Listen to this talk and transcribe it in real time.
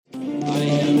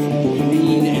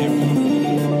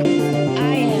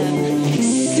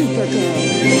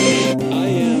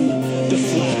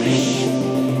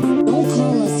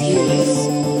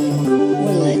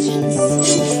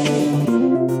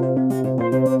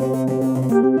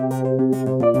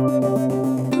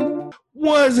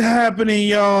What's happening,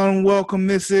 y'all, and welcome.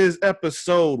 This is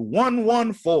episode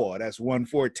 114. That's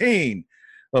 114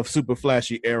 of Super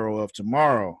Flashy Arrow of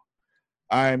Tomorrow.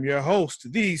 I am your host,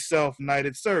 the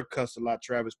self-knighted Sir Cussalott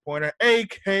Travis Pointer,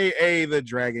 a.k.a. the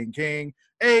Dragon King,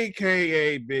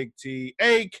 a.k.a. Big T,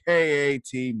 a.k.a.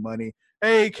 T Money,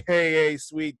 a.k.a.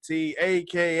 Sweet T,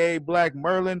 a.k.a. Black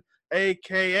Merlin,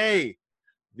 a.k.a.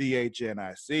 the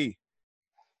HNIC.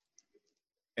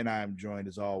 And I am joined,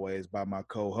 as always, by my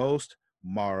co-host,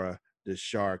 Mara the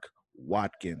Shark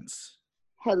Watkins.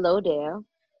 Hello there.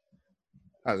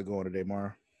 How's it going today,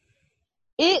 Mara?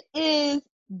 It is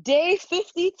day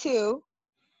 52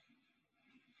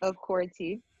 of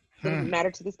quarantine. Doesn't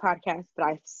matter to this podcast, but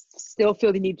I still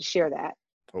feel the need to share that.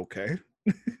 Okay.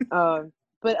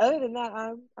 But other than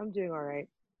that, I'm doing all right.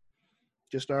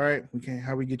 Just all right.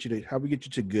 How we get you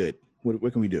to good?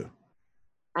 What can we do?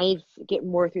 I need to get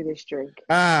more through this drink.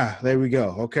 There we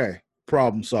go. Okay.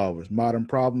 Problem solvers, modern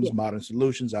problems, modern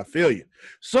solutions. I feel you.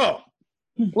 So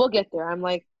we'll get there. I'm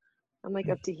like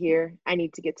up to here. I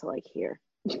need to get to like here.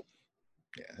 Yeah,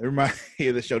 it reminds me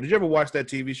of the show. Did you ever watch that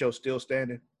TV show Still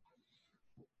Standing?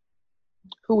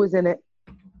 Who was in it?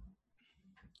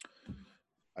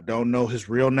 I don't know his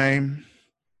real name,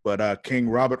 but King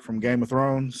Robert from Game of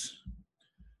Thrones.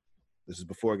 This is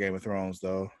before Game of Thrones,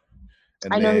 though.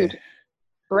 And I know who.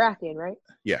 Baratheon, right?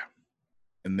 Yeah.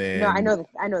 And then no, I know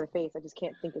the face. I just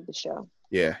can't think of the show.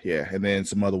 Yeah. And then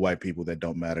some other white people that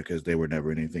don't matter because they were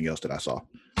never in anything else that I saw.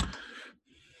 But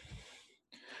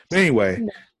anyway,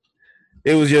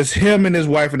 It was just him and his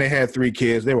wife, and they had 3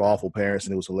 kids. They were awful parents,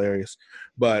 and it was hilarious.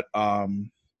 But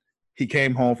he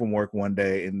came home from work one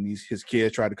day, and his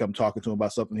kids tried to come talking to him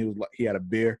about something. He had a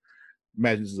beer.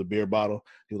 Imagine this is a beer bottle.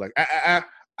 He was like, I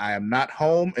am not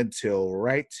home until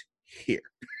right here.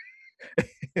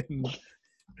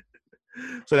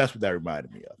 So that's what that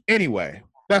reminded me of. Anyway,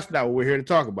 that's not what we're here to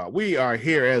talk about. We are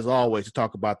here, as always, to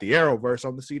talk about the Arrowverse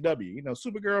on the CW. You know,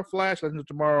 Supergirl, Flash, Legends of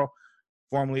Tomorrow,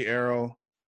 formerly Arrow,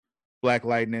 Black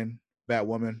Lightning,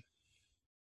 Batwoman.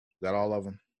 Is that all of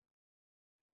them?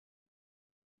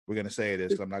 We're going to say this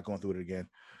because I'm not going through it again.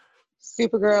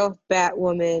 Supergirl,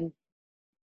 Batwoman,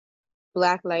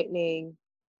 Black Lightning,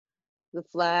 The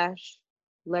Flash,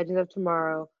 Legends of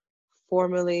Tomorrow,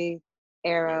 formerly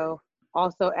Arrow,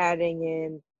 also adding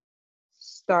in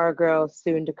Stargirl,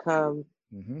 soon to come.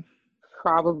 Mm-hmm.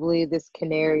 Probably this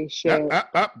Canary ship.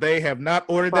 They have not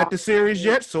ordered that to series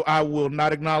yet, so I will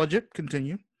not acknowledge it.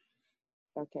 Continue.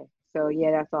 Okay, so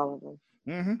yeah, that's all of them.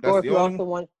 Mm-hmm. Or if you also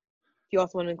want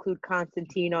to include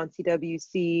Constantine on CW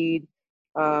Seed.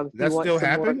 That still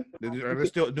happen? Are there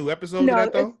still new episodes of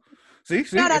that though? See,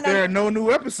 if there are no new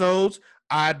episodes,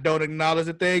 I don't acknowledge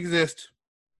that they exist.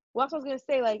 Well, that's what I was gonna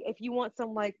say. Like, if you want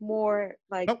some like more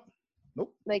like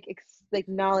nope. like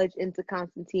knowledge into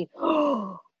Constantine,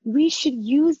 we should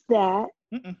use that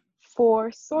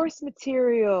for source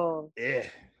material. Yeah.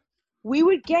 We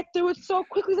would get through it so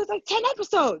quickly. There's like 10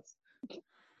 episodes.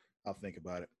 I'll think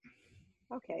about it.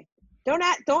 Okay.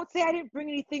 Don't say I didn't bring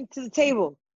anything to the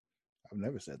table. I've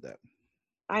never said that.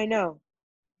 I know.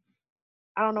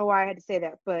 I don't know why I had to say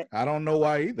that, but I don't know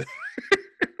why either.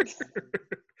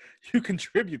 You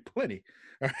contribute plenty.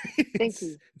 All right? Thank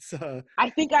you.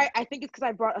 I think it's because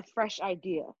I brought a fresh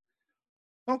idea.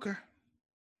 Okay.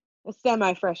 A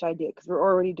semi-fresh idea because we're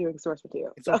already doing source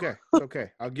material. It's okay. It's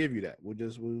okay. I'll give you that. I'll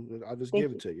just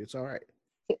give it to you. It's all right.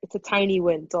 It's a tiny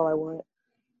win. It's all I want.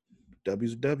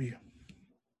 W's a W.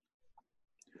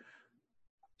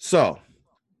 So,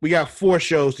 we got 4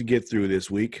 shows to get through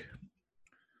this week.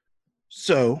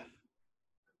 So,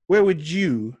 where would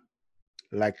you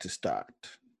like to start?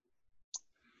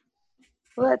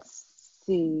 Let's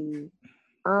see.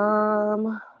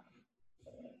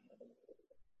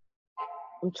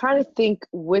 I'm trying to think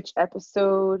which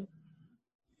episode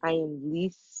I am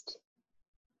least.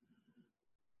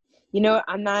 You know,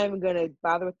 I'm not even going to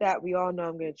bother with that. We all know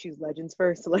I'm going to choose Legends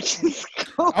first. So let's just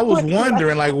go. I was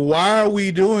wondering, like, why are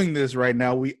we doing this right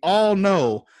now? We all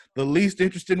know the least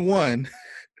interesting one.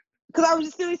 Because I was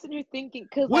just really sitting here thinking.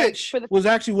 Which was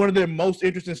actually one of the most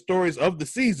interesting stories of the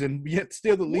season, yet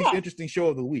still the least interesting show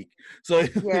of the week. So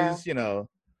it was, you know.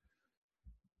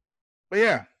 But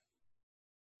yeah.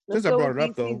 Since I brought it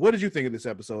up, though, what did you think of this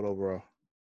episode overall?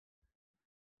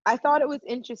 I thought it was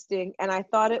interesting, and I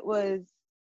thought it was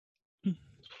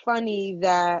funny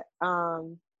that,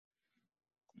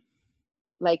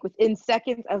 like, within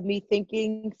seconds of me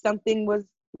thinking something was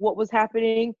what was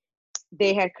happening,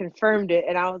 they had confirmed it,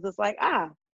 and I was just like,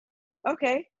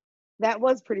 okay, that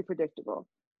was pretty predictable.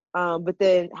 But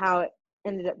then how it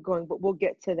ended up going, but we'll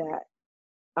get to that.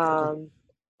 Okay.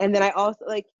 And then I also,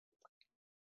 like,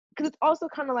 because it's also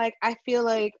kind of like, I feel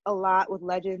like a lot with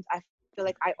Legends, I feel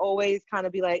like I always kind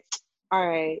of be like, all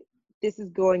right, this is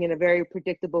going in a very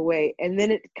predictable way. And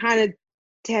then it kind of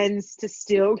tends to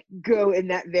still go in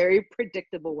that very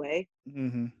predictable way.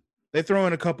 Mm-hmm. They throw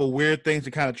in a couple weird things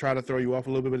to kind of try to throw you off a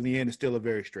little bit, but in the end, it's still a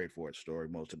very straightforward story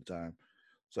most of the time.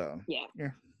 So, yeah.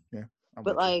 I'm But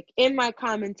with you. like in my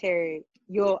commentary,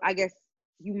 I guess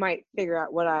you might figure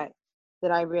out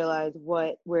that I realize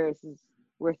where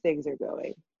things are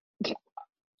going.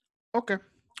 Okay.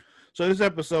 So this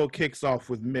episode kicks off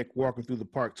with Mick walking through the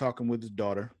park talking with his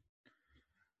daughter.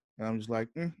 And I'm just like,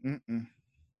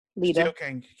 Lita,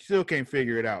 still can't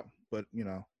figure it out. But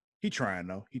he trying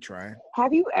though. He trying.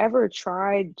 have you ever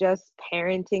tried just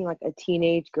parenting like a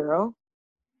teenage girl?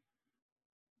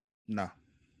 No.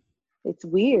 It's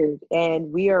weird,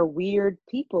 and we are weird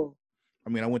people. I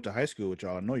mean, I went to high school with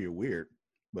y'all. I know you're weird,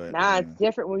 but Nah, it's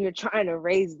different when you're trying to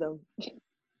raise them.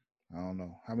 I don't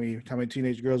know. How many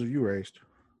teenage girls have you raised?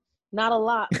 Not a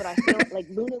lot, but I feel like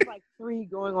Luna's like 3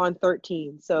 going on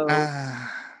 13. So I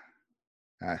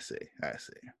see. I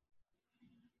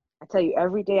tell you,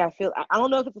 every day I don't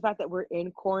know if it's the fact that we're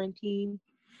in quarantine.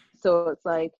 So it's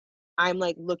like, I'm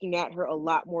like looking at her a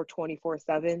lot more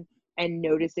 24/7 and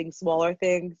noticing smaller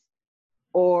things.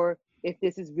 Or if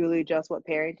this is really just what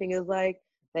parenting is like.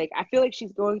 Like, I feel like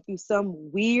she's going through some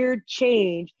weird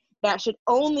change that should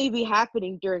only be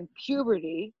happening during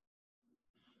puberty.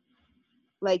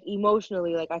 Like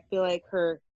emotionally, like I feel like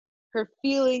her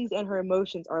feelings and her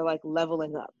emotions are like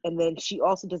leveling up, and then she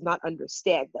also does not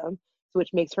understand them,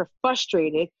 which makes her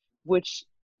frustrated, which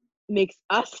makes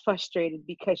us frustrated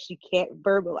because she can't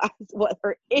verbalize what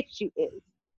her issue is.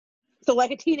 So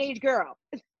like a teenage girl.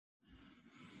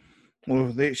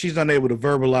 Well, she's unable to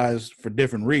verbalize for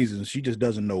different reasons. She just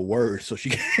doesn't know words, so she.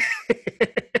 She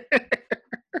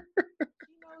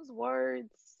knows words.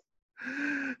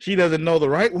 She doesn't know the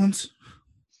right ones.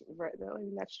 Right, no, I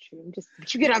mean, that's true.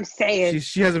 But you get what I'm saying.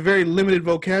 She has a very limited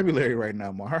vocabulary right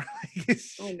now, Mar.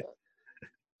 I know.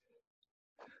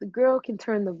 The girl can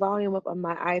turn the volume up on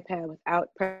my iPad without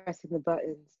pressing the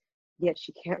buttons, yet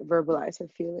she can't verbalize her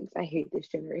feelings. I hate this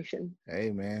generation.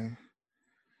 Hey, man.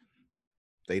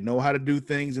 They know how to do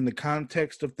things in the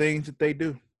context of things that they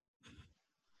do.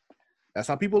 That's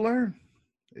how people learn.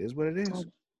 It is what it is.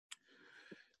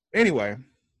 Anyway,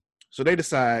 so they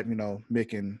decide,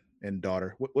 Mick and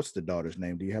daughter. What's the daughter's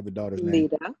name? Do you have the daughter's name?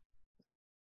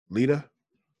 Lita?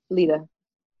 Lita.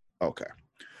 Okay.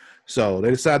 So they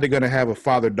decide they're going to have a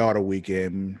father-daughter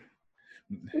weekend.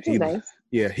 Which is nice.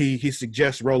 Yeah, he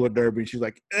suggests roller derby. She's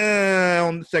like,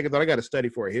 on the second thought, I got to study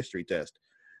for a history test.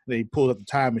 And then he pulls up the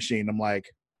time machine. I'm like,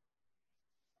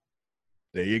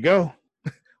 there you go.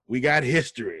 We got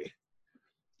history.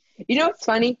 You know what's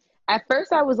funny? At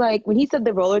first, I was like, when he said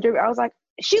the roller derby, I was like,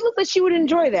 she looks like she would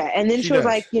enjoy that. And then she was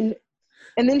like, and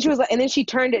then she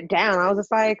turned it down. I was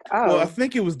just like, oh. Well, I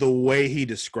think it was the way he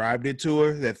described it to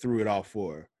her that threw it off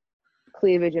for her.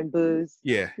 Cleavage and booze.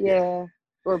 Yeah.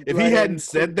 Or if he hadn't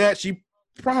said that, she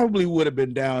probably would have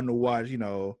been down to watch,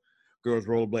 girls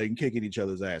rollerblading, kicking each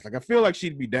other's ass. Like, I feel like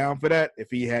she'd be down for that if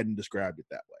he hadn't described it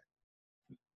that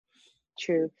way.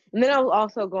 True. And then I was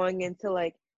also going into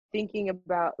like thinking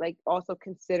about like also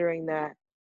considering that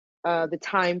the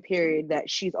time period that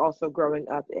she's also growing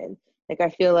up in. Like, I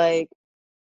feel like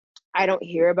I don't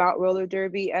hear about roller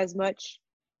derby as much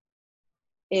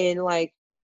in I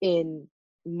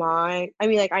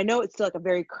know it's still like a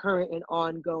very current and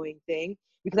ongoing thing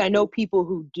because I know people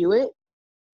who do it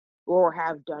or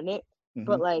have done it,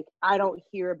 but like I don't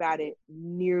hear about it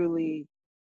nearly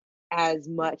as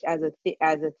much as a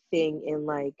thing in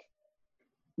like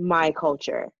my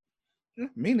culture.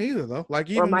 Me neither, though. Like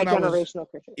or my generational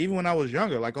culture. Even when I was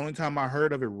younger, like only time I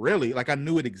heard of it really, like I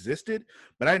knew it existed,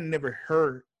 but I never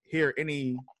hear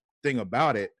anything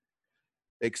about it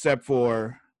except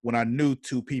for when I knew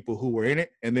 2 people who were in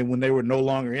it, and then when they were no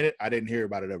longer in it, I didn't hear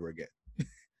about it ever again.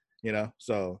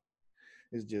 So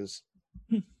it's just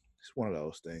it's one of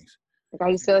those things. Like,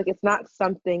 I just feel like it's not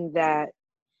something that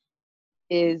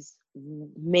is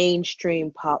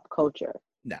mainstream pop culture.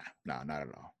 Nah, not at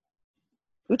all.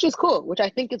 Which is cool, which I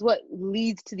think is what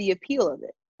leads to the appeal of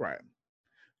it. Right.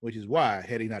 Which is why,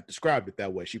 had he not described it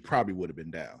that way, she probably would have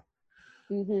been down.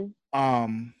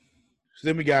 So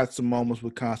then we got some moments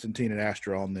with Constantine and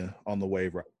Astra on the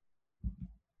wave, right?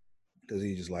 Because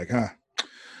he's just like,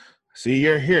 see,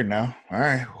 you're here now. All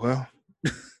right, well,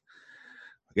 I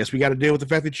guess we got to deal with the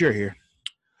fact that you're here.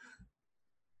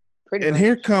 Pretty much.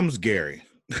 Here comes Gary.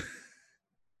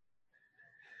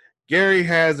 Gary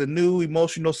has a new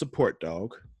emotional support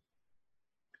dog.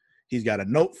 He's got a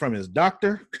note from his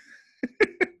doctor.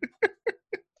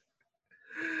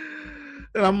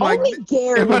 And I'm like, Only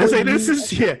Gary I'm about to say would this need is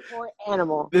a support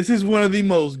animal. This is one of the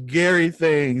most Gary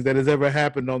things that has ever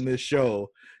happened on this show.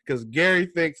 Because Gary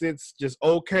thinks it's just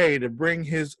okay to bring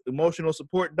his emotional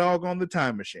support dog on the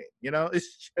time machine. You know,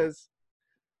 it's just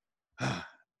I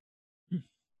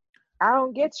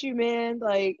don't get you, man.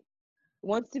 Like,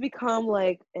 wants to become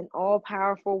like an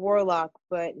all-powerful warlock,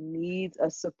 but needs a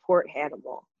support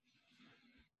animal.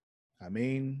 I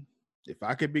mean, if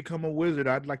I could become a wizard,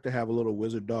 I'd like to have a little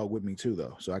wizard dog with me too,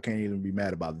 though. So I can't even be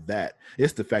mad about that.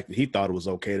 It's the fact that he thought it was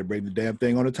okay to bring the damn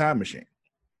thing on a time machine.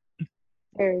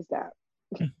 There is that.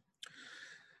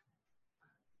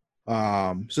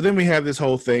 So then we have this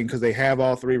whole thing because they have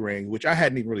all three rings, which I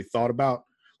hadn't even really thought about.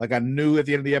 Like I knew at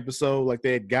the end of the episode, like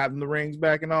they had gotten the rings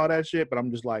back and all that shit, but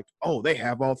I'm just like, oh, they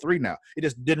have all three now. It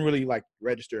just didn't really like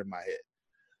register in my head.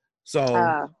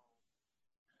 So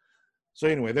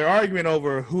anyway, they're arguing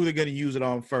over who they're going to use it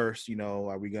on first. You know,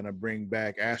 are we going to bring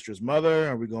back Astra's mother?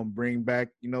 Are we going to bring back,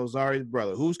 Zari's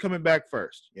brother? Who's coming back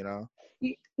first, You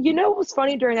know what was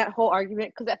funny during that whole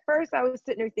argument? Because at first I was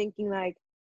sitting there thinking, like,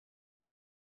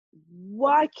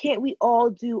 why can't we all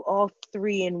do all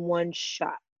three in one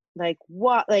shot? Like,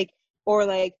 what? Like, or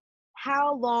like,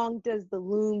 how long does the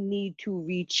loom need to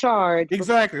recharge?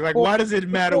 Exactly. Like, why does it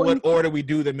matter what order we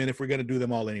do them in if we're going to do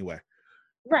them all anyway?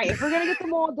 Right. If we're going to get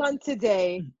them all done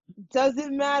today, does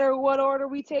it matter what order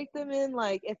we take them in?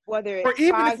 Like, whether it's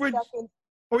 5 seconds.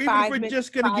 Or even if we're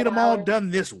just going to get them all done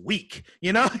this week,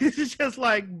 it's just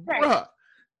like, bruh,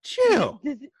 chill.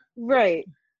 Right.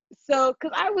 So,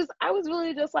 because I was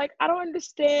really just like, I don't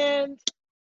understand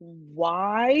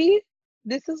why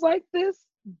this is like this,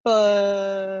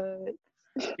 but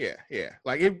yeah.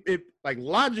 Like it like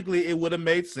logically it would have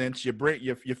made sense. You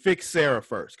fix Sarah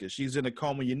first because she's in a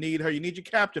coma. You need her. You need your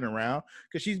captain around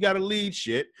because she's got to lead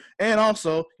shit, and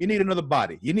also you need another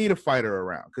body. You need a fighter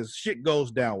around because shit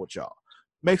goes down with y'all.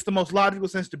 Makes the most logical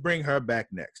sense to bring her back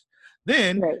next.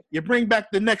 Then you bring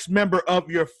back the next member of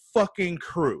your fucking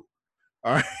crew.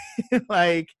 All right,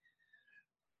 like,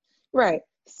 right.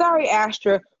 Sorry,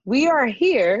 Astra. We are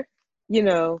here,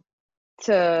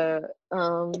 to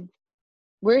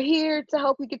we're here to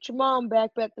help you get your mom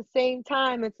back, but at the same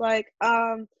time, it's like,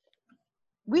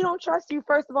 we don't trust you.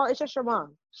 First of all, it's just your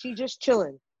mom. She's just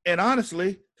chilling. And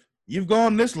honestly, you've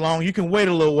gone this long. You can wait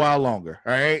a little while longer.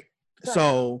 All right.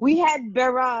 So we had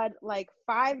Barad like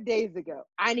 5 days ago.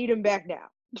 I need him back now.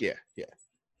 Yeah.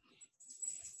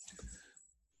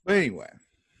 But anyway,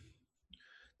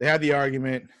 they had the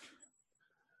argument.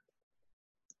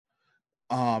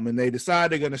 And they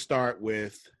decide they're going to start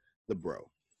with the bro.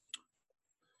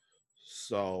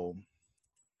 So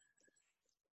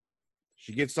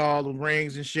she gets all the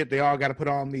rings and shit. They all got to put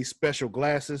on these special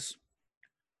glasses.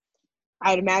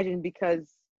 I'd imagine because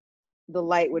the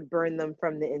light would burn them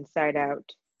from the inside out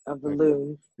of the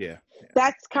loom. Yeah.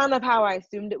 That's kind of how I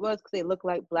assumed it was because they look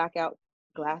like blackout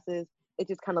glasses. It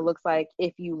just kind of looks like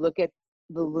if you look at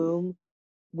the loom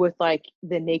with like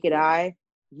the naked eye,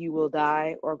 you will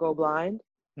die or go blind.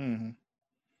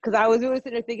 Because I was really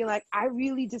sitting there thinking, like, I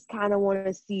really just kind of want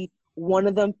to see one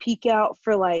of them peek out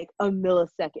for like a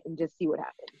millisecond and just see what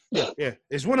happens. Yeah.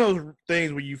 It's one of those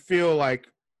things where you feel like,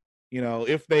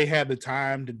 if they had the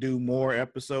time to do more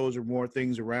episodes or more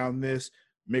things around this,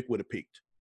 Mick would have peaked.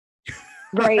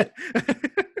 Right.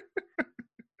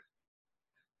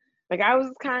 Like, I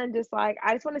was kind of just like,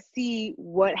 I just want to see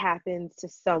what happens to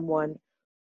someone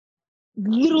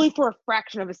literally for a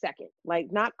fraction of a second. Like,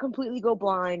 not completely go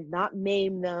blind, not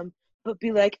maim them, but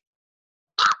be like,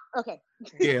 okay.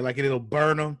 Yeah, like it'll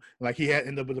burn him. Like he had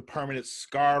end up with a permanent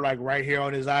scar, like right here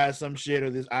on his eye, some shit, or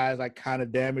his eyes like kind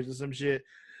of damaged or some shit.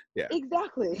 Yeah,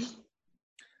 exactly.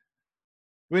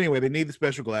 But anyway, they need the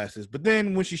special glasses. But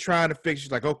then when she's trying to fix,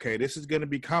 she's like, okay, this is going to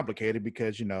be complicated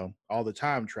because, all the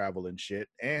time travel and shit.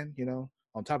 And,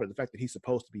 on top of the fact that he's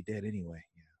supposed to be dead anyway.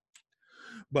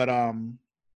 But,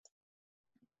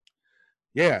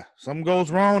 yeah, something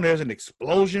goes wrong. There's an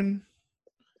explosion.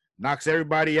 Knocks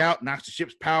everybody out. Knocks the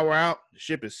ship's power out. The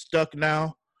ship is stuck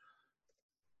now.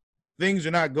 Things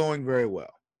are not going very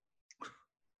well.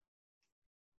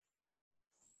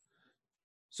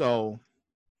 So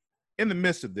in the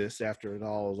midst of this, after it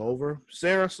all is over,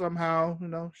 Sarah somehow,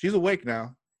 she's awake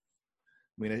now.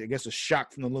 I mean, I guess a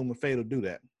shock from the Lumen Fate will do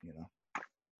that,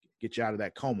 get you out of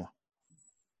that coma.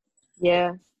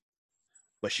 Yeah.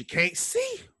 But she can't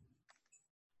see.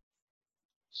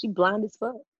 She blind as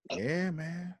fuck. Yeah,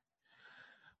 man.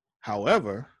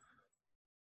 However,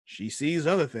 she sees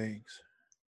other things.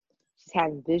 She's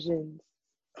having visions.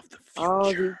 Of the future. All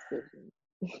these visions.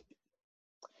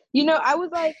 I was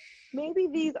like, maybe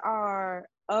these are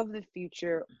of the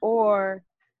future, or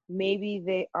maybe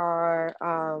they are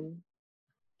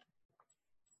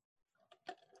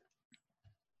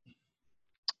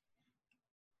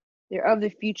they're of the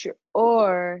future,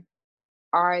 or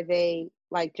are they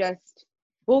like just,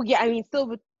 well, yeah, I mean, still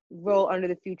would roll under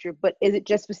the future, but is it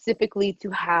just specifically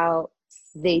to how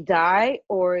they die,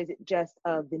 or is it just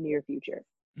of the near future?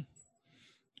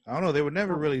 I don't know. They were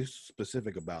never really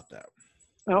specific about that.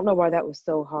 I don't know why that was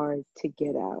so hard to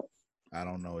get out. I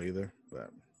don't know either, but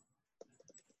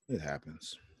it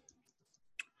happens.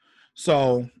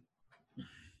 So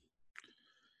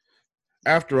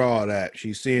after all that,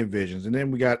 she's seeing visions, and then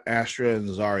we got Astra and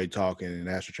Zari talking, and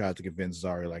Astra tries to convince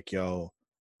Zari, like, yo,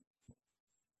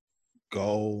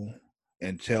 go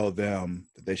and tell them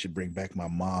that they should bring back my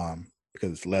mom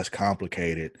because it's less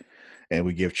complicated, and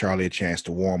we give Charlie a chance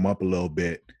to warm up a little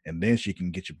bit, and then she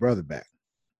can get your brother back.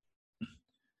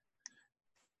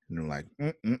 And they're like,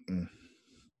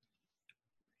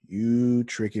 you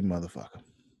tricky motherfucker.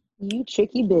 You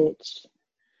tricky bitch.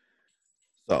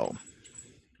 So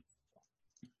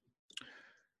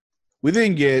we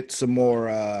then get some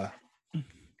more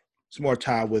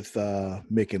time with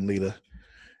Mick and Leela,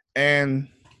 and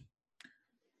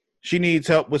she needs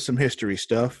help with some history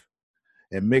stuff.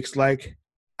 And Mick's like,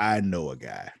 I know a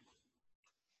guy.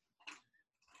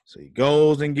 So he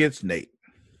goes and gets Nate,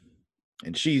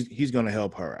 and he's gonna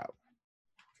help her out.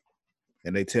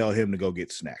 And they tell him to go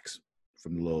get snacks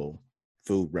from the little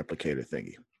food replicator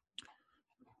thingy.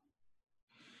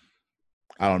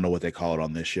 I don't know what they call it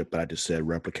on this ship, but I just said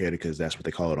replicator because that's what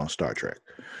they call it on Star Trek.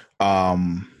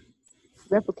 Replicator,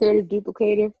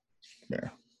 duplicator. Yeah,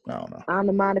 I don't know.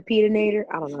 Onomatopoeinator.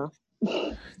 I don't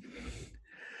know.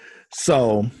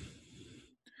 So.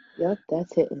 Yep,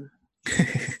 that's hitting.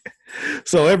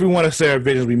 So every one of Sarah's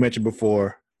visions we mentioned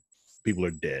before, people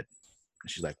are dead.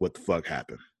 She's like, what the fuck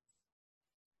happened?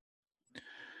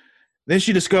 Then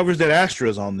she discovers that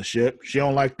Astra's on the ship. She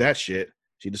don't like that shit.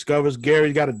 She discovers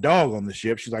Gary's got a dog on the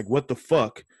ship. She's like, what the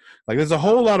fuck? Like, there's a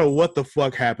whole lot of what the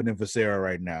fuck happening for Sarah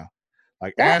right now.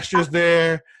 Like, Astra's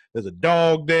there. There's a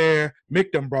dog there.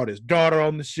 Mick done brought his daughter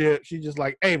on the ship. She's just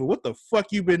like, hey, but what the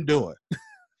fuck you been doing?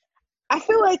 I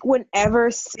feel like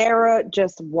whenever Sarah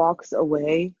just walks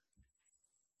away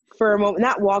for a moment,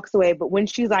 not walks away, but when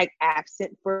she's like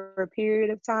absent for a period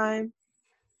of time,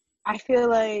 I feel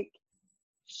like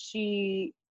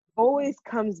she always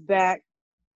comes back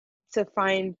to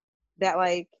find that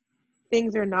like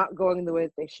things are not going the way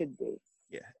that they should be.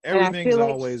 Yeah, everything's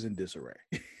always in disarray.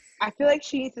 I feel like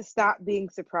she needs to stop being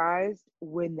surprised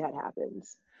when that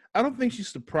happens. I don't think she's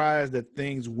surprised that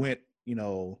things went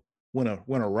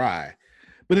awry,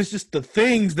 but it's just the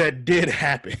things that did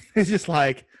happen. It's just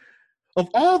like, of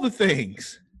all the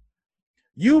things,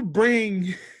 you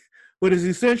bring what has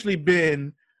essentially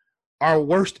been our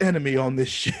worst enemy on this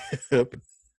ship,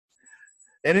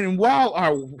 and then while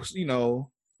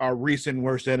our recent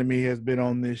worst enemy has been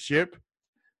on this ship,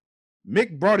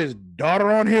 Mick brought his daughter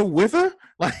on here with her.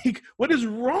 Like, what is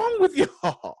wrong with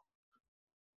y'all?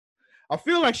 I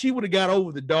feel like she would have got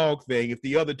over the dog thing if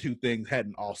the other two things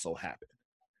hadn't also happened.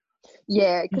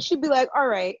 Yeah, because she'd be like, all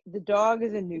right, the dog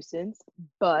is a nuisance,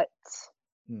 but,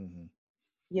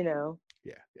 you know.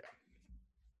 Yeah.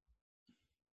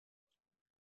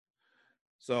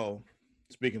 So,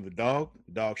 speaking of the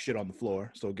dog shit on the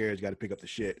floor. So Gary's got to pick up the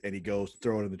shit, and he goes to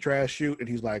throw it in the trash chute, and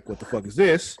he's like, what the fuck is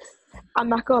this? I'm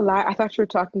not gonna lie, I thought you were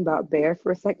talking about Bear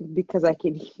for a second because I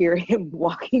can hear him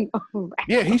walking around.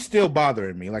 Yeah, he's still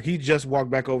bothering me. Like, he just walked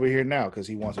back over here now because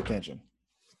he wants attention.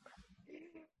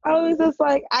 I was just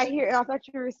like, I thought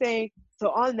you were saying,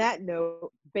 so on that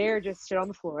note, Bear just shit on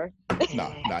the floor.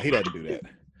 No, he doesn't do that.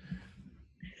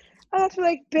 I thought you were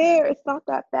like, Bear, it's not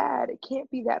that bad. It can't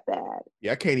be that bad.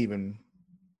 Yeah, I can't even,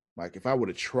 like, if I would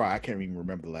have tried, I can't even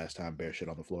remember the last time Bear shit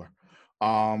on the floor.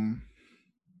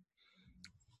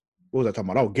 What was I talking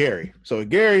about? Oh, Gary. So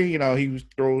Gary,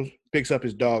 he picks up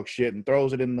his dog shit and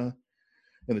throws it in the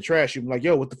trash. You're like,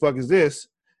 yo, what the fuck is this?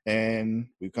 And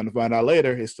we come to find out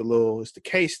later, it's the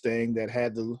case thing that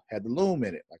had the loom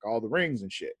in it, like all the rings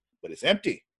and shit, but it's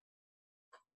empty.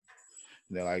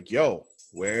 And they're like, yo,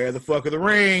 where the fuck are the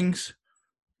rings?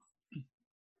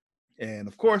 And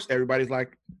of course, everybody's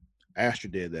like, Astra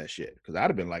did that shit. Because I'd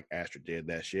have been like, Astra did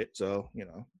that shit. So,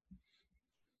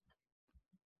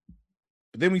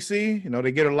 But then we see,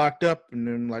 they get her locked up, and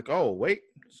then like, oh, wait,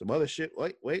 some other shit.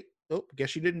 Wait. Oh,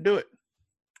 guess she didn't do it.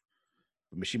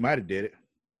 But she might have did it.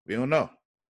 We don't know.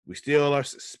 We still are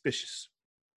suspicious.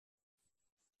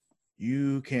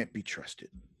 You can't be trusted.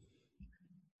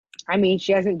 I mean,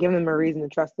 she hasn't given him a reason to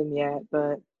trust him yet,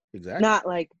 but exactly. Not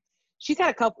like she's had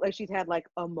a couple. Like she's had like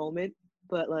a moment,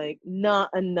 but like not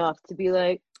enough to be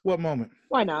like, What moment?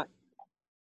 Why not?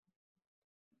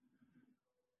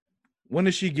 When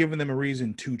is she giving them a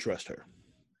reason to trust her?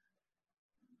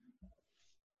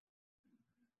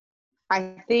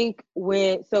 I think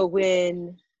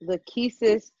when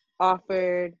Lakesis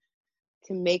offered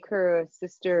to make her a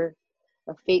sister,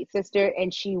 a fate sister,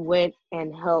 and she went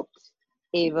and helped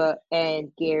Ava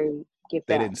and Gary get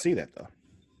They back. didn't see that though.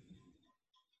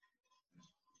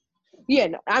 Yeah,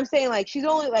 no, I'm saying like she's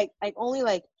only like only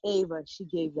like Ava she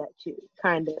gave that to,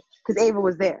 kind of, because Ava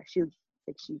was there. She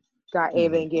got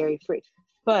Ava and Gary free,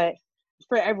 but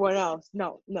for everyone else,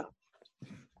 no.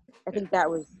 I think that's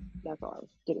all I was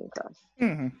getting across.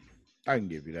 Mm-hmm. I can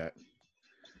give you that.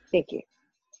 Thank you.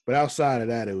 But outside of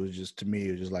that, it was just, to me,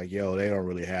 it was just like, yo, they don't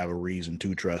really have a reason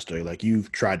to trust her. Like,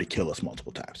 you've tried to kill us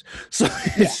multiple times. So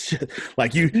it's just,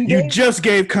 like you just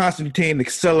gave Constantine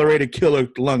accelerated killer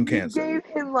lung cancer. You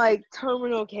gave him like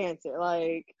terminal cancer.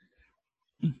 Like.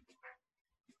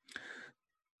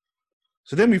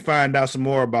 So then we find out some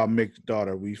more about Mick's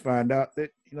daughter. We find out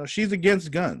that, she's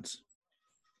against guns.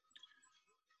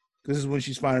 This is when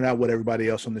she's finding out what everybody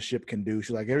else on the ship can do.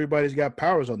 She's like, everybody's got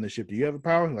powers on this ship. Do you have a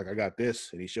power? He's like, I got this.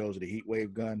 And he shows her the heat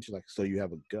wave gun. She's like, so you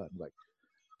have a gun? I'm like,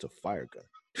 it's a fire gun.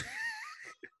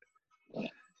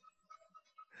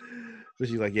 But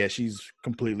she's like, yeah, she's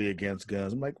completely against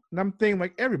guns. I'm thinking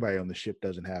like everybody on the ship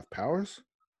doesn't have powers.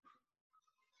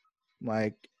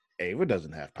 Like, Ava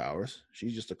doesn't have powers.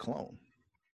 She's just a clone.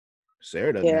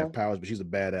 Sarah doesn't have powers, but she's a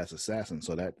badass assassin,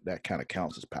 so that kind of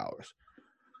counts as powers.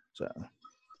 So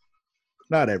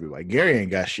not everybody. Gary ain't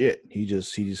got shit. He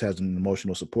just has an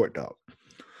emotional support dog.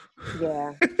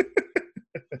 Yeah.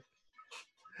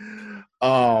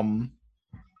 But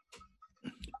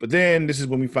then this is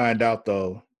when we find out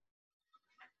though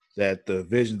that the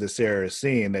visions that Sarah is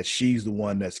seeing, that she's the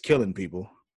one that's killing people.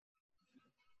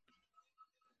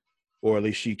 Or at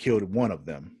least she killed one of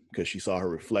them because she saw her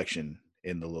reflection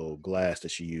in the little glass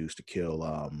that she used to kill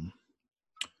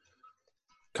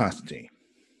Constantine.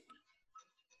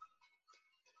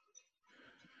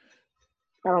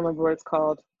 I don't remember what it's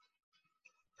called.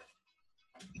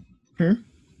 I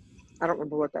don't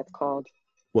remember what that's called.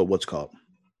 What's called?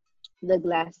 The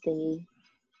glass thingy.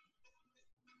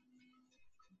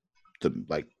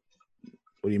 What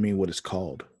do you mean what it's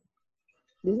called?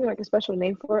 Isn't there like a special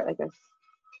name for it?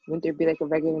 Wouldn't there be like a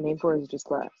regular name for it, or is it just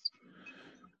glass?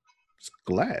 It's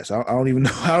glass. I don't even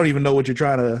know. I don't even know what you're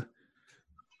trying to.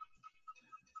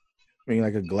 I mean,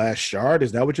 like a glass shard?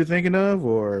 Is that what you're thinking of,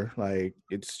 or like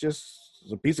it's just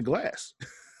a piece of glass?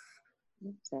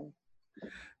 Sorry.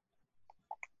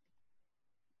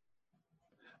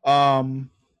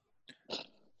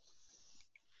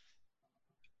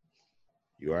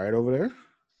 You all right over there?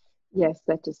 Yes,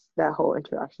 that whole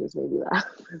interaction just made me laugh.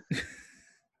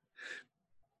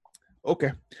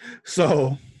 Okay,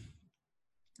 so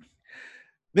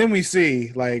then we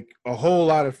see like a whole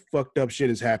lot of fucked up shit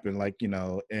has happened,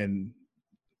 and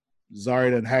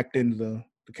Zarya done hacked into the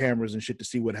cameras and shit to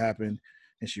see what happened,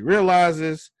 and she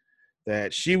realizes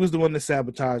that she was the one that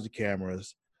sabotaged the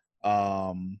cameras.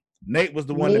 Nate was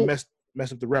the one that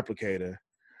messed up the replicator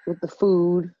with the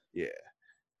food. Yeah,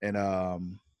 and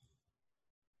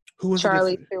who was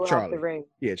Charlie threw out the ring.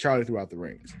 Yeah, Charlie threw out the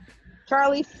rings.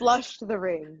 Charlie flushed the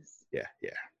rings. Yeah.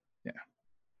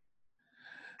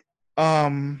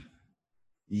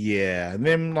 Yeah, and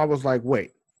then I was like,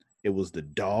 wait, it was the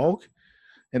dog?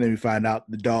 And then we find out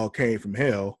the dog came from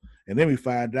hell. And then we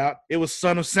find out it was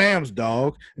Son of Sam's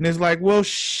dog. And it's like, well,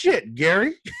 shit,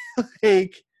 Gary.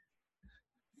 Like,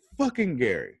 fucking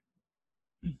Gary.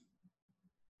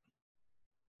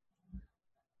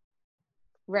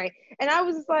 Right. And I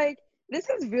was like, this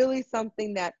is really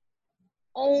something that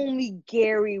only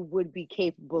Gary would be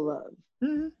capable of.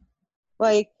 Mm-hmm.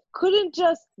 Like, couldn't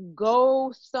just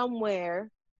go somewhere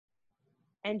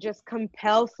and just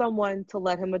compel someone to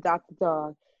let him adopt a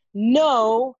dog.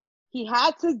 No, he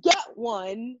had to get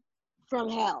one from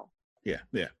hell. Yeah.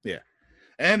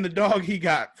 And the dog he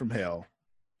got from hell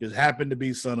just happened to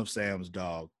be Son of Sam's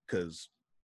dog, because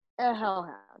a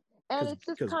hellhound. And it's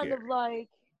just kind Gary. Of like,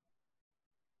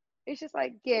 it's just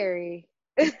like, Gary.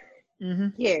 Mm-hmm.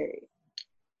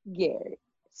 Gary,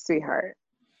 sweetheart,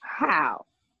 how?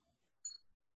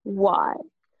 Why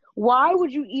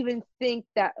would you even think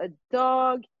that a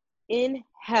dog in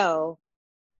hell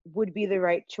would be the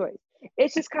right choice?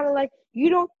 It's just kind of like,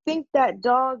 you don't think that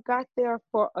dog got there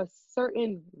for a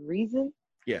certain reason?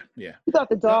 Yeah. You thought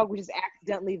the dog was just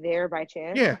accidentally there by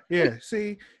chance? Yeah.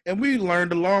 See, and we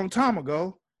learned a long time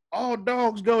ago, all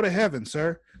dogs go to heaven,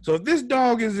 sir. So if this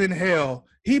dog is in hell,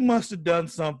 he must have done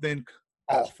something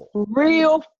awful.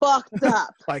 Real fucked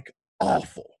up. Like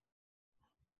awful.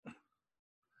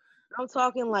 I'm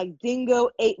talking like Dingo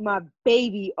ate my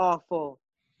baby awful.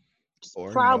 It's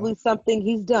Or, probably something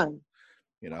he's done.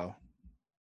 I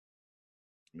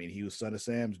mean, he was Son of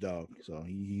Sam's dog, so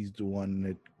he's the one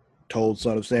that told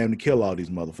Son of Sam to kill all these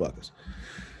motherfuckers.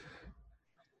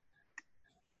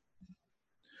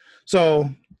 So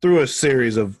through a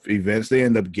series of events, they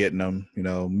end up getting him.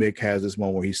 Mick has this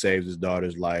moment where he saves his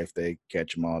daughter's life. They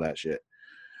catch him, all that shit.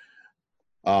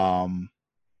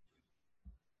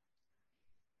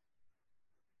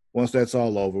 Once that's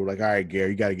all over, we're like, all right,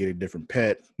 Gary, you got to get a different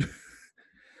pet.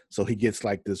 So he gets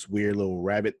like this weird little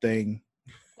rabbit thing.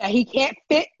 He can't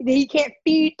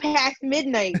feed past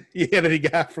midnight. Yeah, that he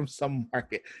got from some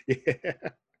market. Yeah.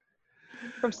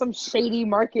 From some shady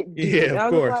market dude. Yeah,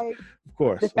 of course. Of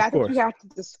course. The fact that you have to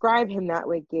describe him that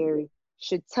way, Gary,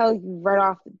 should tell you right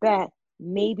off the bat,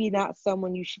 maybe not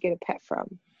someone you should get a pet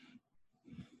from.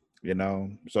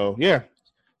 So yeah.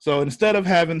 So instead of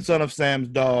having Son of Sam's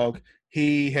dog,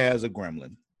 he has a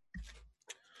gremlin.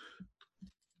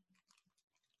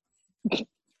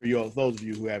 For those of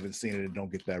you who haven't seen it and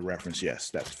don't get that reference,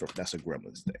 yes, that's a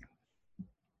Gremlins thing.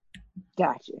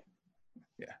 Gotcha.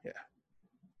 Yeah.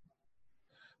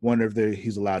 Wonder if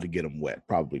he's allowed to get them wet.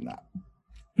 Probably not.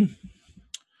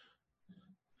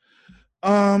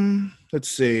 Let's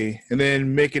see. And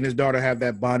then Mick and his daughter have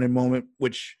that bonding moment,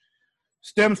 which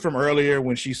stems from earlier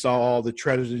when she saw all the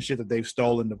treasures and shit that they've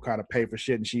stolen to kind of pay for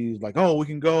shit. And she's like, oh, we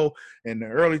can go in the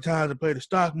early times and play the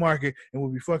stock market and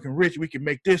we'll be fucking rich. We can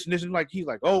make this and this. And he's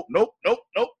like, oh, nope.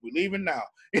 We're leaving now.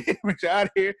 We're out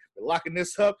of here. We're locking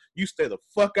this up. You stay the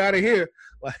fuck out of here.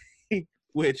 Like,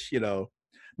 which,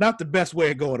 not the best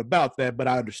way of going about that, but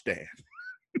I understand.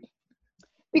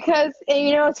 Because,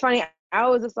 and it's funny. I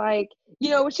was just like,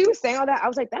 when she was saying all that, I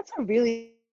was like, that's a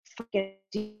really fucking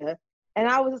idea. And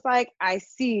I was just like, I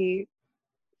see.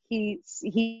 He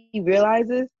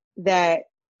realizes that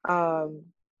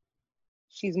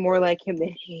she's more like him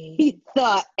than he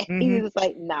thought. And he was just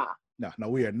like, nah. No,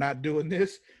 we are not doing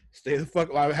this. Stay the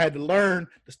fuck. I had to learn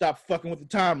to stop fucking with the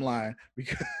timeline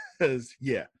because,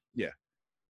 yeah.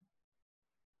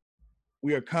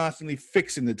 We are constantly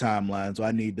fixing the timeline, so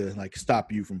I need to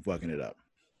stop you from fucking it up.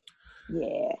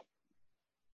 Yeah.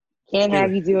 Can't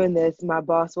have you doing this. My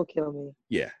boss will kill me.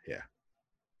 Yeah.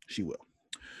 She will.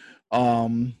 So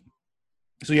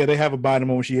yeah, they have a bonding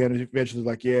moment. She eventually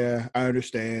like, yeah, I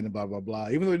understand, and blah blah blah.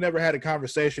 Even though we never had a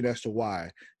conversation as to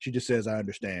why, she just says, I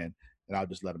understand, and I'll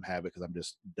just let them have it because I'm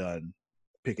just done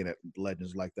picking at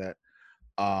legends like that.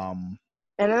 And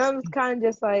I'm kind of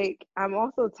just like, I'm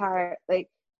also tired. Like,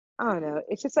 I don't know.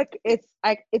 It's just like it's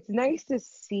nice to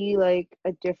see like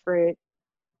a different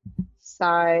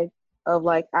side of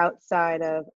outside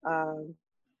of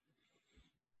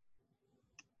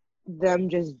them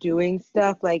just doing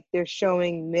stuff. Like they're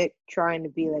showing Mick trying to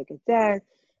be like a dad.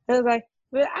 And I was like,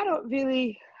 but I don't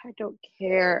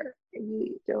care. I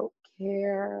really don't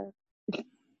care.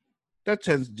 That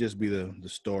tends to just be the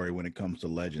story when it comes to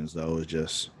legends, though. It's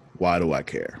just, why do I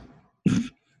care?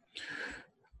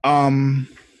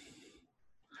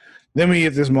 Then we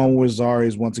get this moment where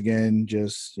Zari's once again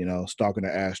just, stalking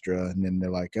the Astra, and then they're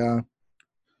like,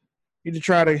 need to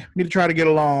try to get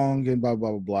along and blah blah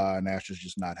blah blah, and Astra's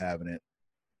just not having it.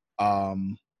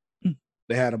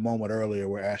 They had a moment earlier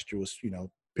where Astra was,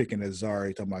 picking at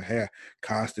Zari, talking about, hey,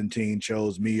 Constantine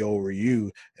chose me over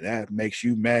you, and that makes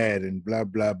you mad, and blah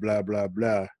blah blah blah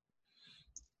blah.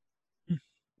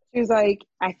 She was like,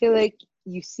 I feel like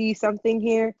you see something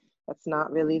here that's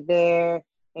not really there,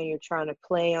 and you're trying to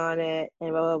play on it,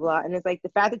 and blah blah blah. And it's like the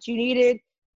fact that you needed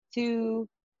to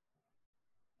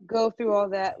go through all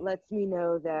that lets me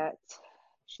know that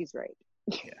she's right.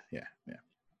 Yeah.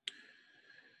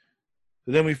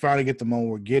 So then we finally get the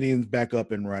moment where Gideon's back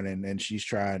up and running, and she's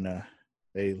trying to,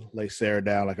 they lay Sarah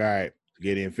down like, all right,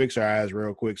 Gideon, fix her eyes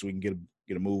real quick so we can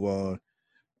get a move on.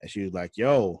 And she was like,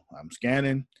 yo, I'm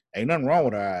scanning. Ain't nothing wrong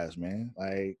with her eyes, man.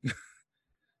 Like,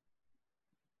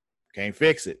 can't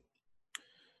fix it.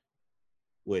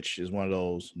 Which is one of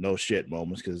those no shit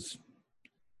moments, because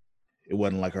it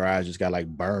wasn't like her eyes just got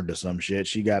burned or some shit.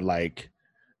 She got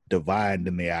divined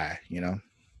in the eye,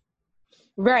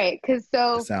 Right, because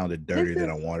it sounded dirtier than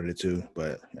I wanted it to,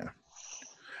 but yeah.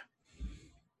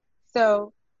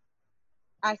 So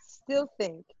I still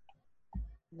think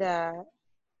that,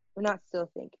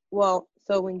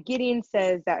 so when Gideon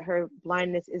says that her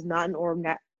blindness is not an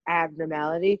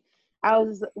abnormality,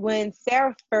 when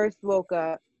Sarah first woke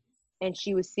up and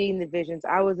she was seeing the visions,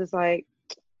 I was just like,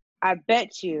 I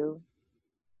bet you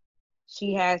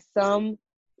she has some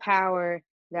power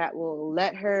that will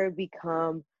let her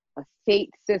become a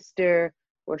fate sister,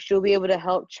 or she'll be able to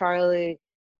help Charlie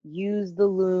use the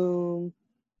loom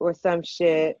or some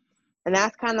shit. And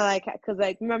that's kind of like, because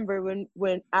like remember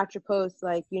when Atropos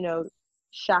like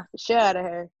shocked the shit out of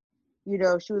her,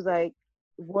 she was like,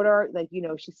 what are like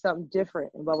she's something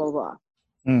different and blah blah blah.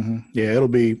 Mm-hmm. Yeah, it'll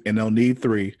be, and they'll need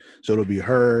 3, so it'll be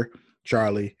her,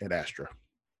 Charlie, and Astra.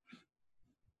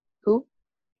 Who?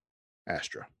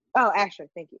 Astra. Oh, Astra.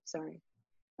 Thank you. Sorry.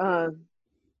 But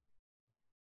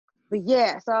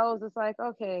yeah, so I was just like,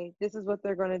 okay, this is what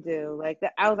they're gonna do. Like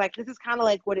that, I was like, this is kind of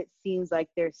like what it seems like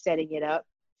they're setting it up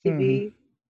to be,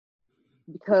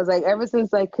 because like ever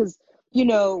since like, because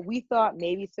we thought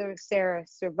maybe Sarah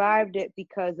survived it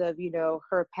because of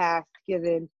her past,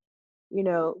 given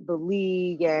the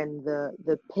League and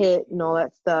the pit and all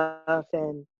that stuff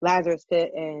and Lazarus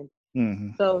Pit, and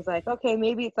so it was like, okay,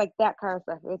 maybe it's like that kind of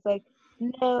stuff. It's like,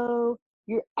 no,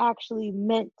 you're actually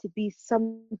meant to be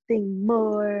something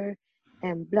more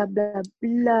and blah blah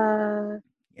blah.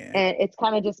 Yeah. And it's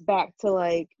kind of just back to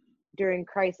like during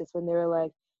Crisis when they were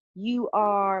like, you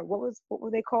are what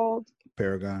were they called?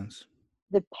 Paragons.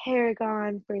 The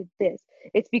paragon for this.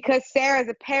 It's because Sarah's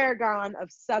a paragon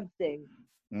of something.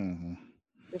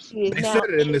 But she is They now said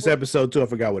it in this episode too. I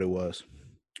forgot what it was.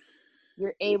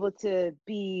 You're able to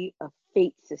be a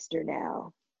fate sister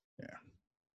now. Yeah.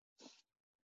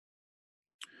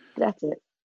 That's it.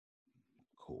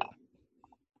 Cool.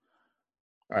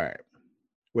 All right.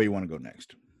 Where you want to go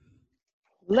next?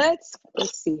 Let's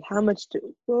see. How much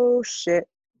oh shit.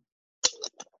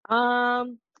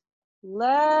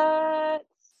 Let's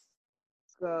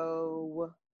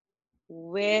go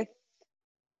with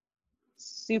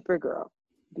Supergirl,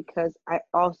 because I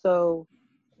also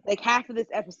like half of this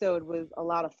episode was a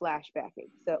lot of flashbacking.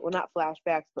 So, well, not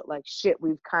flashbacks, but like shit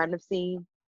we've kind of seen.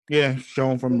 Yeah,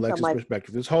 shown from Which Lex's like,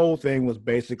 perspective. This whole thing was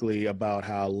basically about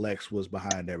how Lex was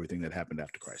behind everything that happened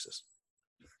after Crisis.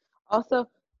 Also,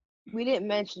 we didn't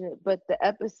mention it, but the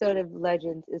episode of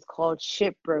Legends is called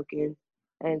Shipbroken,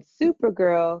 and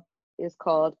Supergirl is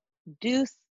called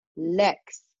Deus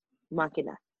Lex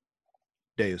Machina.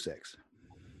 Deus Ex.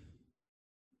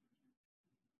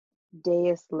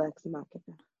 Deus Lex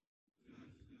Machina.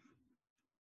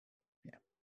 Yeah.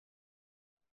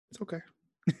 It's okay.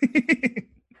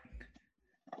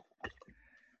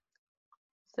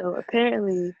 So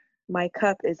apparently my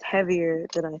cup is heavier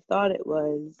than I thought it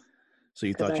was. So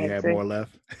you thought you had more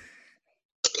left?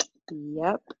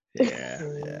 Yep.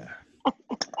 Yeah.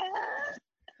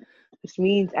 Which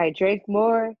means I drank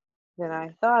more than I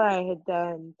thought I had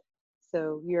done.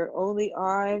 So you're only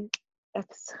on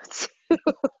episode 2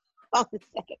 on the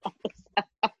second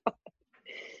episode.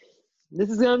 This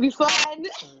is gonna be fun.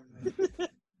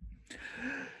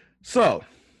 So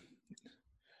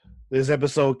this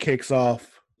episode kicks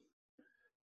off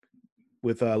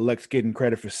with Lex getting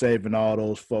credit for saving all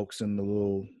those folks in the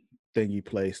little thingy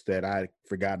place that I'd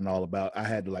forgotten all about. I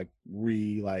had to not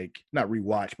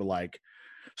rewatch, but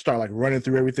start running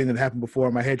through everything that happened before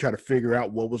in my head, try to figure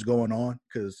out what was going on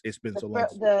because it's been so long.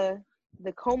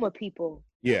 The coma people.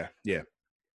 Yeah. I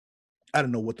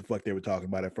didn't know what the fuck they were talking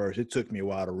about at first. It took me a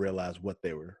while to realize what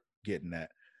they were getting at.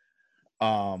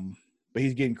 But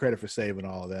he's getting credit for saving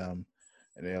all of them.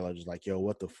 And they're just like, yo,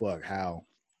 what the fuck? How?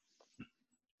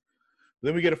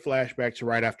 Then we get a flashback to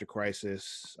right after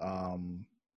Crisis.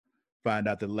 Find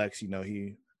out that Lex,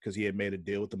 because he had made a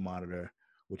deal with the Monitor,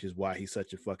 which is why he's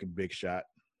such a fucking big shot.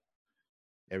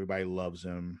 Everybody loves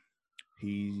him.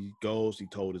 He told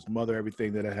his mother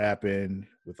everything that had happened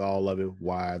with all of it,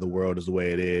 why the world is the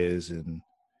way it is, and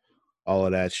all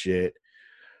of that shit.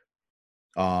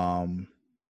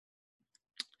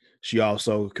 She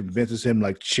also convinces him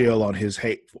chill on his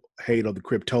hate of the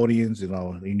Kryptonians.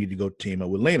 You need to go team up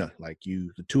with Lena.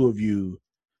 The two of you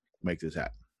make this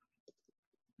happen.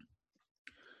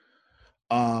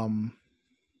 And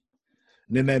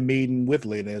then that meeting with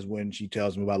Lena is when she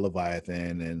tells him about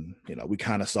Leviathan, and we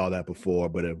kind of saw that before,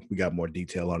 but we got more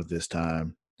detail on it this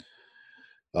time.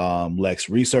 Lex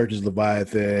researches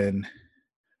Leviathan,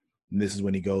 and this is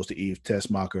when he goes to Eve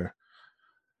Tessmacher.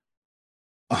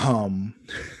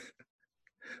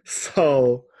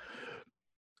 So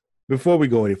before we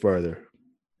go any further,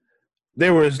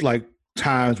 there was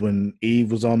times when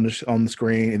Eve was on the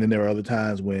screen, and then there were other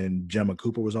times when Gemma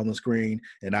Cooper was on the screen,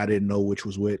 and I didn't know which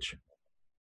was which.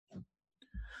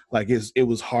 It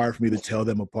was hard for me to tell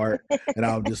them apart, and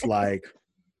I was just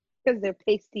because they're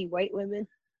pasty white women.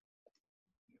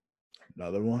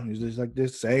 Another one is just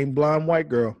this same blonde white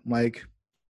girl.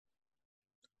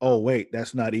 Oh wait,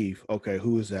 that's not Eve. Okay,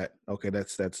 who is that? Okay,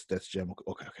 that's Gemma.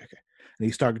 Okay. And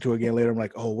he's talking to her again later. I'm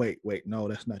like, oh wait, no,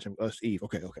 that's not Gemma. That's Eve.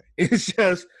 Okay. It's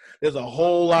just there's a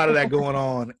whole lot of that going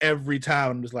on every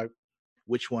time. I'm just like,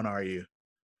 which one are you?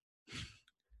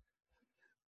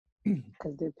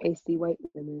 Because they're pasty white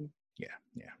women. Yeah.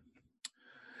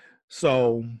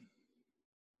 So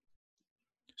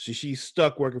she's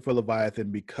stuck working for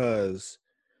Leviathan because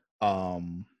I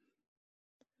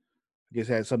guess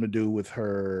it had something to do with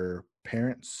her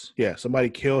parents. Yeah, somebody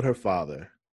killed her father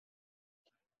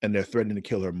and they're threatening to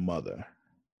kill her mother.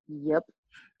 Yep.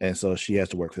 And so she has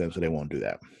to work for them, so they won't do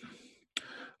that.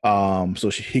 So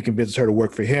he convinces her to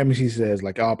work for him. She says,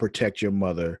 like, I'll protect your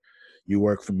mother. You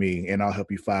work for me, and I'll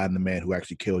help you find the man who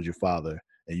actually killed your father,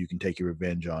 and you can take your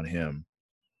revenge on him.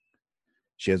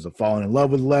 She ends up falling in love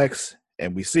with Lex,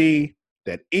 and we see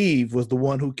that Eve was the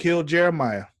one who killed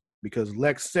Jeremiah because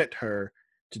Lex sent her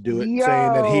to do it,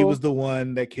 saying that he was the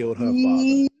one that killed her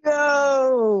father.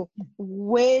 Yo,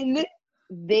 when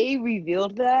they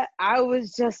revealed that, I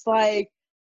was just like,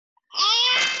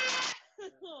 ah!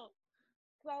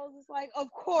 I was just like,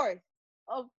 of course,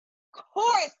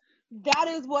 that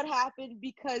is what happened,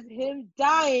 because him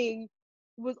dying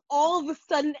was all of a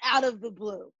sudden out of the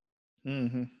blue.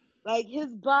 Mm-hmm. Like,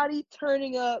 his body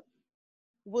turning up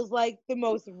was like the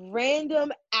most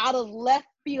random, out of left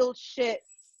field shit.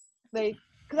 Like,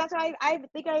 because that's why I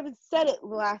think I even said it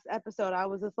last episode. I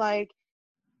was just like,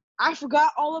 I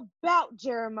forgot all about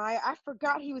Jeremiah. I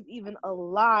forgot he was even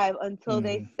alive until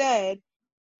they said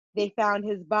they found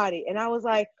his body. And I was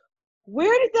like,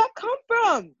 where did that come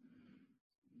from?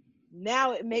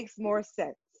 Now it makes more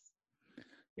sense.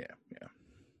 Yeah.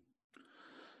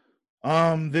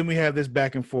 Then we have this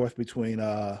back and forth between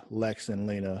Lex and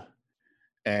Lena,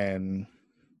 and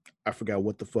I forgot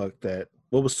what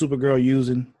was Supergirl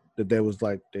using that was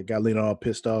like that got Lena all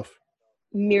pissed off.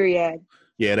 Myriad.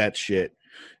 Yeah, that shit.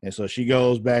 And so she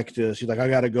goes back to, she's like, I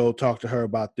gotta go talk to her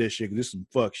about this shit, 'cause this is some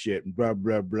fuck shit, and blah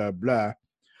blah blah blah.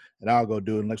 And I'll go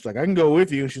do it. And Lex like, I can go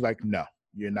with you. And she's like, no,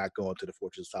 you're not going to the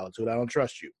Fortress of Solitude. I don't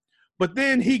trust you. But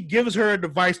then he gives her a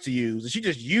device to use, and she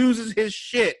just uses his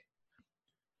shit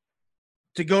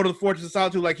to go to the Fortress of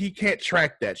Solitude. Like, he can't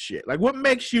track that shit. Like, what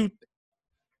makes you?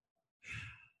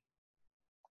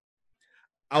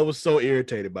 I was so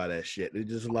irritated by that shit.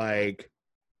 It's just like,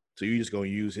 so you just gonna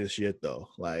use his shit though,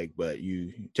 like, but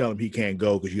you tell him he can't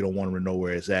go because you don't want him to know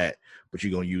where it's at, but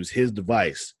you're gonna use his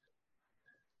device.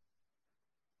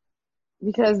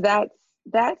 Because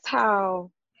that's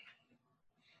how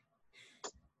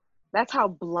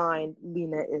blind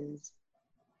Lena is.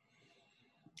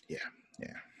 Yeah.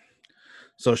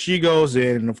 So she goes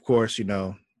in, and of course,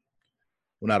 well,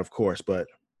 not of course, but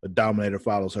the Dominator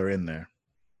follows her in there.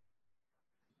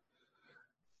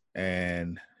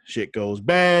 And shit goes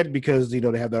bad because, they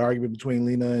have that argument between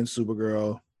Lena and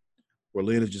Supergirl where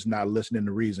Lena's just not listening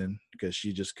to reason because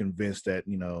she's just convinced that,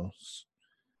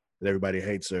 that everybody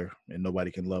hates her and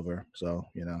nobody can love her. So,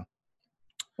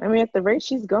 I mean, at the rate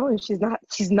she's going, she's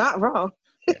not wrong.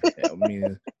 yeah, I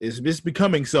mean, it's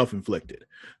becoming self-inflicted.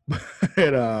 But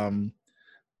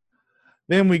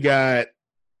then we got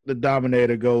the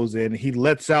Dominator goes in, he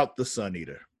lets out the Sun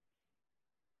Eater.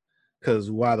 Because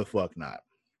why the fuck not?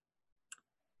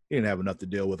 He didn't have enough to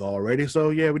deal with already. So,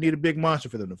 yeah, we need a big monster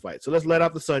for them to fight. So let's let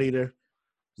out the Sun Eater.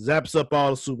 Zaps up all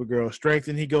the Supergirl strength,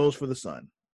 and he goes for the sun.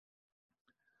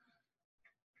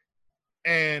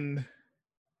 And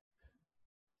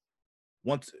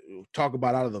once, talk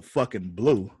about out of the fucking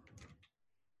blue,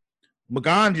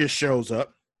 Magan just shows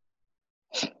up.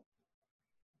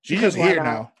 She's just here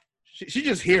now. She's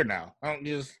just here now.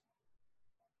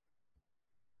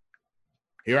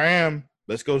 Here I am.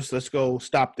 Let's go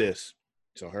stop this.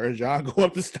 So her and John go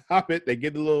up to stop it. They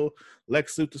get the little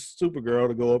Lex suit to Supergirl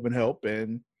to go up and help,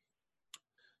 and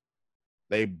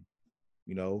they,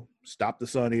 stop the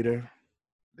Sun Eater.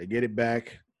 They get it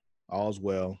back. All's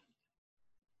well.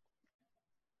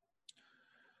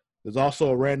 There's also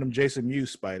a random Jason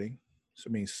Mewes sighting.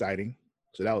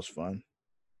 So that was fun.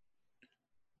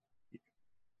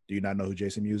 Do you not know who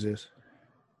Jason Mewes is?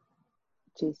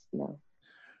 No.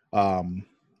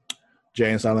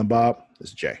 Jay and Silent Bob.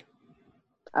 It's Jay.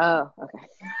 Oh, okay.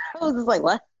 I was just like,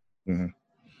 what? Mm-hmm.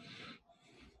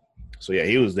 So yeah,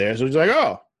 he was there. So he's like,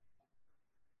 "Oh,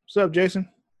 what's up, Jason?"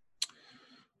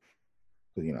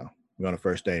 Because we're on a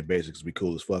first name basis. We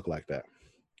cool as fuck like that.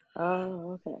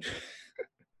 Oh, okay.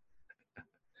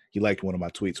 He liked one of my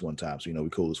tweets one time, so we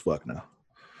cool as fuck now.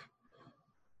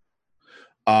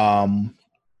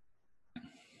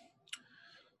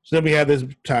 So then we have this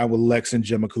time with Lex and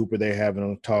Gemma Cooper. They're having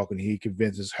a talk, and he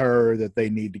convinces her that they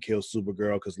need to kill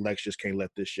Supergirl because Lex just can't let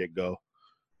this shit go,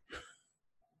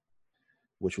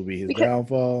 which will be his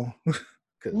downfall.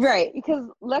 Right, because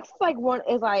Lex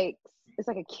is like it's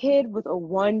like a kid with a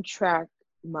one-track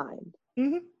mind.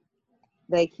 Mm-hmm.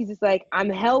 Like, he's just like, I'm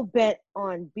hell bent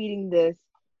on beating this,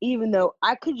 even though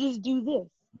I could just do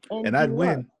this. and And be I'd loved.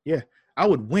 win. Yeah, I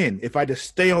would win if I just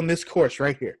stay on this course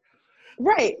right here.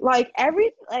 Right. Like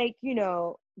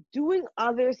doing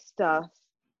other stuff.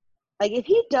 Like if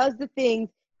he does the things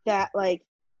that like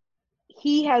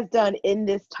he has done in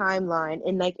this timeline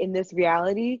and like in this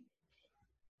reality,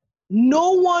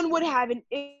 no one would have an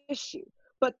issue.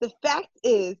 But the fact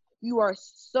is, you are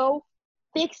so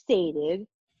fixated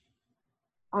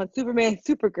on Superman,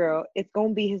 Supergirl, it's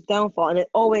gonna be his downfall, and it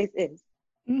always is.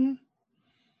 Mm-hmm.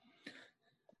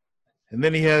 And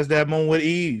then he has that moment with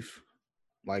Eve,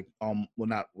 like well,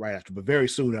 not right after, but very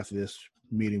soon after this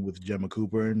meeting with Gemma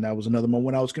Cooper, and that was another moment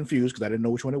when I was confused because I didn't know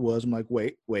which one it was. I'm like,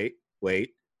 wait,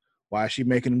 why is she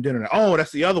making him dinner now? Oh,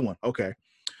 that's the other one. Okay,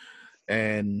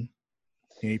 and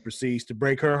he proceeds to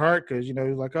break her heart because he's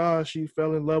like, oh, she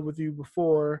fell in love with you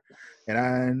before, and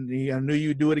I knew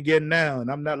you'd do it again now, and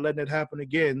I'm not letting it happen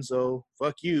again. So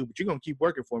fuck you, but you're gonna keep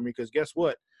working for me because guess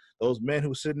what? Those men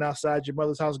who are sitting outside your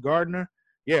mother's house gardening her,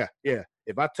 yeah.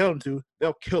 If I tell them to,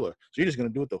 they'll kill her. So you're just gonna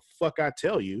do what the fuck I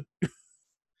tell you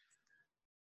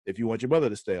if you want your mother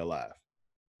to stay alive.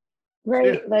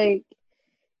 Right? Yeah. Like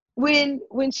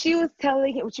when she was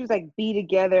telling him, she was like, "Be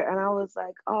together," and I was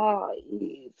like, "Oh,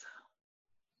 Eve,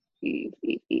 Eve,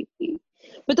 Eve, Eve, Eve."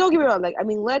 But don't get me wrong. Like, I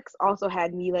mean, Lex also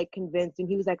had me like convinced, and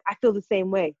he was like, "I feel the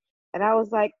same way," and I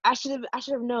was like, I should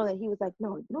have known that." He was like,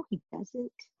 "No, no, he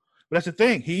doesn't." But that's the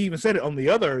thing. He even said it on the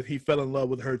other earth. He fell in love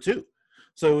with her too.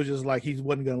 So it was just like he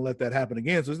wasn't going to let that happen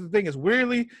again. So the thing is,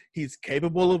 weirdly, he's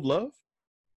capable of love.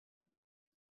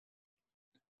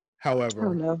 I don't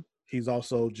However, know. he's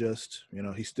also just,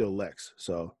 he's still Lex.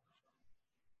 So,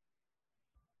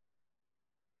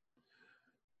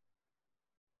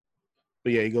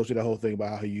 but yeah, he goes through the whole thing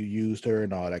about how you used her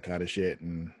and all that kind of shit.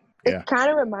 And yeah,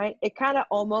 It kind of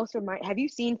almost remind. Have you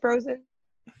seen Frozen?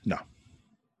 no,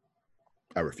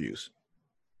 I refuse.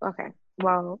 Okay.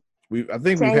 Well, I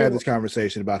think we've had Tangled this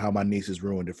conversation about how my nieces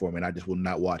ruined it for me, and I just will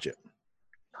not watch it.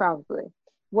 probably.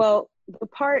 Well, the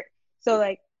part. So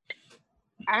like,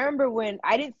 I remember when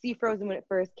I didn't see Frozen when it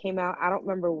first came out. I don't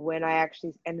remember when I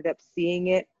actually ended up seeing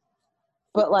it,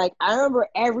 but like, I remember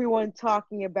everyone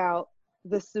talking about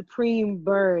the supreme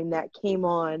burn that came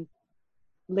on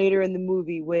later in the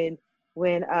movie when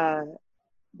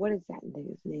what is that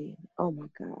nigga's name? Oh my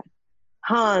god,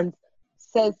 Hans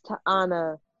says to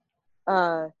Anna,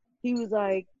 uh, he was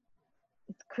like,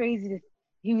 it's crazy to.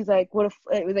 He was like,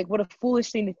 it was like, what a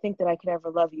foolish thing to think that I could ever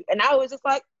love you. And I was just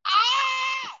like,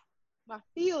 ah, my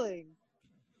feelings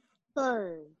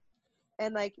burned.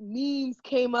 And like memes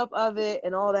came up of it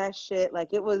and all that shit.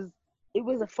 Like it was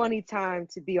a funny time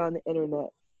to be on the internet.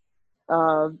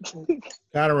 Um,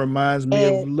 Kind of reminds me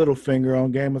of and Littlefinger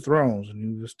on Game of Thrones,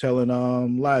 and he was telling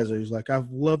Liza, he's like,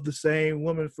 "I've loved the same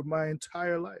woman for my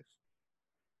entire life."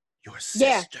 Your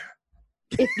yeah, sister.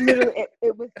 it's literally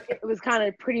it was kind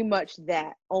of pretty much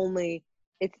that. Only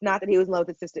it's not that he was in love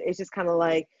with his sister. It's just kind of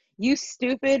like, you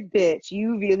stupid bitch,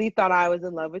 you really thought I was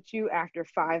in love with you after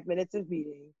 5 minutes of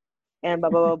meeting, and blah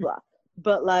blah blah blah.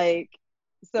 But like,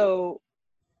 so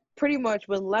pretty much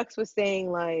when Lex was saying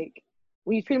like,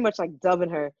 when he's pretty much like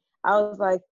dubbing her, I was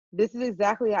like, this is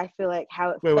exactly I feel like how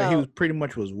it Wait, he was felt pretty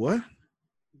much was what?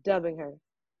 dubbing her,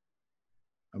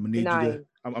 I'm gonna need you to. denying,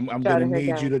 I'm gonna shutting her need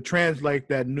you down, to translate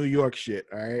that New York shit.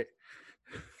 All right.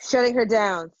 shutting her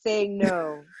down, saying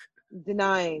no,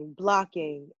 denying,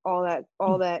 blocking, all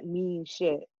that mean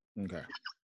shit. Okay.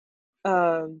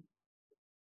 Um,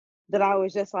 that I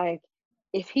was just like,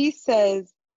 if he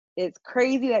says it's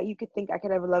crazy that you could think I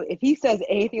could ever love, if he says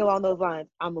anything along those lines,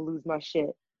 I'm gonna lose my shit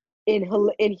in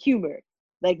humor,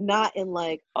 like not in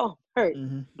like, oh, hurt,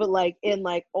 Mm-hmm. but like in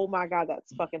like, oh my god,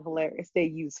 that's fucking hilarious. They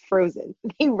use Frozen.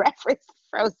 They reference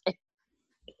Frozen.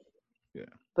 Yeah.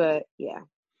 But yeah,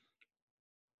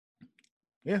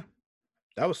 Yeah.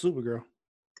 That was Supergirl.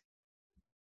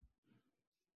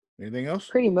 Anything else?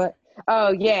 pretty much.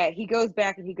 Oh yeah, he goes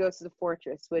back and he goes to the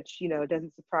fortress, which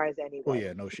doesn't surprise Oh anybody.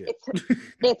 yeah, no shit.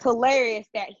 It's hilarious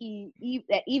that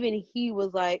that even he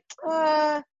was like,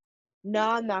 no,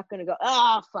 I'm not gonna go.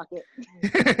 Oh, fuck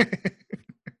it.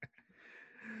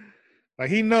 Like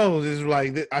he knows it's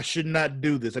like I should not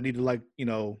do this. I need to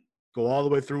go all the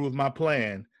way through with my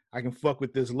plan. I can fuck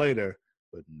with this later,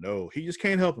 but no, he just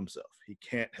can't help himself. He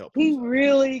can't help He himself.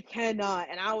 really cannot.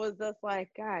 And I was just like,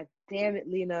 God damn it,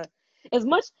 Lena. As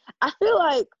much I feel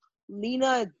like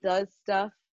Lena does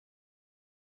stuff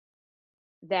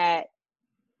that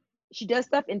she does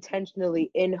stuff intentionally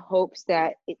in hopes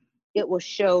that it will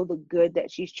show the good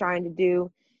that she's trying to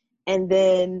do. And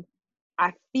then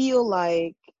I feel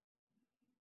like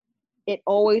it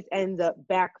always ends up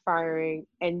backfiring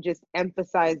and just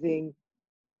emphasizing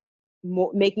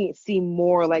making it seem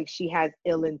more like she has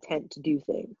ill intent to do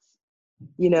things.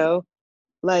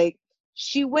 Like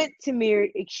she went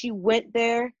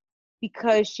there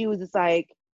because she was just like,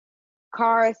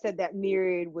 Kara said that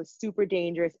Myriad was super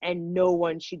dangerous and no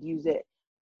one should use it.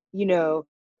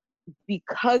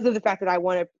 Because of the fact that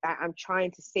I'm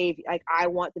trying to save, like, I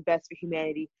want the best for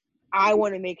humanity. I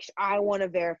want to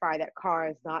verify that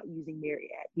Kara is not using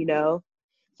Myriad,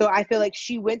 So I feel like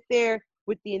she went there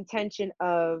with the intention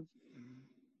of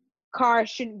Kara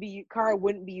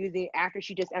wouldn't be using it after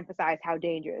she just emphasized how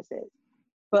dangerous it is.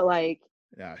 But like,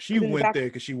 yeah, she went there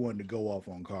because she wanted to go off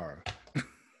on Kara.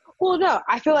 Well, no,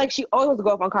 I feel like she always wants to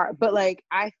go off on Kara, but like,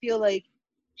 I feel like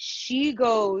she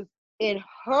goes in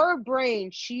her brain.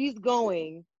 She's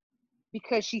going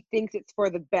because she thinks it's for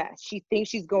the best. She thinks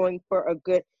she's going for a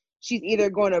good. She's either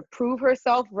going to prove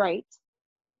herself right,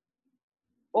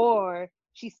 or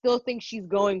she still thinks she's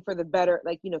going for the better,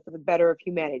 like, for the better of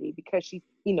humanity, because she,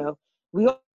 we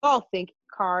all think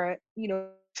Kara,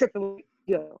 tripping with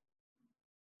go,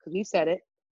 because you said it.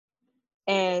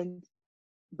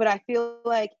 But I feel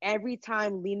like every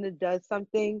time Lena does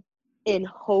something in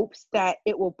hopes that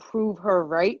it will prove her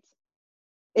right,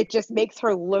 it just makes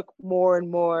her look more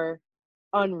and more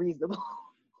unreasonable.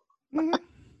 Mm-hmm.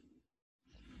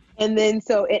 And then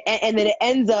it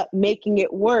ends up making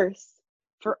it worse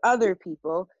for other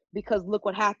people, because look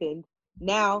what happened.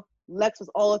 Now Lex was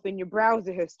all up in your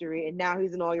browser history, and now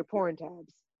he's in all your porn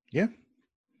tabs. Yeah.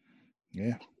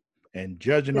 And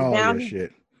judging all your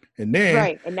shit. And then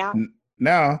right, and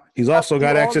now he's also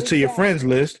got access to your friends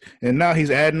list, and now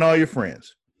he's adding all your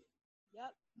friends.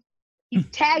 Yep. He's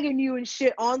tagging you and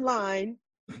shit online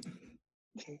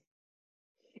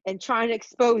and trying to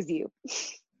expose you.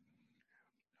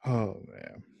 Oh,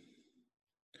 man.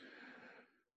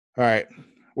 All right.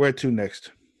 Where to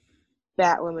next?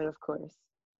 Batwoman, of course.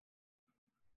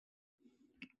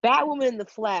 Batwoman and The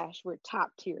Flash were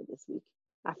top tier this week,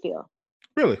 I feel.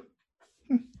 Really?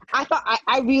 I thought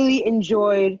I really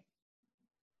enjoyed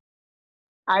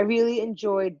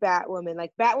Batwoman.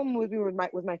 Like,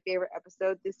 Batwoman was my favorite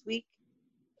episode this week,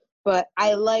 but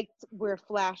I liked where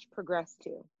Flash progressed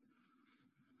to,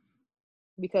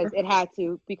 because it had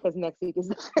to, because next week is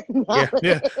the finale.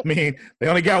 Yeah. I mean, they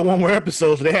only got one more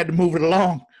episode, so they had to move it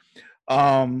along.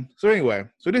 So anyway,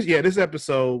 this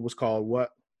episode was called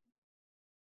what?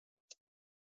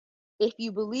 If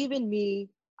you believe in me,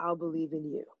 I'll believe in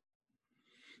you.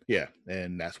 Yeah,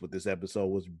 and that's what this episode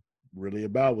was really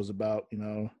about. Was about,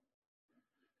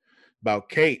 about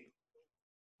Kate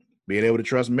being able to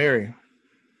trust Mary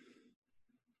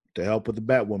to help with the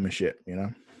Batwoman shit,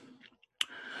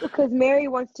 Because Mary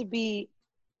wants to be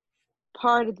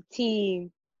part of the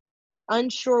team,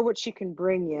 unsure what she can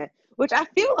bring yet. Which I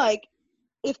feel like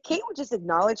if Kate would just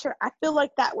acknowledge her, I feel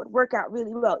like that would work out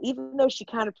really well. Even though she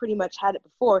kind of pretty much had it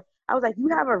before, I was like, you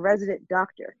have a resident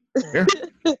doctor. Yeah.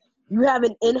 You have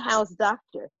an in-house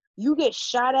doctor. You get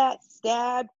shot at,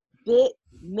 stabbed, bit,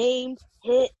 maimed,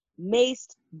 hit,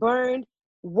 maced, burned,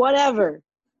 whatever.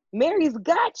 Mary's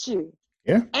got you.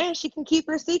 Yeah. And she can keep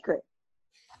her secret.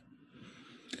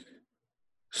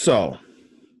 So,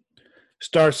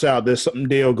 starts out, there's something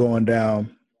deal going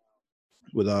down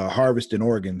with harvesting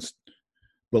organs,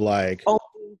 but like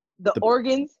the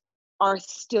organs are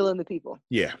still in the people.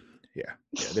 Yeah.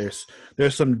 There's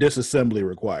some disassembly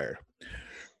required.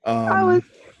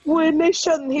 When they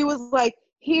showed him, he was like,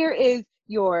 here is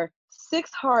your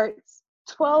 6 hearts,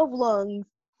 12 lungs,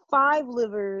 5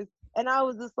 livers. And I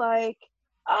was just like,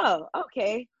 oh,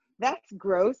 okay, that's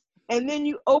gross. And then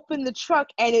you open the truck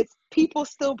and it's people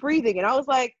still breathing. And I was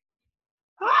like,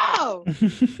 oh,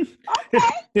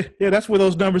 okay. Yeah, that's where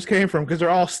those numbers came from, because they're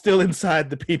all still inside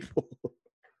the people.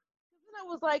 And I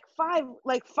was like, 5,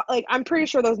 like I'm pretty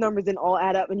sure those numbers didn't all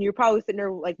add up. And you're probably sitting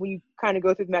there, like, when you kind of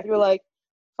go through the math, you're like,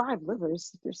 5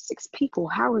 livers? There's 6 people.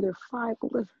 How are there 5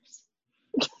 livers?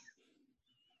 I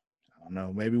don't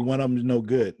know. Maybe one of them is no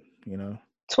good,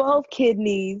 12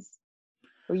 kidneys,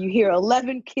 or you hear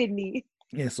 11 kidneys.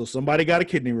 Yeah, so somebody got a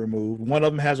kidney removed. One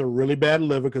of them has a really bad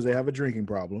liver because they have a drinking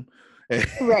problem.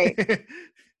 Right.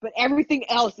 But everything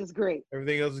else is great.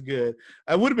 Everything else is good.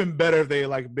 It would have been better if they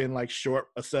been short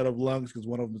a set of lungs because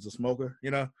one of them is a smoker,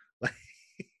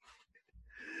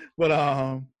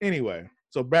 But anyway,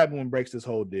 so Batwoman breaks this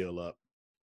whole deal up.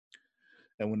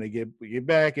 And when they get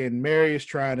back, and Mary is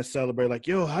trying to celebrate, like,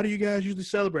 yo, how do you guys usually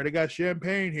celebrate? I got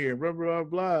champagne here, blah, blah,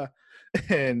 blah.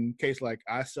 And Kate's like,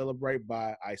 I celebrate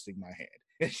by icing my hand.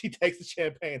 And she takes the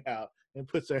champagne out and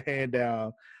puts her hand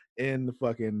down in the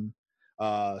fucking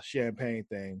champagne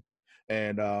thing.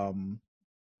 And am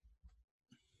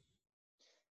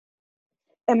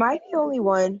I the only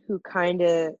one who kind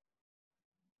of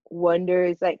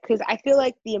wonders, like, because I feel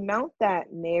like the amount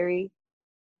that Mary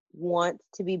wants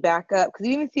to be back up, because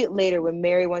you even see it later when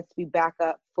Mary wants to be back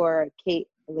up for Kate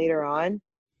later on.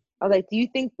 I was like, do you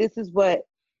think this is what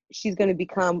she's going to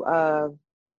become?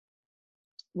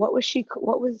 What was she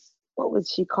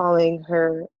calling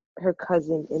her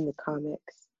cousin in the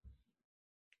comics?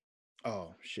 Oh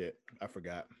shit, I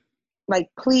forgot. Like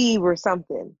plebe or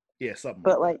something. Yeah, something.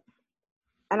 But like,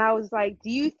 and I was like,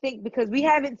 do you think, because we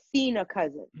haven't seen a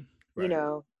cousin,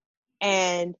 right.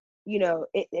 And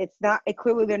it's not,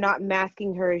 clearly they're not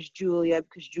masking her as Julia,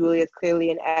 because Julia is clearly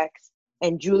an ex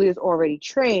and Julia's already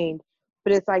trained.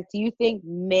 But it's like, do you think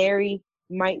Mary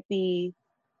might be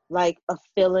like a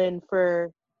fill-in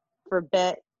for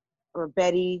Bet or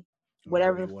Betty,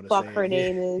 whatever the fuck her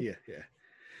name is? Yeah.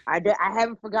 I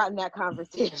haven't forgotten that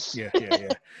conversation.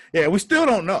 Yeah. We still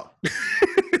don't know.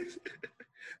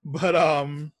 But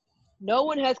no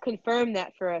one has confirmed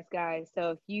that for us, guys.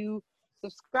 So if you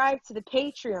subscribe to the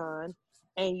Patreon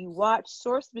and you watch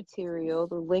source material,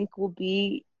 the link will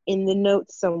be in the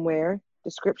notes somewhere,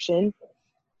 description.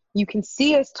 You can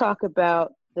see us talk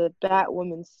about the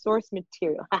Batwoman source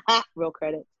material. Real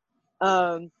credit.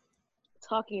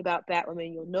 Talking about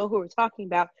Batwoman, you'll know who we're talking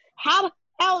about. How the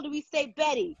hell do we say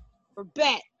Betty or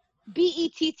Bet?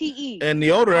 Bette. And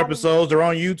the older episodes are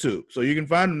on YouTube, so you can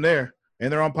find them there,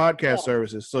 and they're on podcast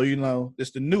services. So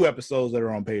it's the new episodes that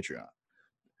are on Patreon.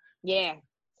 Yeah.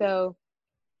 So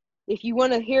if you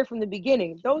want to hear from the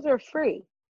beginning, those are free.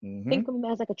 Mm-hmm. Think of them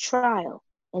as like a trial,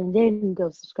 and then go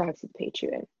subscribe to the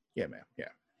Patreon. Yeah, man. Yeah.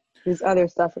 There's other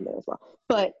stuff in there as well.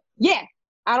 But yeah,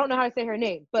 I don't know how to say her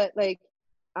name, but like,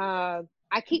 I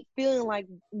keep feeling like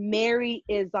Mary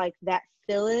is like that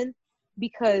fill-in,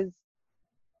 because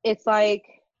it's like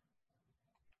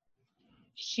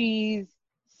she's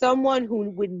someone who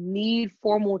would need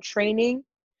formal training,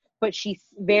 but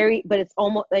it's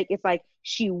almost like, it's like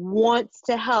she wants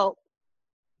to help,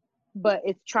 but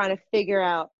it's trying to figure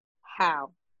out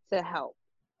how to help,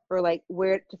 or like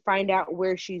where to find out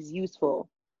where she's useful,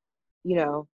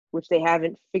 which they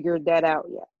haven't figured that out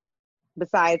yet.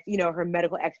 Besides, her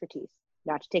medical expertise,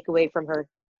 not to take away from her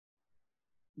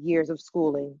years of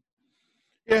schooling.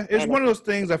 Yeah, it's one of those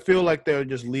things I feel like they're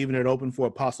just leaving it open for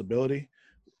a possibility.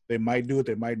 They might do it,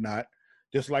 they might not.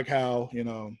 Just like how, in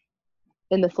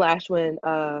the Flash, when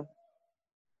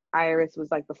Iris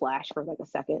was like the Flash for like a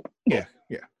second. Yeah.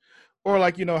 Or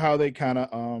like, how they kind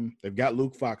of, they've got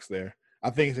Luke Fox there. I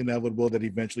think it's inevitable that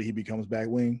eventually he becomes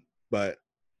Batwing, but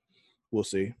we'll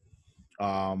see.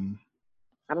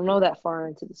 I don't know that far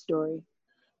into the story.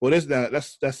 Well, that's not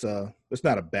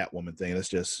a Batwoman thing. That's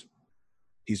just,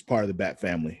 he's part of the Bat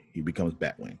family. He becomes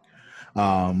Batwing.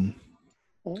 Because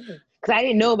I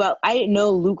didn't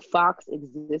know Luke Fox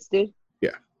existed.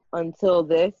 Yeah. Until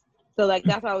this. So like,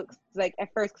 that's why I was like, at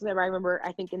first, because I remember,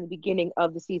 I think in the beginning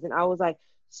of the season, I was like,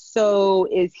 so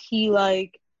is he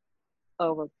like,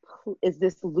 is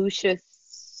this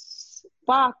Lucius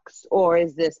Fox, or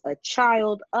is this a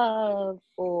child of,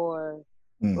 or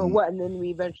what? And then we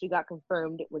eventually got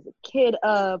confirmed it was a kid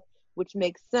of, which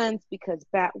makes sense because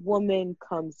Batwoman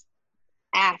comes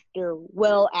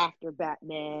well after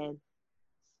Batman.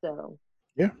 So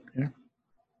yeah.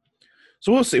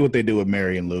 So we'll see what they do with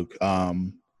Mary and Luke.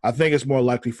 I think it's more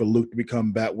likely for Luke to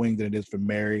become Batwing than it is for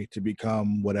Mary to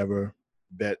become whatever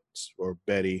Bets or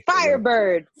Betty.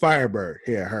 Firebird.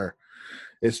 Yeah, her.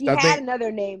 She had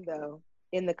another name though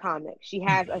in the comic. She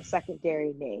has a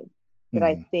secondary name that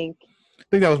I think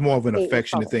that was more of an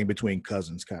affectionate thing between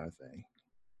cousins kind of thing.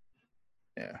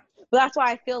 Yeah. But that's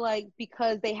why I feel like,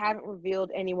 because they haven't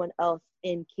revealed anyone else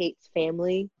in Kate's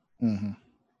family,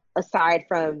 aside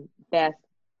from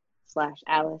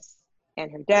Beth/Alice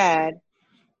and her dad,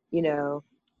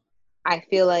 I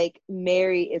feel like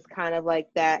Mary is kind of like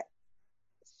that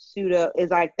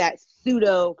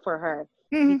pseudo for her,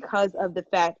 because of the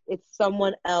fact it's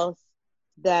someone else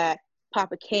that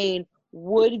Papa Kane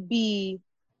would be,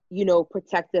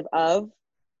 protective of,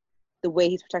 the way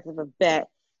he's protective of Bet,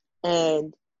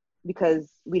 and because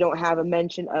we don't have a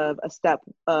mention of a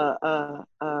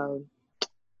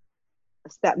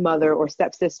stepmother or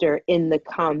stepsister in the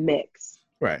comics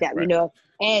that we know of,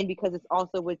 and because it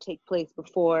also would take place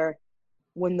before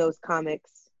when those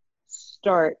comics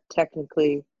start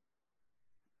technically.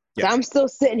 So I'm still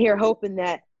sitting here hoping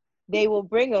that they will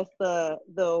bring us the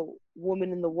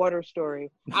woman in the water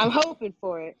story. I'm hoping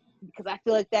for it, because I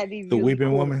feel like that'd be the really weeping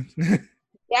cool. woman.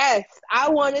 Yes, I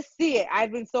want to see it.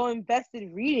 I've been so invested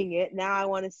reading it. Now I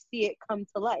want to see it come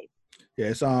to life.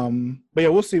 Yes. But yeah,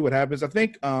 we'll see what happens. I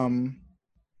think. I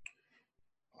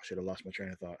should have lost my train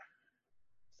of thought.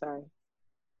 Sorry.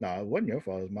 No, it wasn't your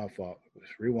fault. It was my fault.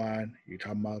 Just rewind. You're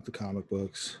talking about the comic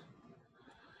books.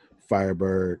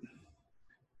 Firebird.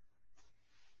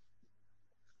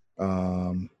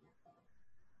 Go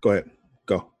ahead.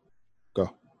 Go.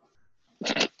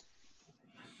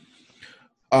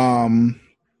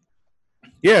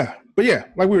 Yeah, but yeah,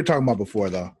 like we were talking about before,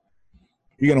 though,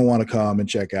 you're gonna want to come and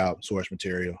check out source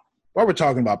material. While we're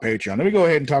talking about Patreon, let me go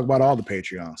ahead and talk about all the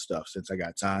Patreon stuff since I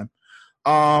got time.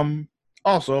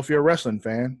 Also, if you're a wrestling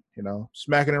fan,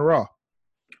 Smacking and Raw,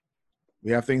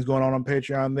 we have things going on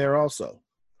Patreon there also.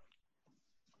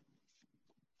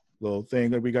 Little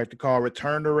thing that we got to call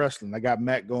Return to Wrestling. I got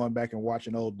Matt going back and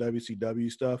watching old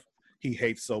WCW stuff. He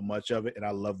hates so much of it, and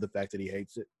I love the fact that he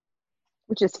hates it.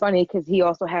 Which is funny because he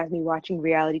also has me watching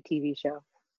reality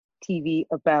TV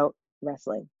about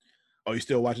wrestling. Oh, you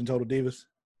still watching Total Divas?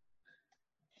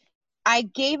 I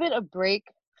gave it a break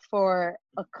for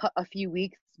a few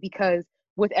weeks because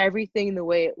with everything the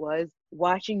way it was,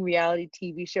 watching reality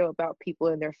TV show about people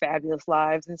and their fabulous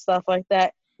lives and stuff like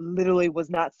that literally was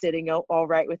not sitting all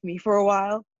right with me for a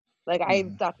while. Like I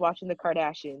stopped watching the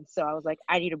Kardashians, so I was like,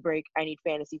 I need a break. I need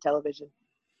fantasy television.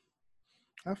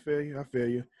 I feel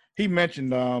you. He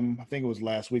mentioned, I think it was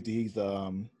last week that he's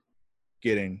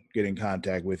get in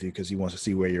contact with you because he wants to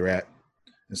see where you're at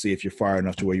and see if you're far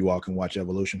enough to where you all can watch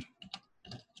Evolution.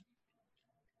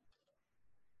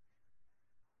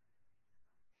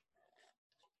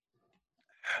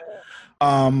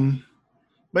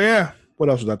 But yeah, what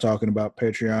else was I talking about?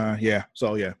 Patreon. Yeah.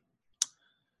 So yeah,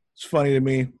 it's funny to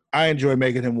me. I enjoy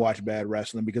making him watch bad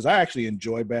wrestling because I actually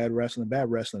enjoy bad wrestling.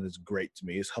 Bad wrestling is great to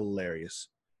me. It's hilarious.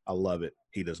 I love it.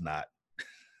 He does not.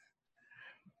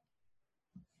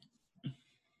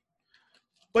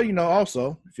 But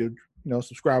also, if you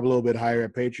subscribe a little bit higher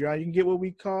at Patreon, you can get what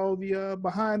we call the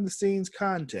behind the scenes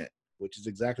content, which is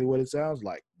exactly what it sounds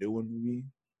like. Doing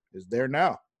is there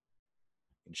now.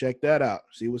 And check that out.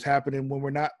 See what's happening when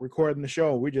we're not recording the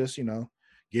show. We're just,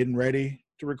 getting ready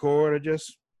to record or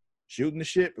just shooting the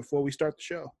shit before we start the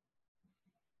show.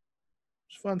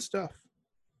 It's fun stuff.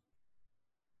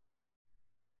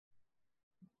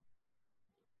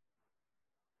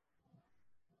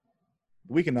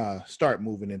 We can start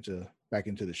moving back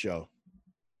into the show.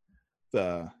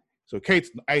 So Kate's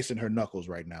icing her knuckles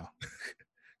right now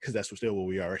because that's still where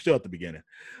we are. We're still at the beginning.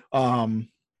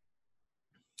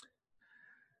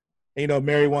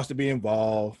 Mary wants to be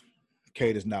involved.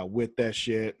 Kate is not with that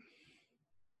shit.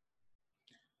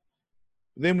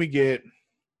 Then we get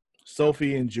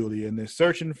Sophie and Julia, and they're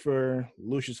searching for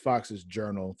Lucius Fox's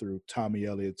journal through Tommy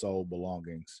Elliott's old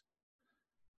belongings.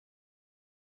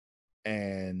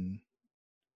 And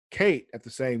Kate, at the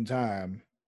same time,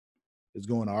 is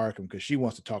going to Arkham because she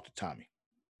wants to talk to Tommy.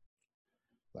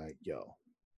 Like, yo,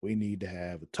 we need to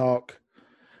have a talk,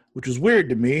 which was weird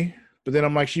to me. But then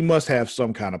I'm like, she must have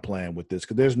some kind of plan with this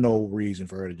because there's no reason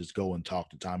for her to just go and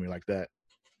talk to Tommy like that.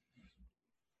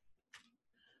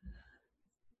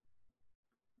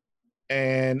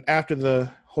 And after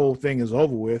the whole thing is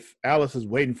over with, Alice is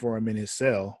waiting for him in his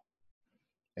cell.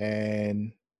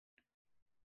 And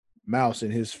Mouse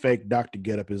in his fake doctor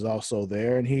getup is also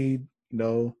there. And he,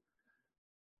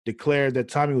 declared that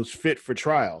Tommy was fit for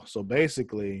trial. So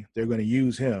basically, they're going to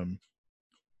use him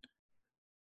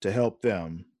to help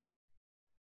them.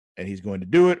 And he's going to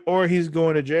do it or he's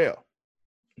going to jail.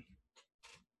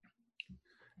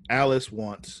 Alice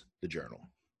wants the journal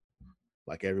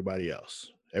like everybody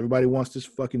else. Everybody wants this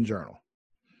fucking journal.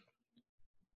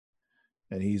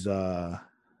 And he's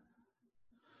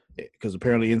because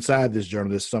apparently inside this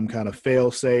journal there's some kind of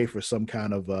fail safe or some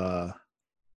kind of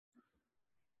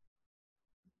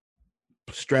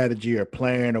strategy or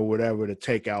plan or whatever to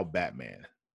take out Batman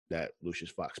that Lucius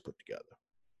Fox put together.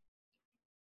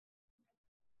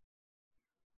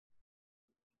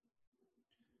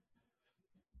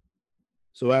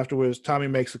 So afterwards, Tommy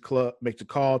makes a call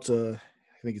to,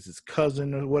 I think it's his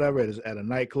cousin or whatever at a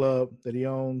nightclub that he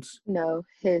owns. No,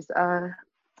 his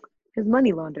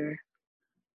money launderer.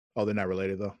 Oh, they're not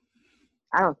related though?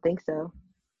 I don't think so.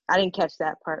 I didn't catch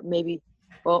that part. Maybe.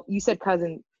 Well, you said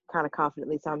cousin kind of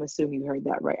confidently, so I'm assuming you heard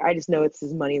that right. I just know it's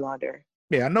his money launderer.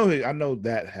 Yeah, I know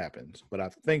that happens, but I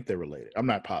think they're related. I'm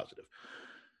not positive.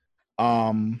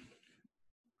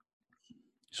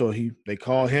 So they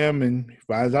call him and he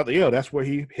finds out that that's where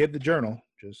he hid the journal.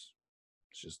 It's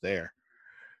just there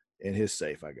in his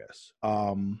safe, I guess.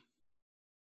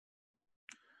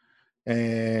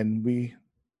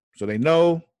 So they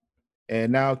know,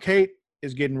 and now Kate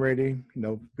is getting ready,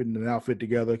 putting an outfit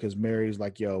together because Mary's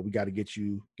like, yo, we got to get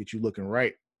you looking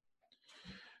right.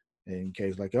 And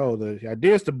Kay's like, oh, the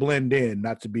idea is to blend in,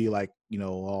 not to be like,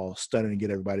 all stunning and get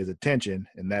everybody's attention.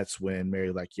 And that's when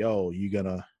Mary's like, yo, you're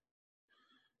gonna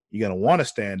want to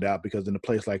stand out, because in a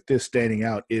place like this, standing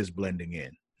out is blending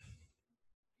in.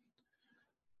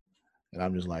 And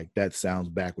I'm just like, that sounds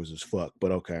backwards as fuck,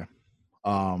 but okay.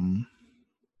 But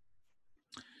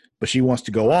she wants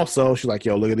to go also. She's like,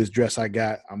 yo, look at this dress I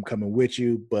got. I'm coming with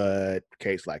you. But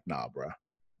Kate's like, nah, bro.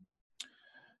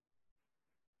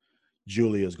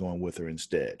 Julia's going with her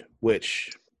instead, which,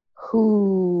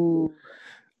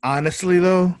 honestly,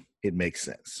 though, it makes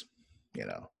sense,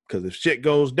 because if shit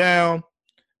goes down,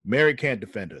 Mary can't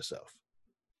defend herself.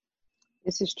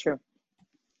 This is true.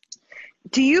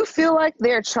 Do you feel like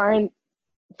they're trying,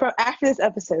 after this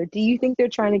episode, do you think they're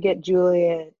trying to get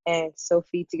Julia and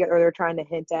Sophie together, or they're trying to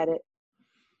hint at it?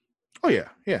 Oh yeah.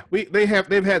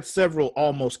 They've had several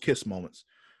almost kiss moments.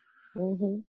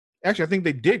 Mm-hmm. Actually, I think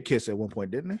they did kiss at one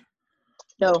point, didn't they?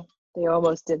 No, they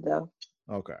almost did though.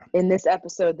 Okay. In this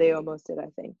episode, they almost did, I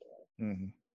think. Mm-hmm.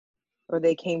 Or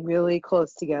they came really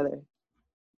close together.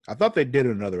 I thought they did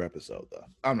in another episode though.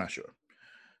 I'm not sure.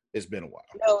 It's been a while.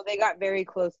 No, they got very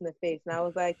close in the face, and I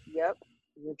was like, "Yep,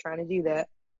 you're trying to do that."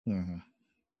 Mm-hmm.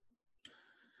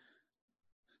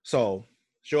 So,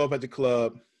 show up at the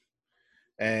club,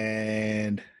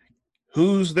 and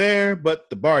who's there but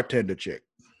the bartender chick?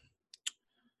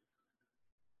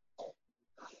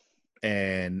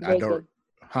 And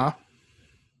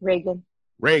Reagan.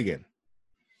 Reagan.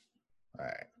 All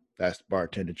right, that's the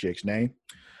bartender chick's name,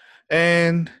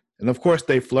 and of course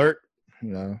they flirt,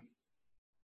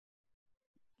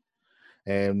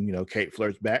 And Kate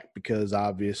flirts back because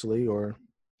obviously, or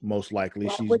most likely,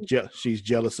 she's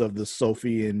jealous of the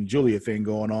Sophie and Julia thing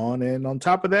going on, and on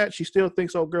top of that, she still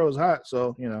thinks old girl is hot.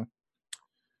 So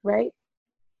right?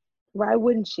 Why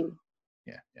wouldn't she?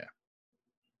 Yeah.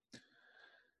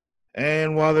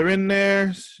 And while they're in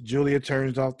there, Julia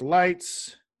turns off the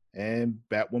lights, and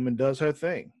Batwoman does her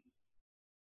thing.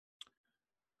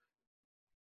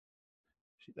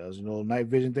 She does a little night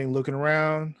vision thing, looking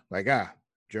around, like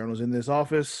journal's in this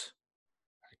office.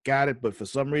 I got it, but for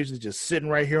some reason, it's just sitting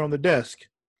right here on the desk.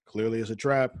 Clearly, it's a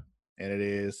trap, and it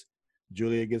is.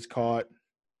 Julia gets caught.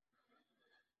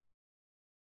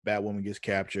 Batwoman gets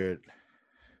captured.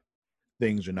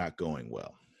 Things are not going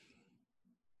well.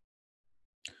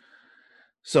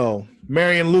 So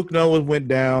Mary and Luke know what went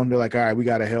down. They're like, all right, we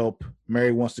got to help.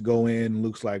 Mary wants to go in.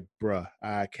 Luke's like, bruh,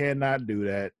 I cannot do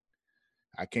that.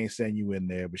 I can't send you in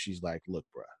there. But she's like, look,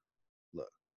 bruh, look.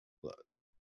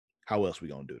 How else we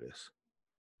gonna do this?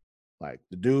 Like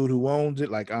the dude who owns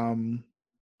it, like I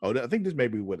think this may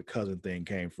be where the cousin thing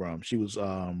came from. She was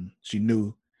she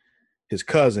knew his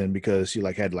cousin because she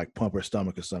had to pump her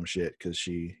stomach or some shit because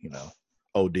she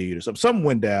OD'd or something. Something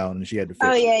went down and she had to fix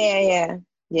it.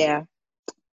 Yeah.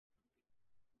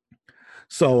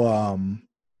 So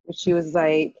she was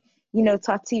like,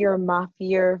 talk to your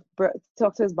mafia bro,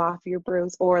 talk to his mafia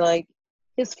bros, or like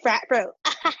his frat bro.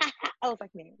 I was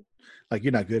like, man, like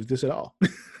you're not good at this at all.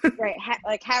 Right.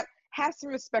 Have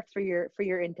some respect for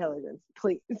your intelligence,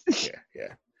 please.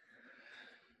 Yeah.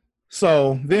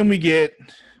 So then we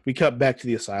cut back to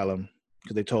the asylum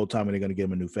because they told Tommy they're going to give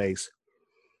him a new face.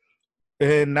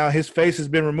 And now his face has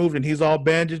been removed and he's all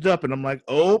bandaged up. And I'm like,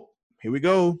 oh, here we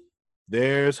go.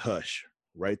 There's Hush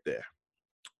right there.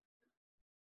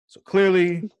 So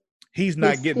clearly he's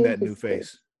not getting that new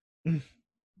face.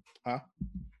 Huh?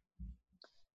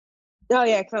 Oh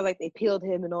yeah, because they peeled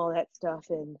him and all that stuff,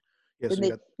 and yes,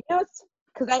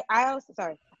 because I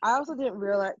also didn't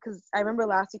realize, because I remember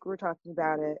last week we were talking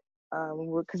about it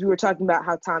because we were talking about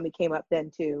how Tommy came up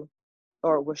then too,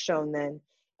 or was shown then,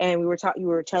 and you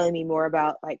were telling me more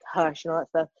about Hush and all that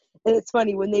stuff. And it's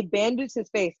funny, when they bandaged his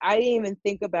face, I didn't even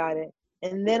think about it,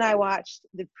 and then I watched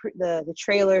the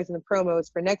trailers and the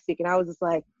promos for next week, and I was just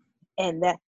like, and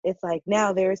that it's like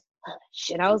now there's Hush,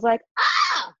 and I was like,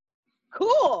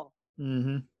 cool.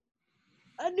 Mm-hmm.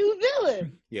 A new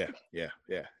villain. Yeah.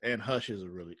 And Hush is a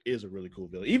really cool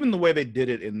villain. Even the way they did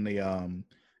it in the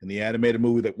animated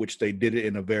movie, which they did it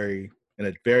in a very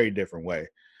different way,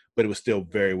 but it was still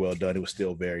very well done. It was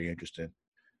still very interesting.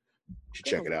 You should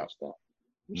check it out.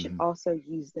 We should also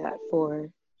use that for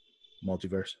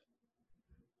Multiverse.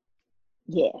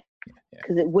 Yeah,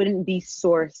 because it wouldn't be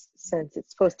Source since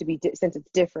it's supposed to be since it's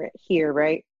different here,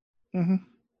 right? Mm-hmm.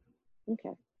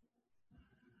 Okay.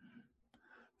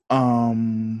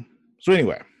 So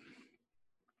anyway,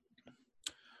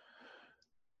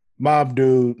 mob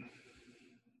dude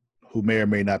who may or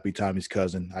may not be Tommy's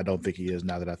cousin. I don't think he is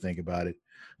now that I think about it.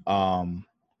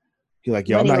 He's like,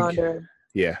 yo, I'm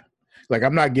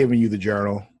not giving you the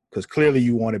journal because clearly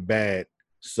you want it bad.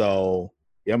 So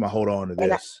Yeah, I'm gonna hold on to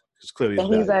And, this because clearly it's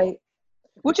and he's valuable. like,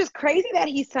 which is crazy that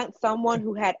he sent someone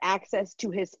who had access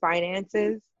to his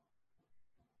finances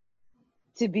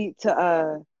to do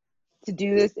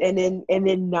this, and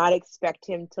then not expect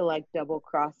him to like double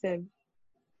cross him,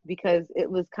 because it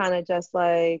was kind of just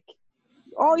like,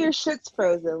 all your shit's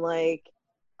frozen. Like,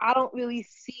 I don't really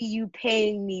see you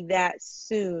paying me that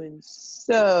soon,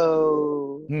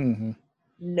 so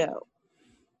no.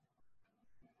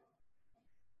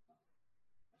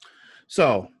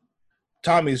 So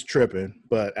Tommy's tripping,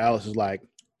 but Alice is like,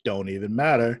 don't even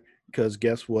matter, because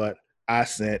guess what? I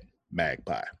sent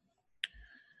Magpie.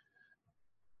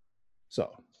 So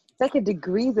It's like a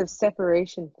degrees of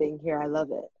separation thing here. I love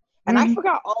it. And I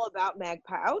forgot all about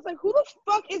Magpie. I was like, who the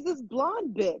fuck is this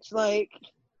blonde bitch? Like,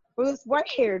 or this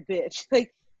white-haired bitch?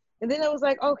 Like, and then I was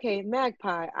like, okay,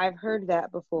 Magpie. I've heard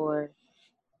that before.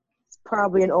 It's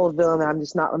probably an old villain that I'm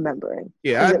just not remembering.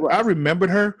 yeah, I remembered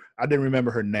her. I didn't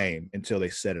remember her name until they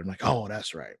said it. I'm like, oh,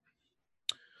 that's right.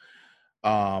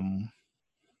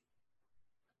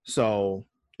 So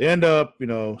they end up,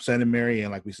 sending Mary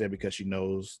in, like we said, because she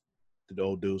knows the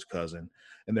old dude's cousin,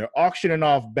 and they're auctioning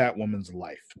off Batwoman's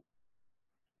life.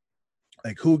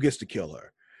 Like, who gets to kill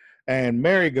her? And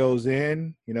Mary goes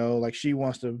in, like she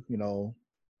wants to,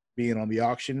 be in on the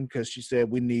auction because she said,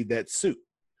 we need that suit.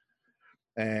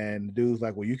 And the dude's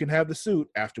like, well, you can have the suit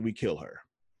after we kill her.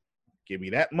 Give me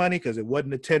that money, because it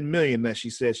wasn't the 10 million that she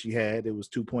said she had. It was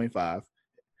 2.5.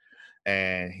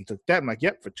 And he took that. I'm like,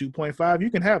 yep, for 2.5, you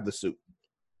can have the suit.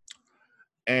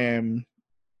 And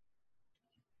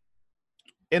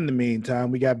in the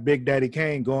meantime, we got Big Daddy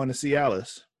Kane going to see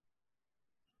Alice.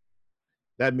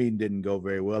 That meeting didn't go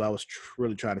very well. I was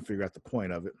really trying to figure out the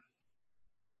point of it.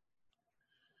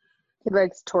 He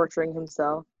likes torturing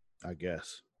himself, I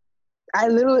guess. I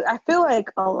feel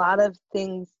like a lot of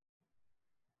things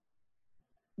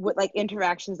with like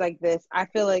interactions like this, I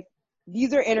feel like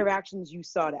these are interactions you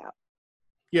sought out.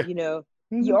 Yeah.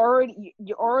 You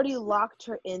already locked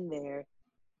her in there.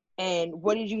 And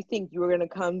what did you think? You were gonna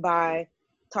come by,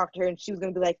 talk to her, and she was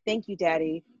gonna be like, thank you,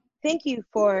 Daddy. Thank you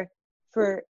for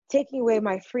taking away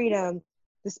my freedom,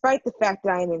 despite the fact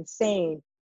that I am insane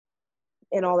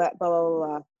and all that, blah, blah, blah,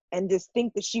 blah. And just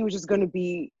think that she was just gonna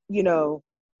be,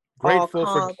 grateful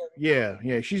for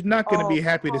she's not going to be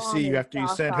happy to see you after you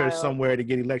send her somewhere to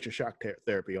get electroshock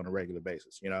therapy on a regular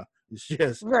basis. It's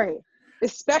just right,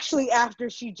 especially after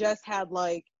she just had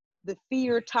like the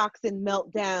fear toxin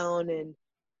meltdown and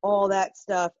all that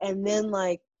stuff, and then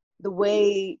like the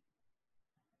way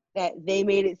that they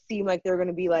made it seem like they're going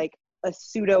to be like a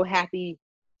pseudo happy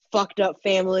fucked up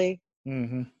family,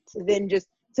 to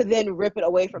then rip it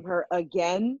away from her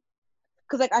again,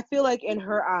 because like I feel like in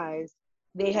her eyes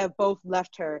they have both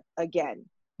left her again.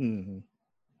 So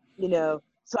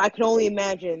I can only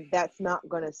imagine that's not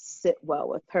going to sit well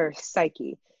with her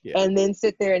psyche. And then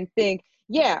sit there and think,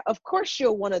 yeah, of course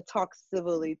she'll want to talk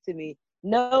civilly to me.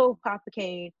 No, Papa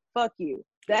Kane, fuck you.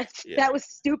 That was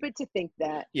stupid to think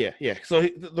that. So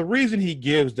the reason he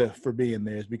gives for being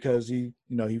there is because he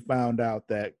found out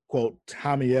that, quote,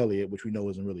 Tommy Elliott, which we know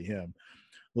isn't really him,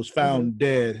 was found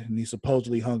dead, and he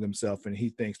supposedly hung himself, and he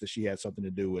thinks that she had something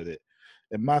to do with it.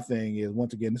 And my thing is,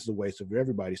 once again, this is a waste of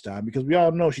everybody's time, because we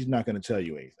all know she's not going to tell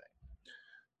you anything.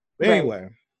 But anyway,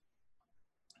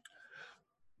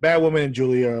 Batwoman and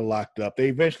Julia are locked up. They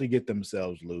eventually get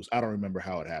themselves loose. I don't remember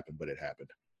how it happened, but it happened.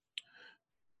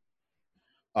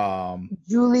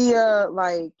 Julia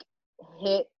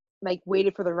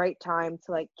waited for the right time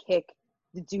to like kick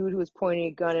the dude who was pointing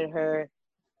a gun at her,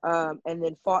 and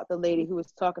then fought the lady who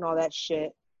was talking all that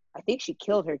shit. I think she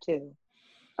killed her too.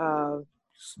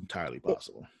 It's entirely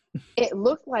possible. It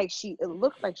looked like she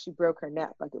broke her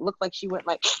neck. Like it looked like she went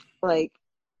like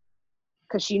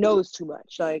because she knows too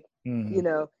much. Like and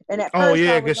at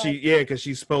first because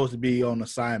she's supposed to be on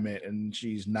assignment and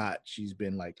she's not. She's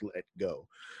been like let go.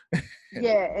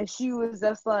 And she was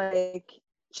just like,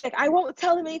 I won't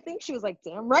tell him anything. She was like,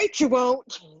 damn right you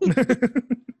won't.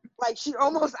 Like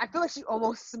I feel like she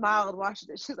almost smiled watching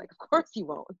it. She was like, of course you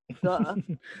won't.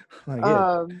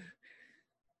 Duh.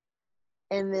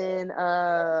 And then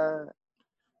I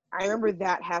remember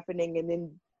that happening, and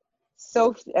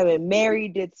then Mary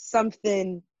did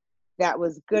something that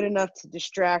was good enough to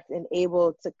distract and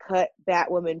able to cut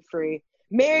Batwoman free.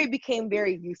 Mary became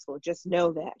very useful. Just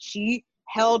know that. She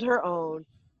held her own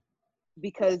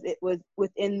because it was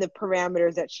within the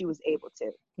parameters that she was able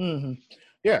to.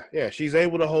 Yeah. She's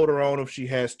able to hold her own. If she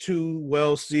has two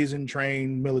well-seasoned,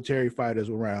 trained military fighters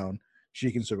around,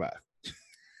 she can survive.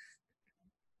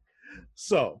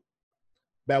 So,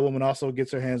 Batwoman also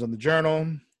gets her hands on the journal.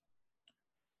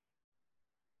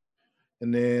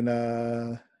 And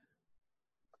then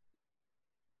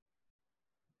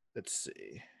let's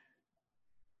see.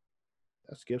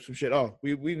 Let's skip some shit. Oh,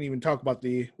 we didn't even talk about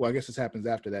well, I guess this happens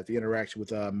after that, the interaction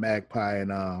with Magpie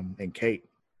and Kate.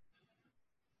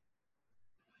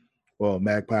 Well,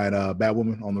 Magpie and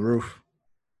Batwoman on the roof.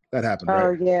 That happened, right?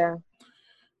 Oh yeah.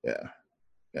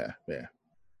 Yeah. I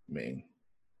mean,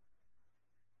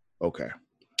 okay.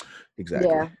 Exactly.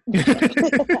 Yeah.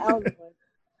 I was like,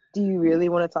 do you really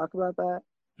want to talk about that?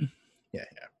 Yeah.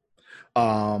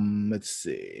 Let's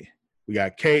see. We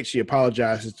got Kate. She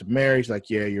apologizes to Mary. She's like,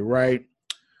 yeah, you're right.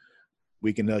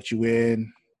 We can let you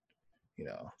in,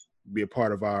 be a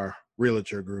part of our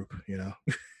realtor group, because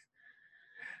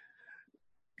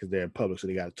they're in public, so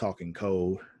they got to talk in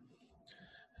code.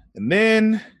 And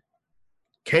then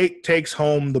Kate takes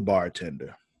home the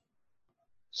bartender.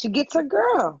 She gets her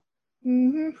girl.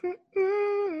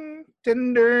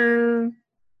 Tender.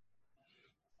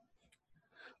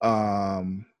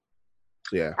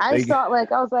 Yeah. I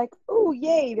was like, oh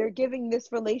yay, they're giving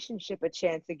this relationship a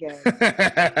chance again.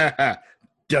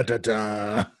 Da da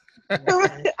da.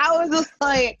 I was just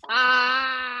like,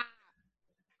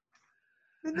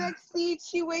 The next scene,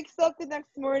 she wakes up the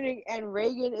next morning and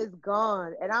Reagan is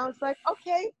gone. And I was like,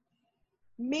 okay,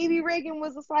 maybe Reagan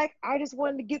was just like, I just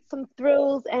wanted to get some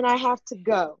thrills and I have to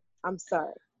go. I'm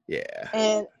sorry. Yeah.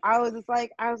 And I was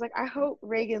like, I hope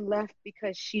Reagan left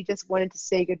because she just wanted to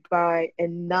say goodbye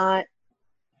and not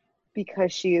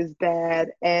because she is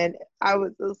bad. And I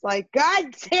was just like,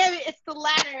 God damn it, it's the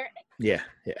latter. Yeah.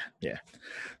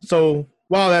 So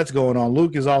while that's going on,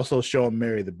 Luke is also showing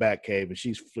Mary the Batcave, and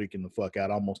she's freaking the fuck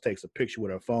out. Almost takes a picture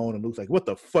with her phone, and Luke's like, what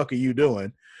the fuck are you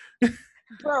doing?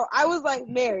 Bro, I was like,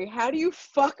 Mary, how do you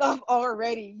fuck up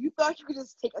already? You thought you could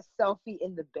just take a selfie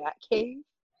in the Batcave?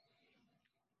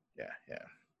 Yeah.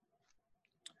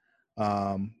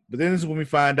 But then this is when we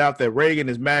find out that Reagan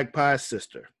is Magpie's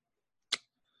sister.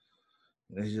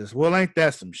 And it's just, well, ain't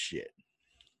that some shit?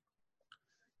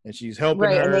 And she's helping her.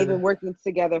 Right, and they've been working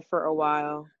together for a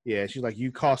while. Yeah, she's like,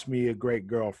 you cost me a great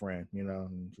girlfriend,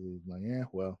 And she's like, yeah,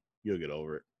 well, you'll get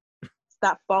over it.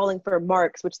 Stop falling for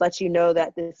marks, which lets you know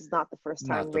that this is not the first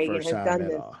time Reagan has done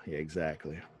this. Yeah,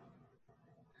 exactly.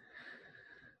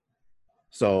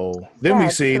 So then we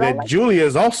see that Julia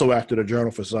is also after the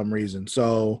journal for some reason.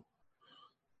 So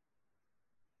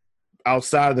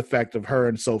outside of the fact of her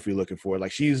and Sophie looking for it,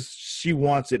 like she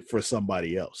wants it for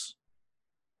somebody else.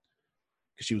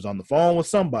 Because she was on the phone with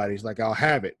somebody. She's like, I'll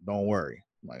have it. Don't worry.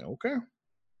 I'm like, okay.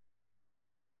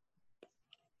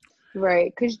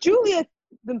 Right, because Julia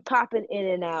been popping in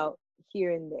and out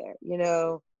here and there,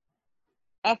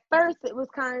 At first, it was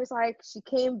kind of like she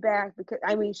came back because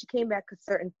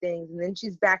certain things, and then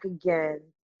she's back again.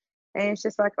 And it's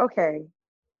just like, okay,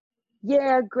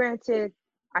 yeah, granted,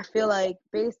 I feel like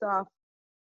based off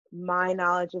my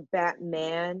knowledge of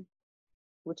Batman,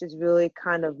 which is really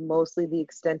kind of mostly the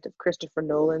extent of Christopher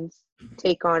Nolan's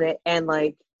take on it, and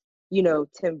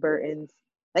Tim Burton's.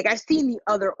 Like, I've seen the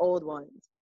other old ones,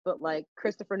 but like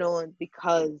Christopher Nolan,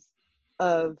 because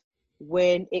of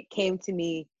when it came to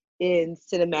me in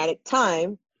cinematic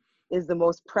time, is the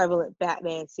most prevalent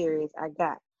Batman series I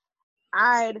got.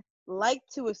 I'd like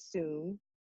to assume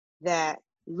that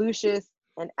Lucius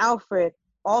and Alfred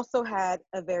also had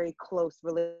a very close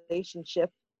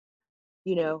relationship,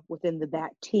 within the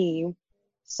Bat team.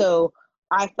 So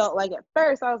I felt like at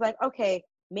first I was like, okay,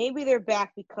 maybe they're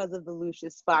back because of the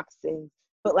Lucius Fox thing.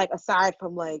 But like aside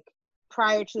from like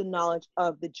prior to the knowledge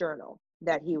of the journal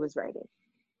that he was writing.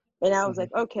 And I was like,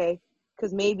 okay,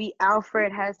 because maybe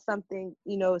Alfred has something,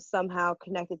 somehow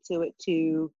connected to it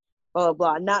too, blah,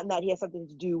 blah, blah. Not that he has something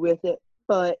to do with it,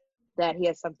 but that he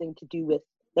has something to do with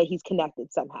that he's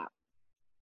connected somehow.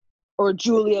 Or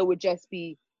Julia would just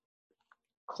be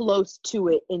close to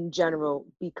it in general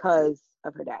because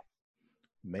of her dad.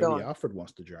 Maybe Alfred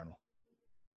wants the journal.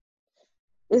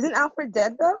 Isn't Alfred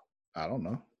dead though? I don't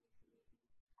know.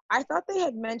 I thought they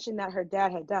had mentioned that her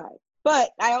dad had died.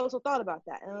 But I also thought about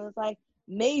that. And I was like,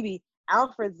 maybe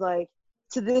Alfred's like,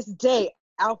 to this day,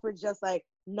 Alfred's just like,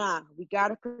 nah, we got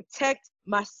to protect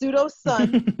my pseudo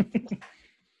son.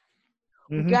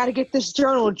 We got to get this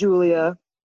journal, Julia.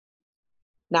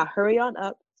 Now hurry on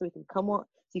up so we can come on.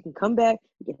 So you can come back,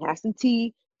 we can have some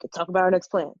tea, we can talk about our next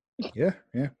plan. Yeah.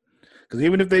 Because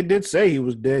even if they did say he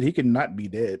was dead, he could not be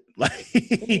dead. Like,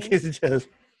 he can just...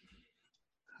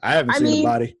 I haven't seen the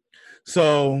body.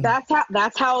 So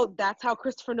that's how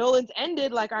Christopher Nolan's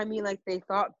ended. Like, they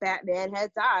thought Batman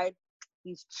had died.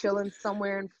 He's chilling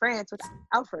somewhere in France with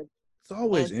Alfred. It's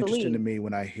always interesting to me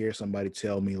when I hear somebody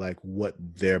tell me like what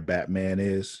their Batman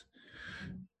is.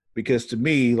 Because to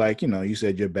me, like, you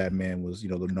said your Batman was, the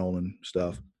Nolan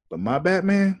stuff. But my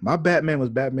Batman was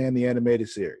Batman the Animated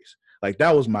Series. Like,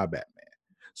 that was my Batman.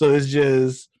 So it's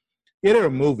just, there are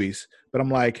movies, but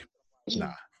I'm like,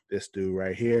 nah, this dude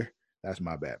right here, that's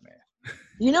my Batman.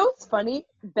 You know what's funny?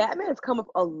 Batman has come up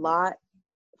a lot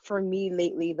for me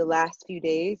lately the last few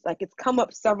days. Like, it's come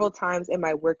up several times in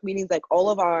my work meetings. Like, all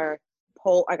of our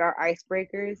our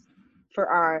icebreakers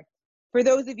for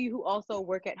those of you who also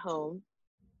work at home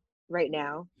right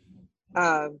now,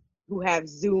 who have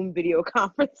Zoom video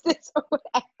conferences or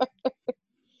whatever.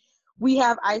 We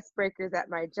have icebreakers at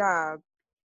my job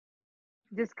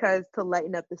just because to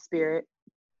lighten up the spirit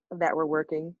that we're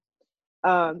working.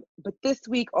 But this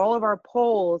week, all of our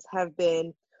polls have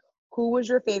been, who was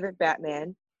your favorite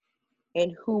Batman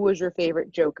and who was your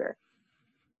favorite Joker?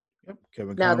 Yep.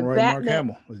 Kevin Now, Conroy, Mark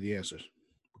Hamill was the answers.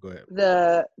 Go ahead.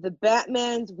 The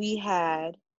Batmans we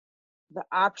had, the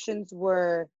options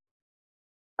were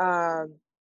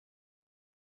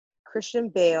Christian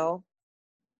Bale,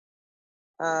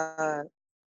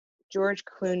 George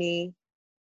Clooney,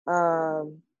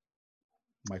 Michael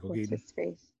what's Keaton. his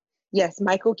face? Yes,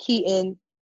 Michael Keaton,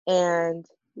 and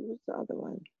who was the other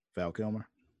one? Val Kilmer.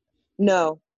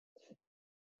 No,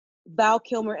 Val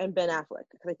Kilmer and Ben Affleck,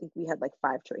 because I think we had like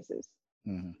 5 choices.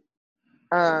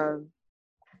 Mm-hmm.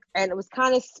 And it was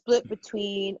kind of split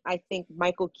between, I think,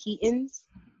 Michael Keaton's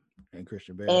and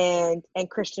Christian Bale and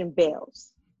Christian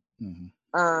Bale's.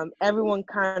 Mm-hmm. Everyone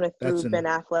kind of threw Ben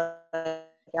Affleck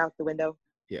out the window.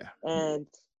 Yeah. And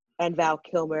Val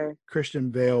Kilmer. Christian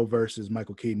Bale versus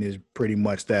Michael Keaton is pretty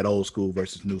much that old school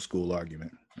versus new school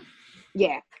argument.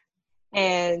 Yeah.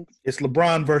 And it's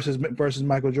LeBron versus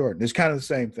Michael Jordan. It's kind of the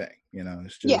same thing,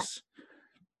 It's just,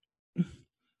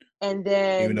 and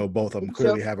then even though both of them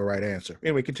clearly have a right answer.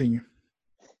 Anyway, continue.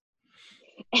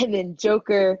 And then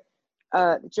Joker,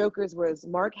 Joker's was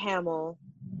Mark Hamill,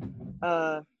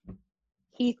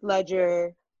 Heath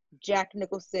Ledger, Jack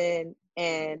Nicholson,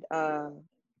 and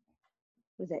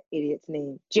what's that idiot's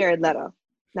name? Jared Leto.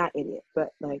 Not idiot, but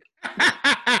like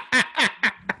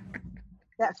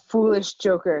that foolish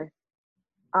Joker.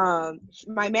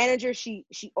 My manager, she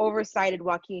oversighted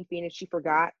Joaquin Phoenix. She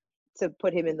forgot to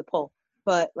put him in the poll,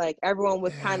 but like everyone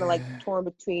was kind of like torn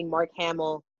between Mark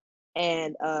Hamill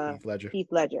and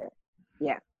Heath Ledger.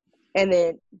 Yeah, and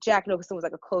then Jack Nicholson was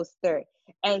like a close third.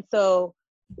 And so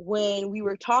when we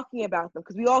were talking about them,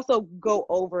 because we also go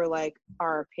over like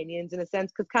our opinions in a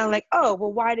sense, because kind of like, oh,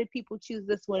 well, why did people choose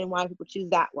this one and why did people choose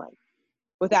that one,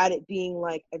 without it being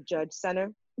like a judge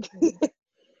center.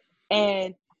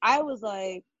 And I was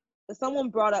like, someone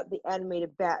brought up the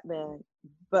animated Batman,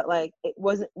 but like it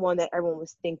wasn't one that everyone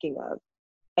was thinking of.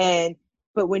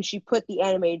 But when she put the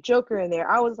animated Joker in there,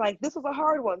 I was like, this was a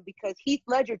hard one because Heath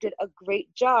Ledger did a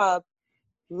great job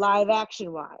live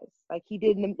action wise. Like he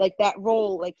didn't like that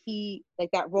role,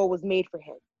 that role was made for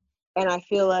him. And I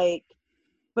feel like,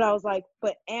 but I was like,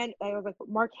 but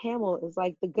Mark Hamill is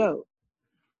like the GOAT.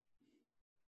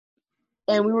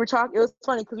 And we were talking, it was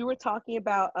funny because we were talking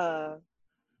about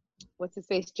what's his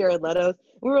face, Jared Leto.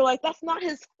 We were like, that's not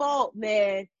his fault,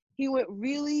 man. He went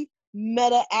really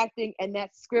meta acting, and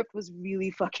that script was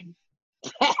really fucking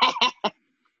bad.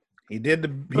 He did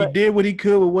what he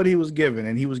could with what he was given,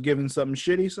 and he was given something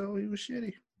shitty, so he was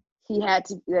shitty. He had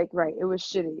to it was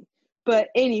shitty. But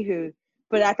anywho,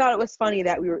 I thought it was funny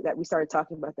that we started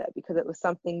talking about that because it was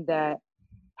something that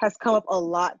has come up a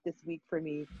lot this week for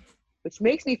me, which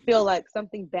makes me feel like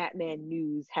something Batman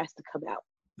news has to come out.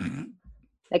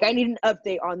 Like I need an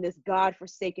update on this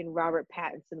godforsaken Robert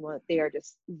Pattinson one that they are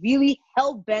just really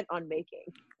hell-bent on making.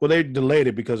 Well, they delayed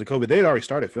it because of COVID. They had already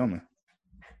started filming,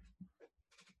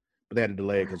 but they had to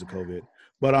delay it because of COVID.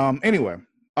 But anyway,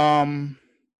 so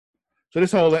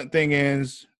this whole thing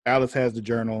ends. Alice has the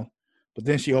journal, but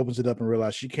then she opens it up and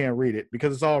realizes she can't read it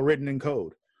because it's all written in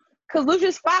code. Because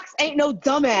Lucius Fox ain't no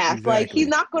dumbass. Exactly. Like he's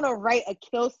not gonna write a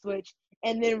kill switch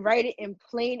and then write it in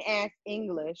plain ass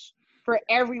English for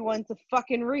everyone to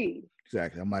fucking read.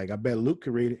 Exactly. I'm like, I bet Luke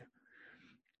could read it.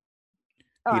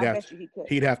 Oh, I bet you he could.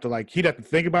 He'd have to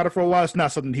think about it for a while. It's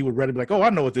not something he would read and be like, oh, I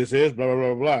know what this is, blah, blah,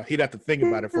 blah, blah. He'd have to think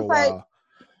about it for a while.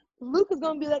 Luke is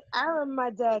going to be like, I remember my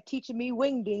dad teaching me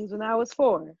wingdings when I was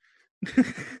 4.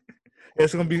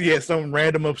 It's going to be some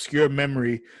random obscure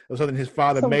memory of something his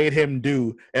father made him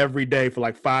do every day for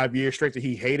like 5 years straight that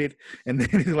he hated. And then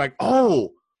he's like,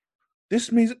 oh,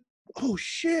 this means, oh,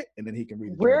 shit. And then he can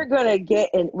read it. We're going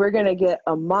to get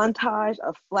a montage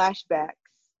of flashbacks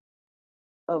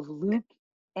of Luke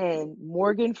and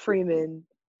Morgan Freeman.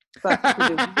 No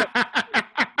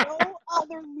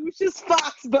other Lucius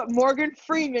Fox but Morgan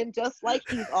Freeman, just like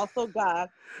he's also God.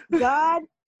 God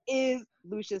is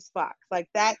Lucius Fox. Like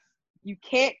that, you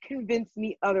can't convince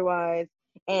me otherwise.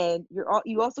 And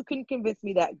you also couldn't convince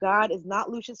me that God is not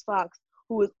Lucius Fox,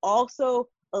 who is also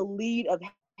a lead of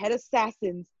head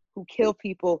assassins who kill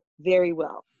people very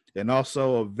well. And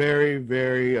also a very,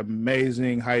 very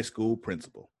amazing high school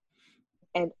principal.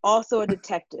 And also a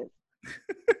detective.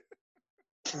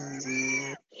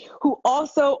 Who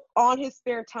also, on his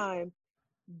spare time,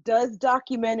 does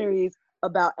documentaries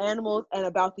about animals and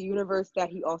about the universe that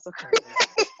he also created.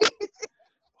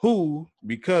 Who,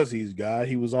 because he's God,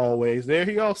 he was always there.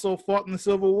 He also fought in the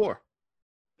Civil War.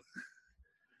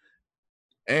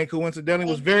 And coincidentally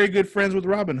was very good friends with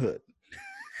Robin Hood.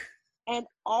 And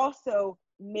also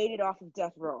made it off of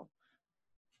death row.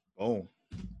 Oh.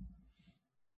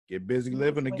 Get busy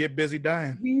living and get busy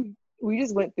dying. We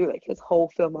just went through like his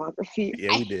whole filmography.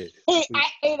 Yeah, we did. I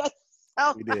hate us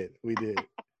so much. We did.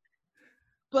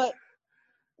 But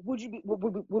would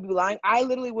we be lying? I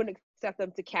literally wouldn't accept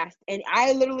them to cast. And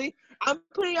I'm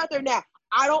putting it out there now.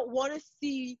 I don't want to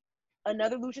see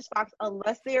another Lucius Fox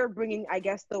unless they are bringing, I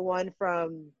guess, the one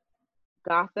from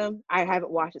Gotham. I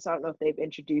haven't watched it, so I don't know if they've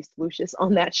introduced Lucius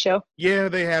on that show. Yeah,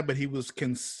 they have, but he was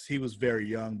very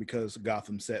young because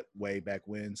Gotham set way back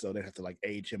when, so they have to like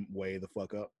age him way the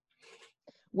fuck up.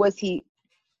 Would he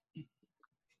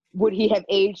have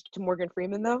aged to Morgan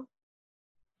Freeman though?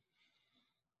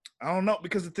 I don't know,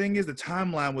 because the thing is, the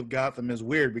timeline with Gotham is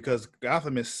weird because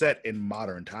Gotham is set in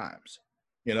modern times.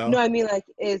 You know? No, I mean like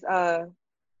is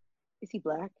he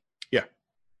black? Yeah.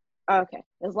 Okay.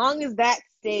 As long as that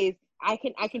stays, I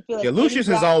can feel like Lucius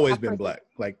has always been black,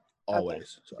 like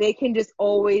always. Okay. So. They can just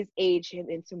always age him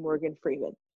into Morgan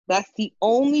Freeman. That's the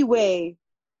only way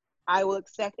I will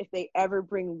accept if they ever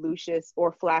bring Lucius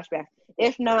or flashback.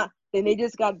 If not, then they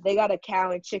got a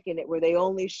cow and chicken it where they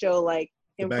only show like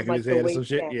him the back from of like his the head waist or some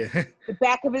shit. down. Yeah. The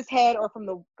back of his head or from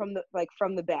the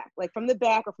back. Like from the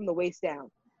back or from the waist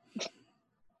down.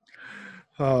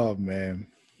 Oh man.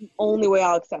 The only way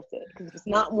I'll accept it. Because if it's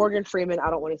not Morgan Freeman,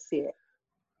 I don't want to see it.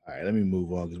 All right, let me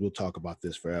move on because we'll talk about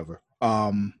this forever.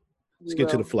 Let's get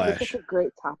to the Flash. It's such a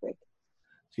great topic.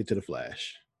 Let's get to the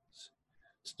Flash.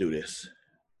 Let's do this.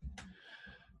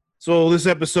 So this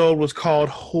episode was called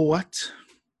what?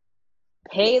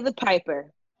 Pay the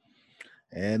Piper.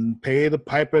 And pay the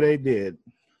piper they did.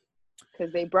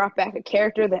 Because they brought back a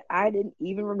character that I didn't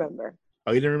even remember.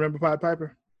 Oh, you didn't remember Pied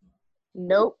Piper?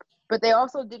 Nope. But they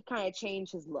also did kind of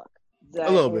change his look.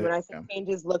 A little bit. When I say change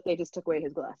his look, they just took away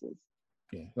his glasses.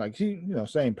 Yeah, like he,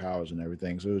 same powers and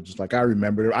everything. So it was just like I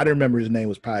remembered. I didn't remember his name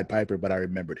was Pied Piper, but I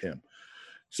remembered him.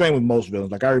 Same with most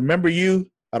villains. Like I remember you,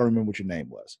 I don't remember what your name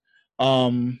was.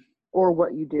 Or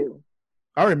what you do.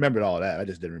 I remembered all that. I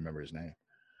just didn't remember his name.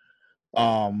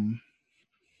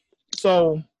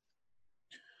 So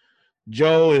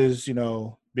Joe is,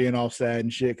 being all sad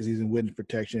and shit because he's in witness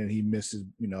protection and he misses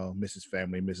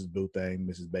family, misses boo thing,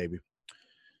 misses baby.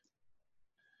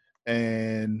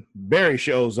 And Barry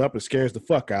shows up and scares the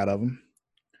fuck out of him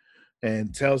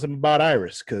and tells him about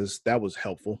Iris because that was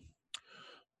helpful.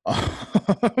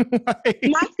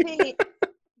 My thing,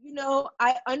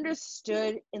 I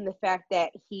understood in the fact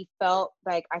that he felt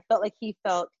like he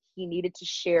needed to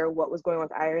share what was going on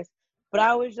with Iris, but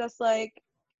I was just like,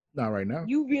 not right now.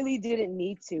 You really didn't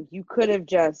need to. You could have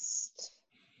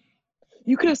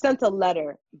sent a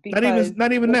letter.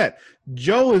 Not even that.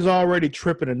 Joe is already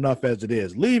tripping enough as it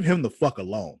is. Leave him the fuck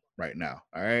alone right now.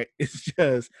 All right. It's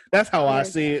just, that's how I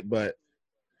see it, but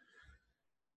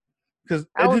because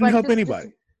it didn't help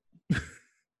anybody.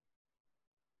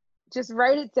 Just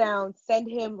write it down,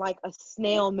 send him like a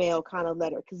snail mail kind of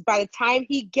letter. Because by the time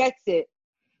he gets it,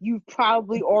 you've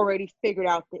probably already figured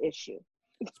out the issue.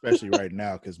 Especially right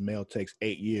now, because mail takes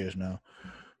 8 years now.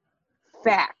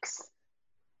 Facts.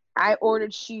 I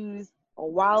ordered shoes a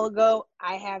while ago.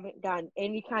 I haven't gotten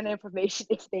any kind of information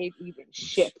if they've even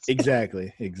shipped.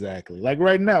 Exactly. Like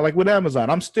right now, like with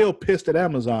Amazon, I'm still pissed at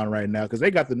Amazon right now because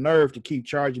they got the nerve to keep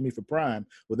charging me for Prime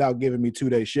without giving me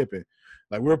 2-day shipping.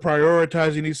 Like, we're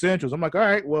prioritizing essentials. I'm like, all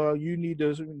right, well, you need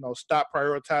to stop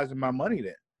prioritizing my money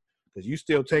then, because you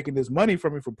still taking this money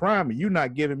from me for Prime and you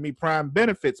not giving me Prime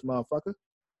benefits, motherfucker.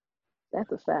 That's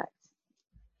a fact.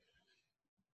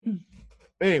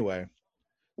 Anyway,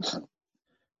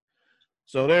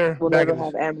 so we'll never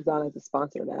have Amazon as a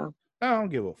sponsor now. I don't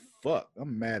give a fuck.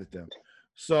 I'm mad at them.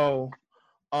 So,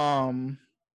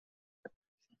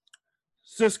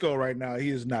 Cisco right now, he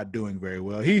is not doing very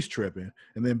well. He's tripping.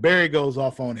 And then Barry goes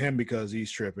off on him because he's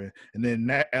tripping. And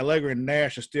then Allegra and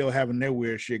Nash are still having their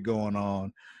weird shit going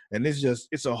on. And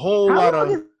it's a whole lot of...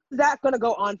 How long is that going to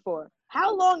go on for?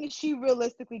 How long is she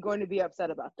realistically going to be upset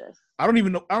about this? I don't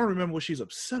even know. I don't remember what she's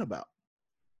upset about.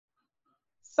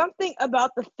 something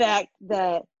about the fact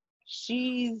that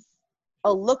she's a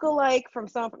lookalike from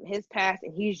someone from his past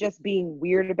and he's just being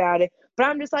weird about it. But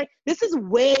I'm just like, this is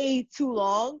way too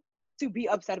long to be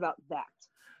upset about that.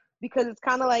 Because it's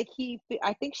kind of like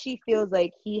I think she feels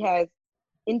like he has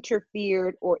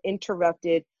interfered or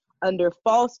interrupted under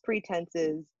false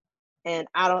pretenses. And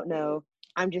I don't know.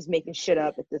 I'm just making shit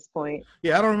up at this point.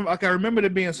 Yeah, I don't like. I remember there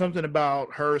being something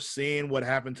about her seeing what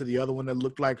happened to the other one that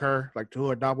looked like her, like to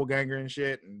her doppelganger and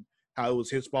shit, and how it was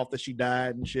his fault that she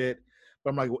died and shit.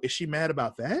 But I'm like, well, is she mad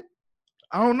about that?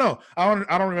 I don't know. I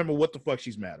don't remember what the fuck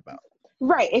she's mad about.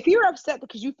 Right. If you're upset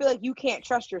because you feel like you can't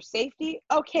trust your safety,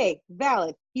 okay,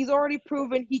 valid. He's already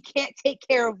proven he can't take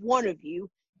care of one of you,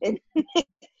 and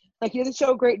like he doesn't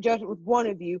show great judgment with one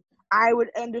of you. I would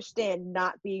understand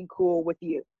not being cool with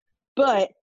you.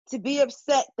 But to be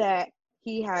upset that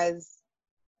he has,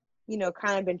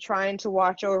 kind of been trying to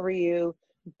watch over you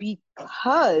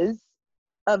because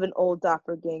of an old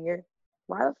doppelganger,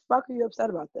 why the fuck are you upset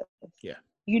about this? Yeah.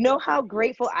 You know how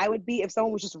grateful I would be if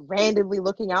someone was just randomly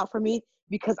looking out for me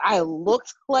because I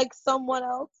looked like someone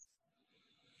else?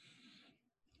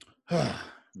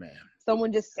 Man.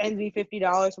 Someone just sends me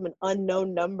 $50 from an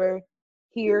unknown number.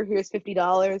 Here's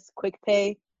 $50, quick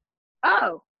pay.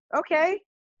 Oh, okay.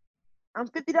 I'm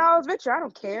 $50 richer. I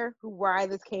don't care why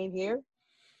this came here.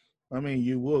 I mean,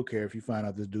 you will care if you find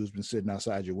out this dude's been sitting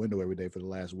outside your window every day for the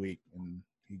last week, and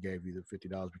he gave you the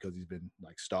 $50 because he's been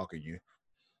like stalking you.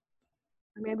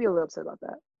 I mean, I'd be a little upset about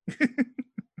that.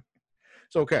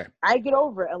 It's okay. I get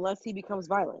over it unless he becomes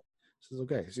violent. This is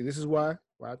okay. See, this is why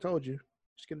I told you,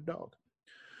 just get a dog.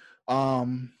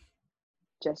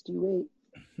 Just you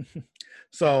wait.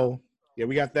 So yeah,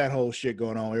 we got that whole shit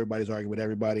going on. Everybody's arguing with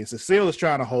everybody. And Cecile is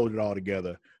trying to hold it all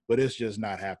together, but it's just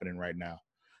not happening right now.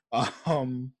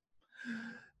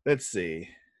 Let's see.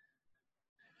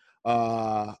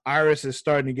 Iris is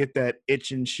starting to get that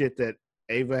itching shit that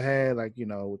Ava had, like,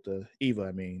 with the Eva,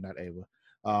 I mean, not Ava.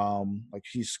 Like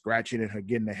she's scratching and her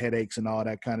getting the headaches and all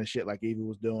that kind of shit like Eva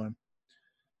was doing.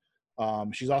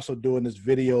 She's also doing this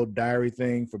video diary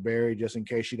thing for Barry just in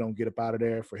case she don't get up out of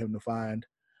there for him to find.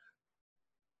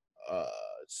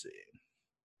 Let's see.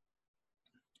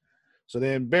 So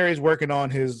then Barry's working on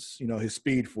his, his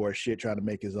Speed Force shit, trying to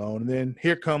make his own. And then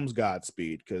here comes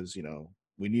Godspeed because,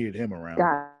 we needed him around.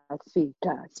 Godspeed.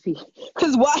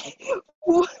 Because why?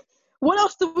 What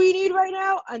else do we need right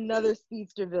now? Another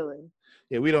speedster villain.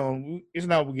 Yeah, we don't. It's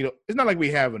not like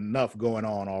we have enough going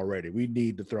on already. We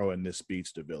need to throw in this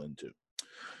speedster villain too.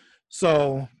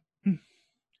 So,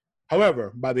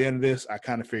 however, by the end of this, I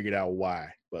kind of figured out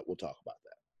why, but we'll talk about that.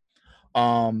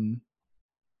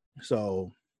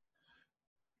 So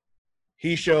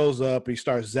he shows up. He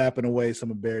starts zapping away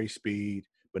some of Barry's speed,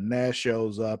 but Nash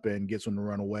shows up and gets him to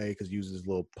run away because he uses his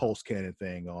little pulse cannon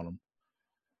thing on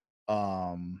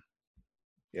him.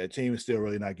 Yeah, the team is still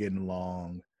really not getting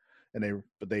along.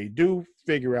 But they do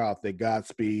figure out that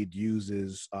Godspeed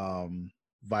uses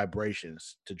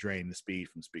vibrations to drain the speed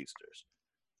from speedsters.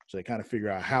 So they kind of figure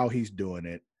out how he's doing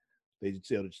it. They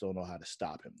still just don't know how to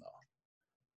stop him, though.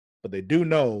 But they do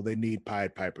know they need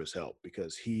Pied Piper's help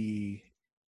because he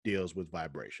deals with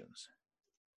vibrations.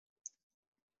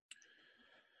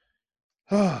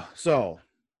 So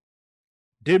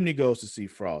Dimney goes to see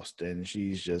Frost, and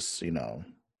she's just,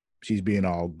 she's being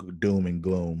all doom and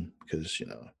gloom because, she's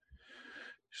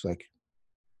like,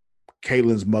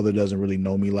 Caitlin's mother doesn't really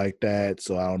know me like that,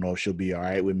 so I don't know if she'll be all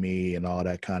right with me and all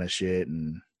that kind of shit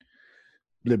and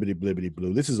blibbity blibbity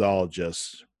blue. This is all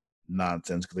just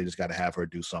nonsense because they just got to have her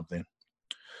do something.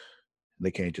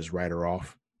 They can't just write her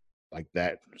off like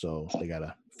that, so they got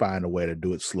to find a way to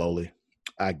do it slowly.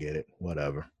 I get it.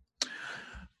 Whatever.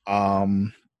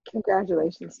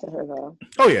 Congratulations to her, though.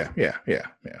 Oh, yeah.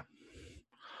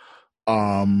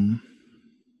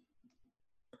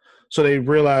 So they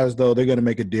realize, though, they're going to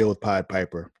make a deal with Pied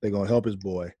Piper. They're going to help his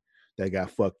boy that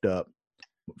got fucked up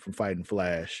from fighting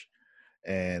Flash,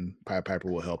 and Pied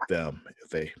Piper will help them if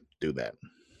they do that.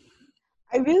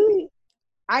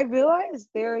 I realize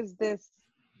there is this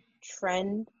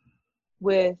trend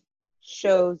with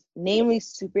shows, namely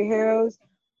superheroes,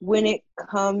 when it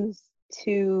comes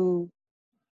to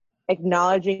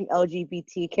acknowledging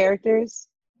LGBT characters,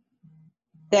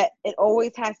 that it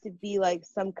always has to be like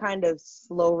some kind of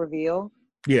slow reveal.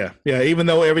 Yeah. Even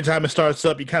though every time it starts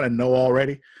up, you kind of know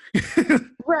already.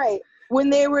 Right. When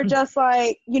they were just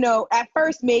like, at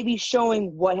first maybe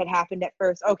showing what had happened at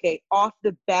first. Okay, off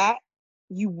the bat,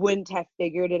 you wouldn't have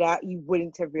figured it out. You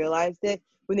wouldn't have realized it.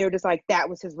 When they were just like, that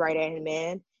was his right-hand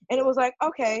man. And it was like,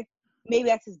 okay, maybe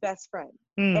that's his best friend.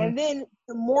 Mm. And then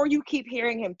the more you keep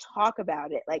hearing him talk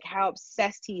about it, like how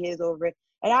obsessed he is over it.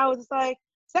 And I was just like,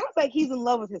 sounds like he's in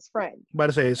love with his friend. I'm about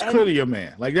to say, it's clearly your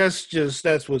man. Like,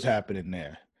 that's what's happening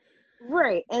there.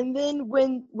 Right. And then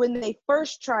when they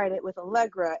first tried it with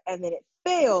Allegra and then it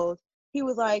failed, he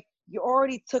was like, you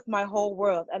already took my whole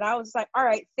world. And I was like, all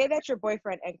right, say that's your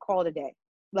boyfriend and call it a day.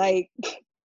 Like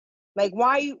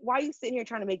why you sitting here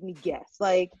trying to make me guess?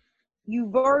 Like,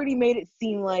 you've already made it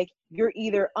seem like you're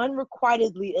either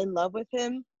unrequitedly in love with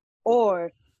him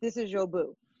or this is your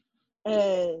boo.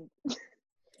 And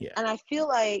yeah. And I feel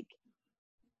like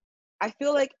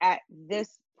at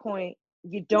this point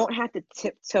you don't have to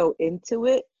tiptoe into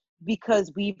it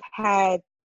because we've had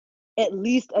at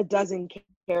least a dozen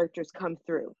characters come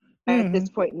through at this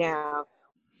point now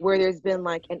where there's been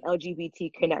like an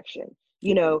LGBT connection,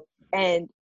 you know, and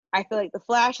I feel like The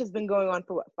Flash has been going on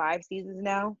for what, 5 seasons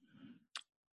now?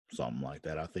 Something like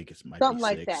that. I think it might Something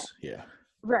be 6. like that. Yeah.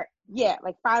 Right. Yeah,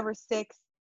 like 5 or 6.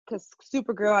 Because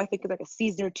Supergirl, I think, is like a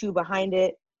season or 2 behind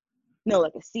it. No,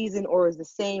 like a season or is the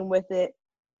same with it.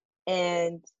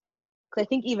 And because I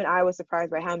think even I was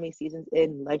surprised by how many seasons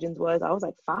in Legends was. I was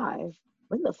like, 5.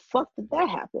 When the fuck did that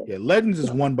happen? Yeah, Legends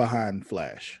is one behind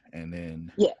Flash. And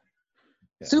then yeah.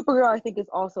 Supergirl, I think, is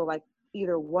also like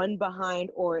either one behind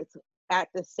or it's at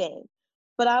the same.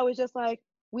 But I was just like,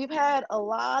 we've had a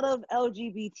lot of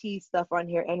LGBT stuff on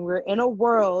here, and we're in a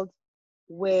world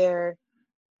where...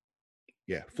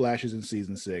 Yeah, Flash is in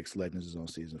season 6. Legends is on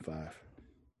season 5.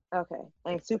 Okay.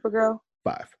 And Supergirl?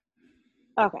 5.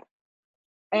 Okay.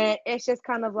 And it's just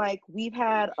kind of like, we've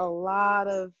had a lot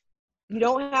of... You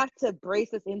don't have to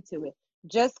brace us into it.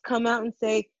 Just come out and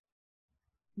say,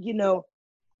 you know,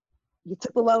 you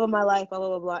took the love of my life, blah, blah,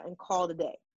 blah, blah, and call it a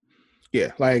day.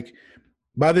 Yeah, like,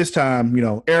 by this time, you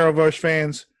know, Arrowverse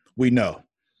fans, we know.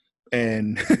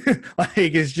 And, like,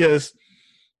 it's just,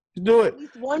 do it. At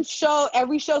least one show,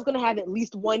 every show is going to have at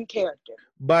least one character.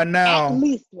 By now, at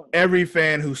least one. Every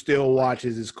fan who still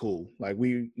watches is cool. Like,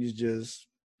 it's just,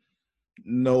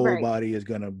 nobody is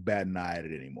going to bat an eye at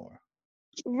it anymore.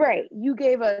 Right. You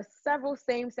gave us several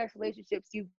same-sex relationships.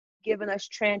 You've given us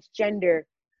transgender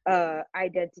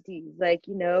identities. Like,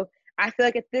 you know, I feel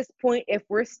like at this point, if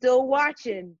we're still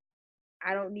watching,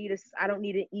 I don't need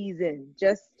an ease in.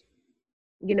 Just,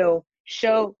 you know,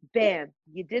 show, bam,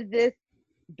 you did this,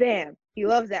 bam, he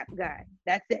loves that guy.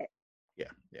 That's it.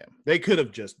 Yeah. They could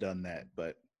have just done that,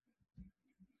 but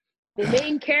the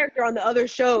main character on the other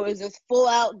show is just full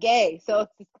out gay. So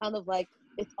it's just kind of like,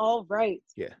 it's all right.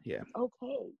 Yeah. It's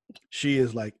okay. She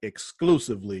is like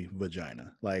exclusively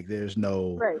vagina. Like, there's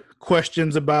no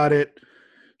questions about it.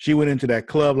 She went into that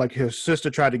club, like her sister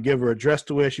tried to give her a dress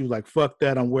to wear. She was like, fuck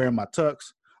that, I'm wearing my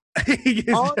tux. On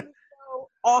the show,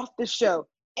 off the show,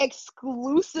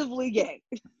 exclusively gay.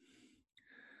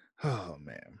 Oh,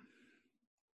 man.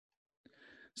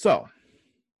 So,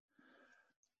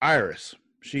 Iris,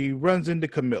 she runs into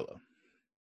Camilla.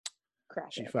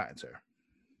 She finds her.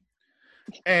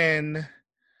 And...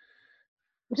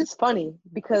 which is funny,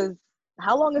 because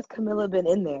how long has Camilla been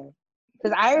in there?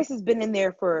 Because Iris has been in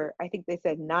there for, I think they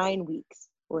said 9 weeks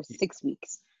or 6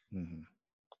 weeks. Mm-hmm.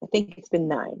 I think it's been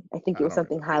 9. I think it was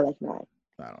something high like 9.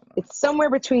 I don't know. It's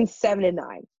somewhere between 7 and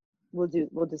 9. We'll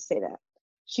just say that.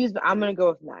 I'm gonna go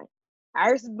with 9.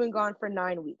 Iris has been gone for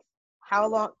 9 weeks. How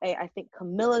long? I think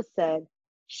Camilla said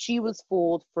she was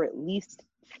fooled for at least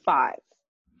 5.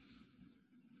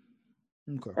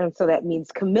 Okay. And so that means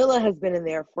Camilla has been in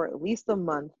there for at least a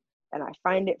month. And I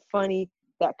find it funny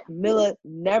that Camilla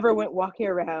never went walking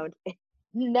around,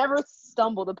 never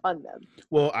stumbled upon them.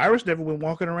 Well, Iris never went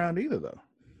walking around either, though.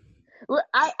 Well,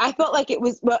 I felt like it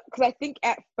was, because I think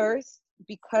at first,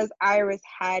 because Iris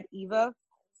had Eva,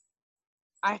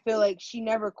 I feel like she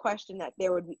never questioned that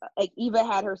there would be, like, Eva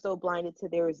had her so blinded to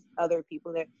there was other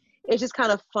people there. It's just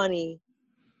kind of funny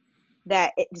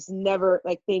that it just never,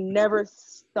 like, they never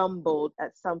stumbled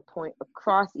at some point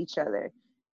across each other.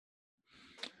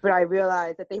 But I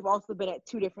realized that they've also been at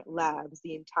 2 different labs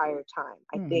the entire time.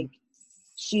 I think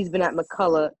she's been at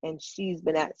McCullough and she's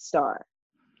been at Star.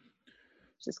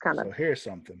 Just kind of. So here's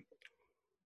something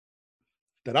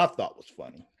that I thought was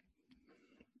funny.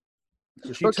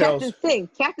 So she tells Captain Singh.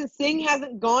 Captain Singh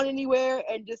hasn't gone anywhere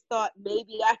and just thought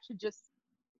maybe I should just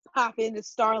pop into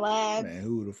Star Labs. Man,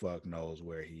 who the fuck knows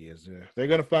where he is? They're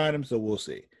gonna find him, so we'll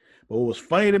see. But what was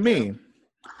funny to me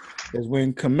is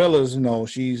when Camilla's,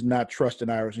 she's not trusting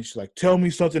Iris, and she's like, "Tell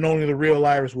me something only the real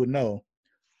Iris would know."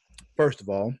 First of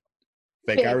all,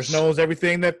 fake Iris knows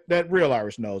everything that real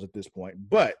Iris knows at this point.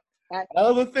 But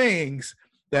all the things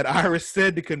that Iris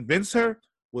said to convince her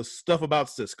was stuff about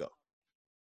Cisco.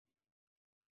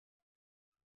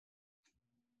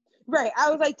 Right. I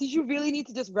was like, did you really need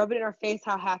to just rub it in our face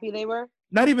how happy they were?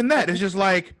 Not even that. It's just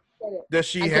like, get it. Does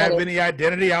she I get have it. any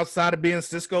identity outside of being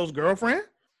Cisco's girlfriend?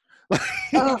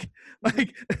 Uh,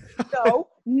 Like,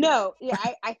 no. Yeah,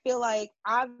 I feel like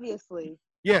obviously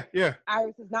yeah.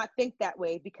 Iris does not think that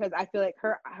way because I feel like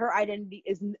her identity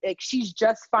is like she's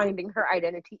just finding her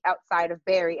identity outside of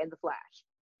Barry and the Flash.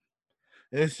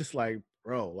 It's just like,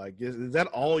 bro, like, is that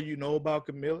all you know about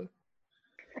Camilla?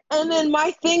 And then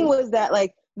my thing was that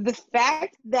like the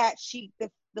fact that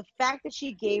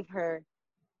she gave her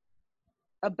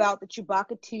about the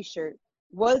Chewbacca t-shirt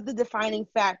was the defining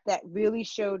fact that really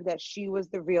showed that she was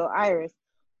the real Iris.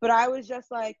 But I was just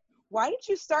like, why didn't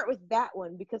you start with that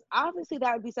one? Because obviously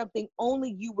that would be something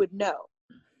only you would know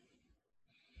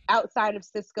outside of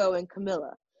Cisco and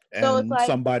Camilla. So it's And like,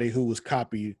 somebody who was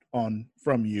copied on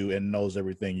from you and knows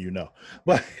everything you know.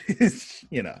 But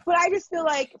you know. but I just feel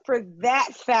like for that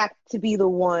fact to be the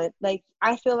one, like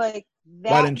I feel like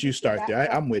that. Why didn't you start that there?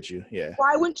 fact, I'm with you. Yeah.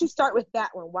 why wouldn't you start with that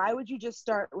one? Why would you just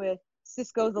start with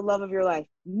Cisco's the love of your life?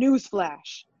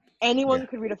 Newsflash. Anyone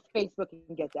could read a Facebook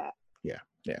and get that.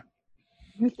 Yeah.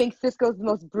 You think Cisco's the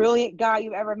most brilliant guy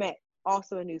you've ever met?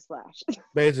 Also a newsflash.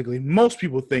 Basically, most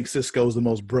people think Cisco's the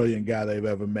most brilliant guy they've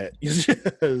ever met.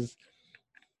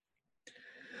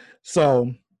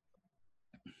 So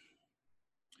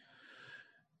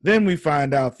then we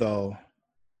find out, though,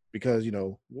 because,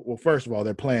 well, first of all,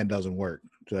 their plan doesn't work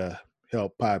to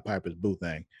help Pied Piper's boo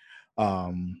thing.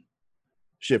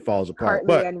 Shit falls apart.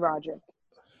 Hartley and Roderick.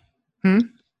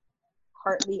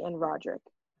 Hartley and Roderick.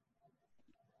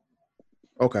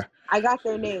 Okay. I got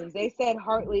their names. They said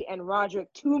Hartley and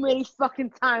Roderick too many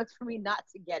fucking times for me not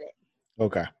to get it.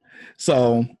 Okay.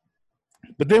 So,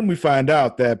 but then we find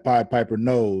out that Pied Piper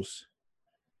knows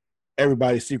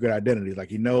everybody's secret identities. Like,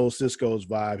 he knows Cisco's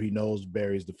vibe. He knows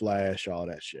Barry's the Flash, all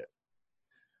that shit.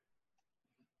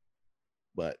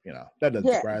 But, that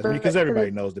doesn't surprise me because everybody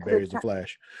knows that Barry's the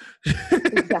Flash.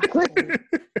 Exactly. I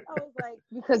was like,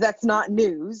 because that's not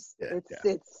news.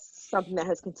 It's something that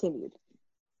has continued.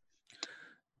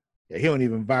 Yeah, he don't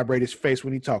even vibrate his face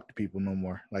when he talk to people no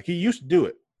more. Like, he used to do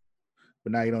it,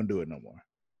 but now he don't do it no more.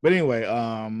 But anyway,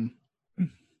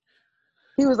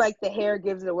 he was like, the hair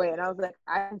gives it away. And I was like,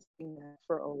 I haven't seen that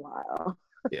for a while.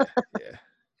 Yeah.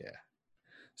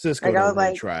 Cisco doesn't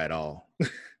really try at all.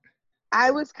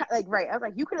 I was like, right. I was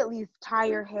like, you could at least tie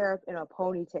your hair up in a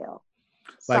ponytail.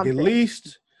 Like, at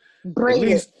least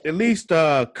braid at least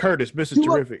Curtis, Mr.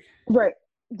 Terrific. Right.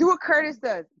 Do what Curtis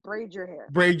does. Braid your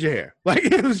hair. Like,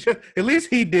 it was just, at least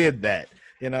he did that,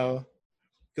 because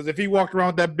if he walked around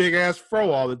with that big ass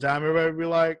fro all the time, everybody would be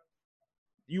like,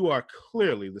 you are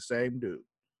clearly the same dude.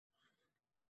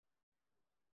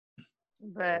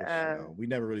 But which, we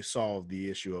never really solved the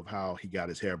issue of how he got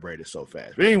his hair braided so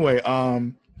fast. But anyway,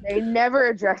 they never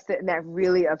addressed it, and that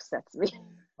really upsets me.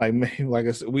 Like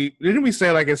I said, we say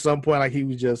like at some point like he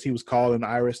was calling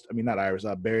Barry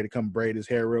to come braid his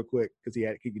hair real quick because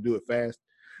he could do it fast.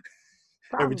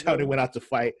 Probably. Every time they went out to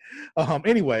fight.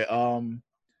 Anyway,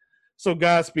 so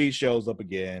Godspeed shows up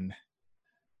again.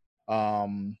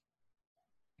 Doesn't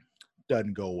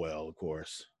go well, of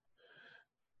course.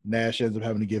 Nash ends up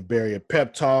having to give Barry a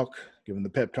pep talk, give him the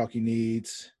pep talk he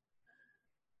needs.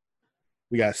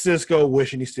 We got Cisco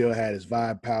wishing he still had his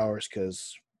vibe powers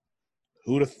because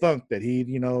who'd have thunk that he'd,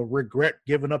 regret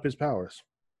giving up his powers.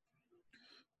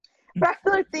 But I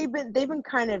feel like they've been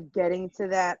kind of getting to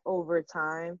that over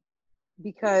time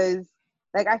because,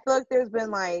 like, I feel like there's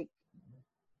been like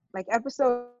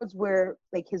episodes where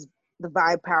like the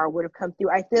vibe power would have come through.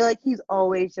 I feel like he's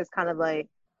always just kind of like,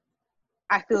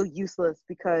 I feel useless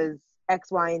because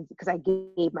X, Y, and Z, because I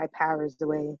gave my powers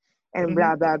away and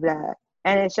blah blah blah.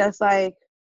 And it's just like,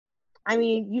 I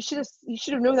mean, you should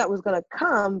have known that was gonna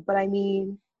come, but I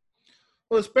mean,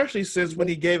 well, especially since when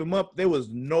he gave him up, there was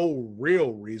no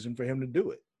real reason for him to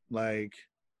do it. Like,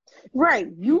 right,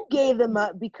 you gave them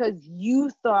up because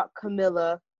you thought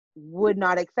Camilla would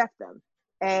not accept them,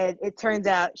 and it turns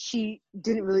out she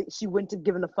wouldn't have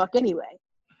given a fuck anyway.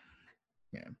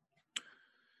 Yeah.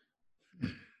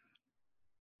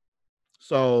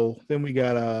 So then we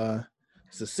got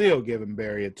Cecile giving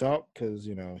Barry a talk because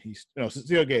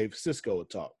Cecile gave Cisco a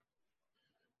talk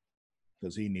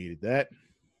because he needed that.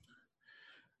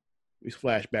 We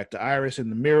flash back to Iris in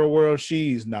the mirror world.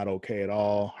 She's not okay at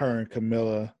all. Her and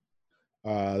Camilla,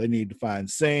 they need to find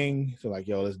Sing. So like,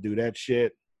 yo, let's do that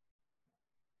shit.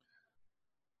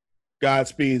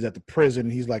 Godspeed's at the prison.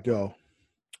 And he's like, yo,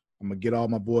 I'm gonna get all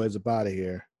my boys up out of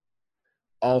here.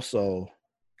 Also,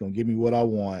 gonna give me what I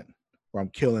want, or I'm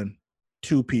killing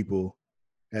 2 people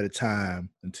at a time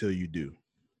until you do.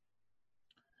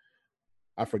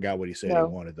 I forgot what he said he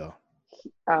wanted though.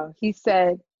 He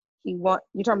said you're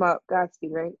talking about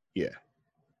Godspeed, right? Yeah.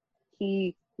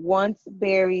 he wants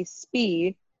Barry's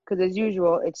speed, because as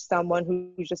usual, it's someone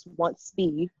who just wants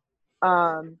speed,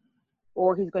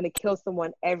 or he's going to kill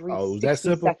someone every Oh, it was that 60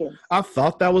 simple? seconds. I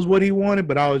thought that was what he wanted,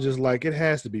 but I was just like, it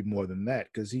has to be more than that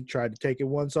because he tried to take it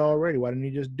once already. Why didn't he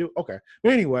just do? Okay,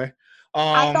 but anyway,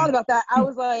 I thought about that. I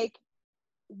was like,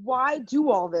 why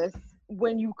do all this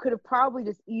when you could have probably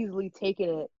just easily taken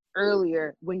it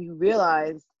earlier when you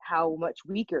realized how much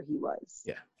weaker he was?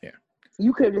 yeah.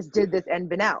 You could have just did this and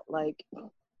been out. Like,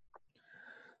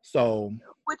 So,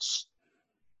 which,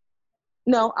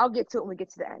 no, I'll get to it when we get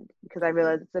to the end because I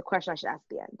realized it's a question I should ask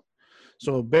at the end.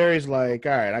 so Barry's like,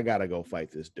 all right, I gotta go fight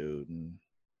this dude, and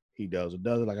he does it.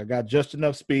 Like, I got just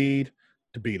enough speed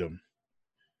to beat him.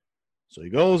 So he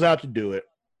goes out to do it.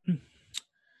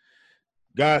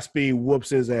 Godspeed whoops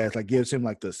his ass, like gives him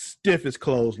like the stiffest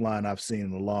clothesline I've seen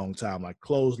in a long time, like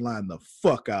clothesline the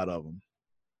fuck out of him.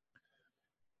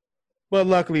 But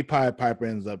luckily, Pied Piper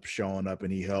ends up showing up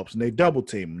and he helps, and they double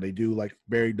team him. They do like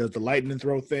Barry does the lightning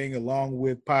throw thing along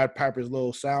with Pied Piper's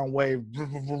little sound wave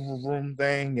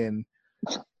thing, and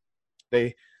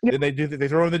they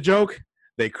throw in the joke.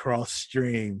 They cross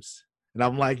streams, and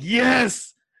I'm like,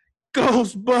 yes,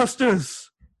 Ghostbusters.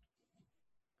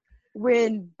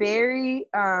 When Barry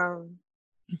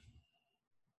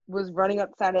was running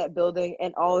outside of that building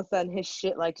and all of a sudden his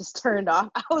shit like just turned off,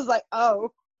 I was like,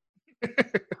 oh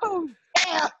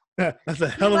damn. That's a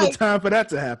hell of a time for that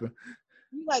to happen.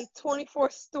 You like 24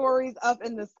 stories up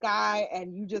in the sky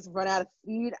and you just run out of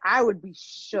speed. I would be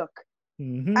shook.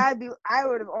 Mm-hmm. I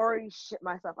would have already shit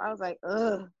myself. I was like,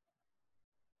 ugh.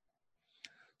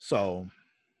 So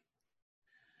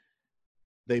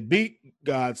they beat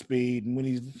Godspeed, and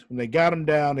when they got him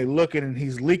down, they looking and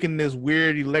he's leaking this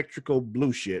weird electrical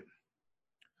blue shit.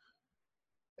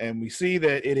 And we see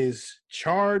that it is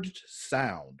charged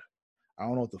sound. I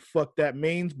don't know what the fuck that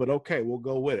means, but okay, we'll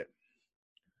go with it.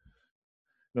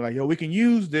 They're like, yo, we can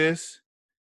use this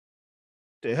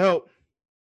to help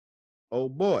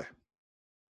old boy.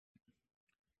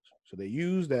 So they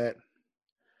use that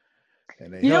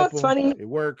and they help him. Funny? It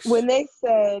works. When they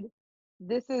said,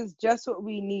 this is just what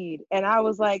we need. And I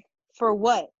was like, for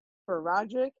what? For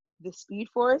Roderick? The Speed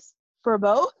Force? For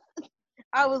both?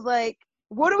 I was like,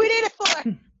 what do we need it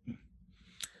for?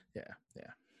 Yeah.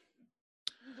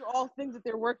 These are all things that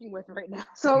they're working with right now.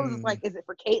 So I was just like, is it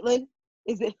for Caitlin?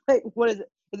 Is it like, what is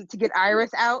it? Is it to get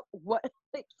Iris out? What?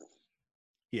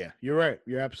 Yeah, you're right.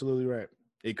 You're absolutely right.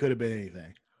 It could have been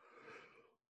anything.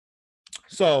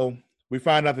 So we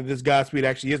find out that this Godspeed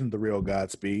actually isn't the real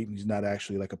Godspeed. He's not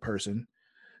actually like a person.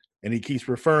 And he keeps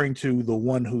referring to the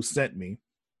one who sent me,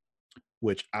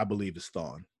 which I believe is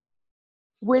Thawne.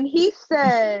 When he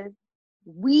said,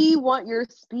 we want your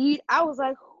speed, I was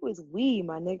like, who is we,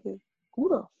 my nigga? Who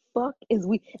the fuck is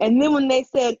we? And then when they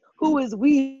said, who is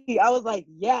we? I was like,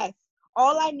 yes.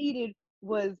 All I needed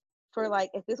was for like,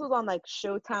 if this was on like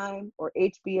Showtime or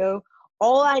HBO,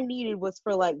 all I needed was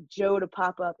for like Joe to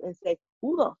pop up and say,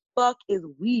 who the fuck is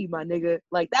we, my nigga?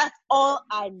 Like, that's all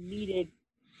I needed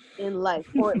in life,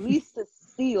 or at least to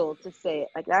Seal to say it.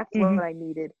 Like, that's what I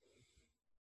needed.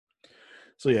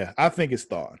 So yeah, I think it's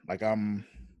Thawne. Like I'm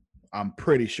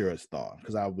pretty sure it's Thawne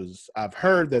because I've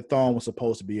heard that Thawne was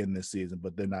supposed to be in this season,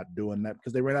 but they're not doing that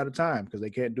because they ran out of time because they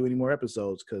can't do any more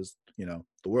episodes because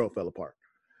the world fell apart.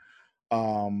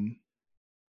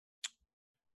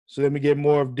 So then we get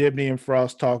more of Dibney and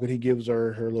Frost talking. He gives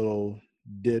her little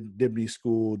Dibney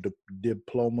school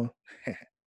diploma.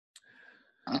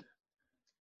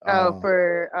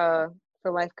 For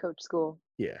life coach school.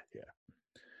 Yeah.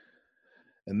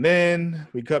 And then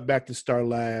we cut back to Star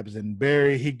Labs, and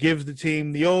Barry, he gives the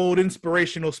team the old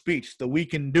inspirational speech, the we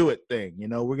can do it thing.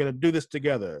 We're going to do this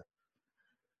together.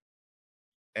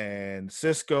 And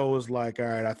Cisco is like, all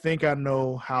right, I think I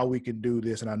know how we can do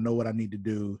this, and I know what I need to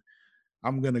do.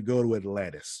 I'm going to go to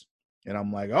Atlantis. And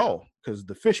I'm like, oh, because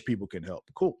the fish people can help.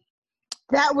 Cool.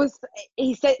 That was,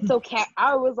 he said, so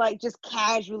I was like, just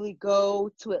casually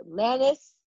go to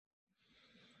Atlantis.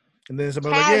 And then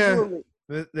somebody was like,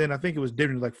 yeah. Then I think it was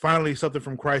different. Like, finally, something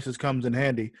from Crisis comes in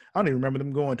handy. I don't even remember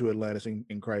them going to Atlantis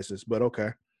in Crisis, but okay.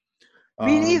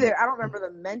 Me neither. I don't remember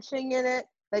them mentioning it.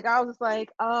 Like, I was just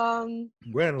like, Granted,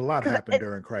 a lot happened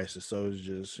during Crisis, so it's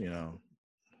just, and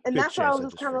that's why I was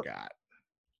just kind of forgot.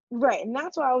 Right, and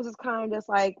that's why I was just kind of just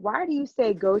like, why do you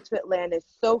say go to Atlantis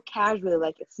so casually,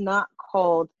 like it's not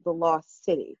called the Lost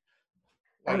City?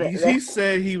 He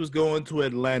said he was going to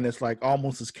Atlantis like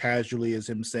almost as casually as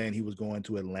him saying he was going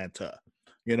to Atlanta.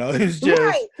 It's just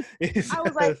right. I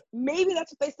was like, maybe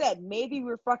that's what they said. Maybe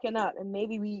we're fucking up, and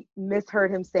maybe we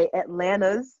misheard him say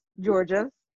Atlanta's,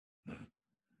 Georgia,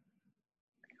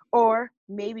 or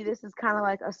maybe this is kind of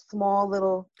like a small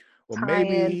little Or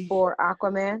tie-in for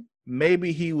Aquaman.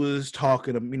 maybe he was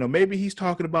talking, maybe he's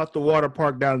talking about the water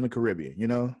park down in the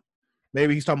Caribbean,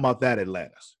 Maybe he's talking about that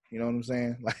Atlantis. You know what I'm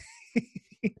saying? Like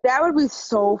that would be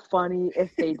so funny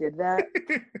if they did that.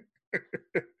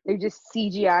 They just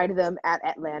CGI'd them at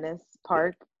Atlantis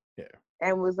Park. Yeah.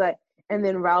 And was like, and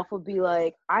then Ralph would be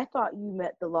like, I thought you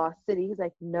meant the Lost City. He's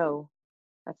like, no,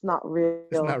 that's not real.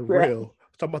 It's not real. I'm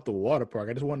talking about the water park.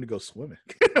 I just wanted to go swimming.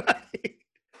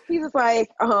 He's just like,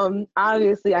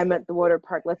 obviously I meant the water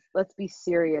park. Let's be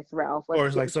serious, Ralph. Or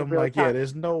it's like something like, yeah,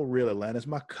 there's no real Atlantis.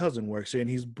 My cousin works here and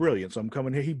he's brilliant. So I'm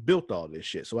coming here. He built all this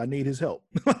shit. So I need his help.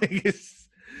 Like it's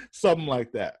something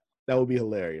like that. That would be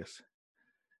hilarious.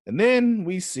 And then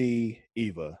we see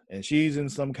Eva, and she's in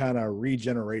some kind of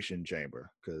regeneration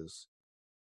chamber because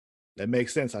that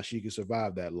makes sense how she could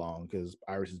survive that long because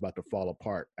Iris is about to fall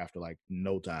apart after like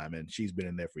no time, and she's been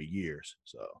in there for years.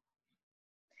 So,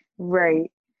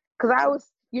 right. Because I was,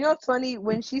 it's funny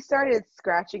when she started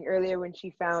scratching earlier when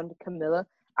she found Camilla.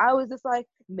 I was just like,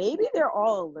 maybe they're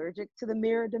all allergic to the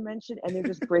mirror dimension and they're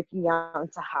just breaking out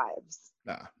into hives.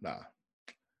 Nah.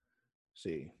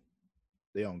 See,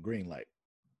 they on green light.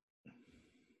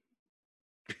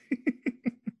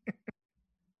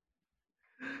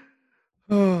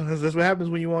 Oh, that's what happens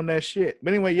when you on that shit.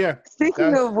 But anyway, yeah.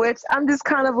 Speaking of which, I'm just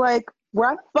kind of like,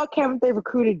 why the fuck haven't they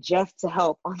recruited Jeff to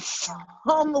help on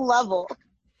some level?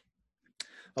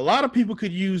 A lot of people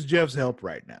could use Jeff's help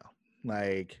right now.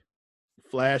 Like,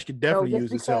 Flash could definitely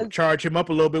use his help. Charge him up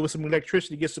a little bit with some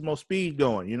electricity, get some more speed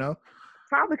going,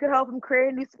 Probably could help him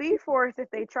create a new Speed Force if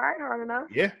they tried hard enough.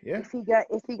 Yeah. If he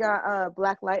got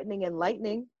Black Lightning and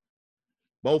Lightning.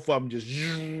 Both of them just,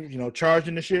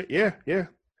 charging the shit. Yeah.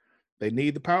 They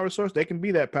need the power source. They can be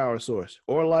that power source.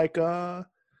 Or like, I'm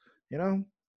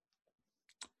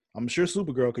sure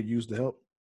Supergirl could use the help.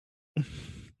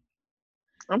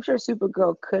 I'm sure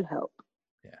Supergirl could help.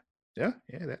 Yeah,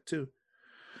 that too.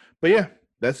 But yeah,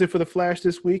 that's it for the Flash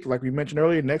this week. Like we mentioned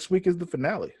earlier, next week is the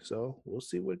finale. So we'll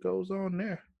see what goes on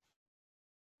there.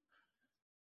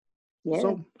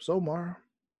 Yeah. So Mara,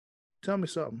 tell me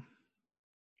something.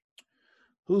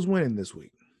 Who's winning this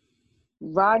week?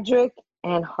 Roderick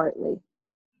and Hartley.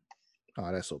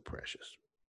 Oh, that's so precious.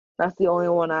 That's the only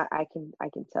one I can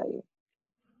tell you.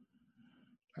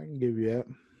 I can give you that.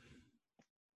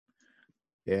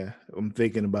 Yeah, I'm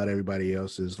thinking about everybody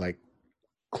else is like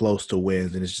close to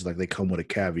wins, and it's just like they come with a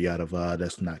caveat of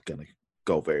that's not gonna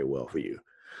go very well for you.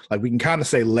 Like we can kind of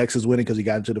say Lex is winning because he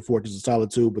got into the Fortress of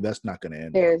Solitude, but that's not gonna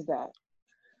end. There's that,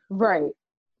 right?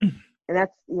 And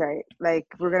that's right. Like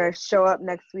we're gonna show up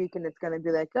next week, and it's gonna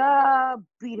be like,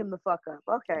 beat him the fuck up.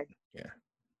 Okay. Yeah.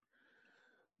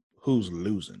 Who's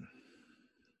losing?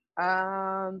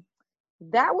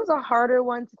 That was a harder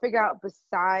one to figure out.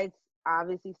 Besides,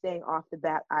 obviously, staying off the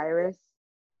bat, Iris.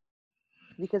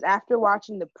 Because after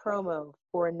watching the promo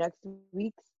for next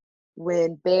week's,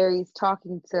 when Barry's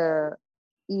talking to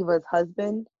Eva's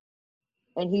husband,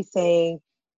 and he's saying,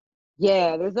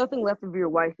 yeah, there's nothing left of your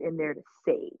wife in there to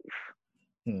save.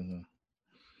 Mm-hmm.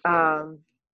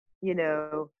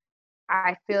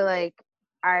 I feel like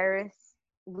Iris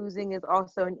losing is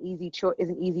also an easy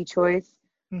choice.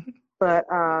 Mm-hmm. But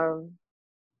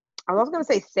I was gonna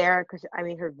say Sarah because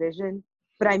her vision,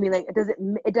 but like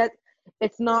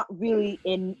it's not really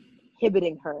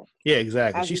inhibiting her. Yeah,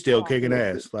 exactly. She's still kicking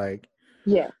ass. Like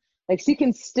she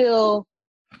can still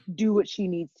do what she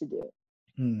needs to do.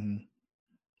 Mm-hmm.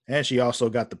 And she also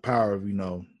got the power of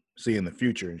seeing the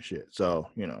future and shit. So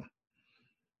I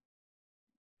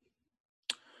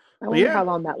wonder how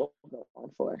long that will go on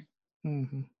for.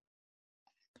 Mm-hmm.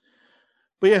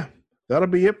 But yeah, that'll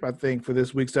be it, I think, for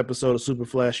this week's episode of Super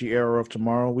Flashy Arrow of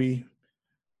Tomorrow. We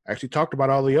actually talked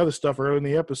about all the other stuff early in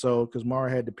the episode because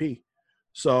Mara had to pee.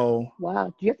 So wow,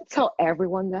 do you have to tell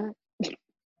everyone that?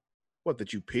 What,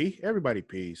 that you pee? Everybody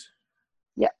pees.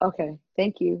 Yeah, okay.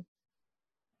 Thank you.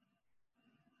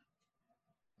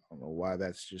 I don't know why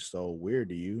that's just so weird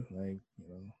to you. It's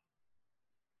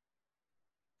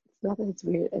not that it's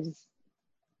weird.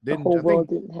 The whole world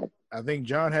didn't have. I think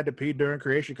John had to pee during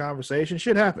creation conversation.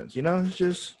 Shit happens, it's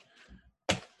just.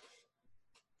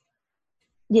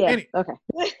 Yeah. Okay.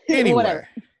 Anyway. Whatever.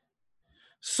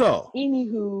 So.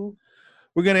 Anywho.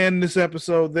 We're going to end this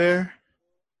episode there.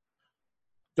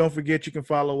 Don't forget you can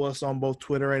follow us on both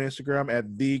Twitter and Instagram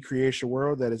at The Creation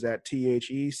World. That is at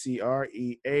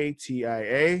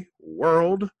TheCreatia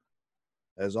World.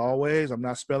 As always, I'm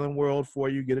not spelling world for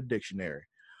you. Get a dictionary.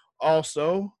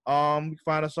 Also, you can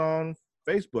find us on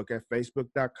Facebook at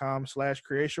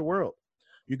facebook.com/Creation World.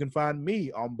 You can find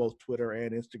me on both Twitter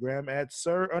and Instagram at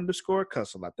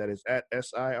Sir_Cussalott. That is at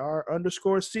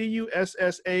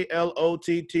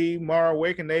SIR_CUSSALOTT. Mara,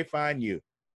 where can they find you?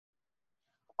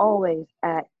 Always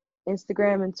at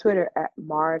Instagram and Twitter at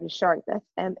Mara the Shark. That's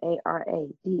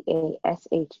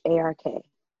MARADASHARK.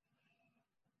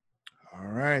 All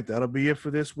right, that'll be it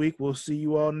for this week. We'll see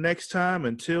you all next time.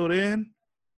 Until then,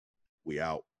 we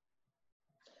out.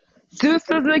 Deuces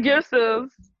and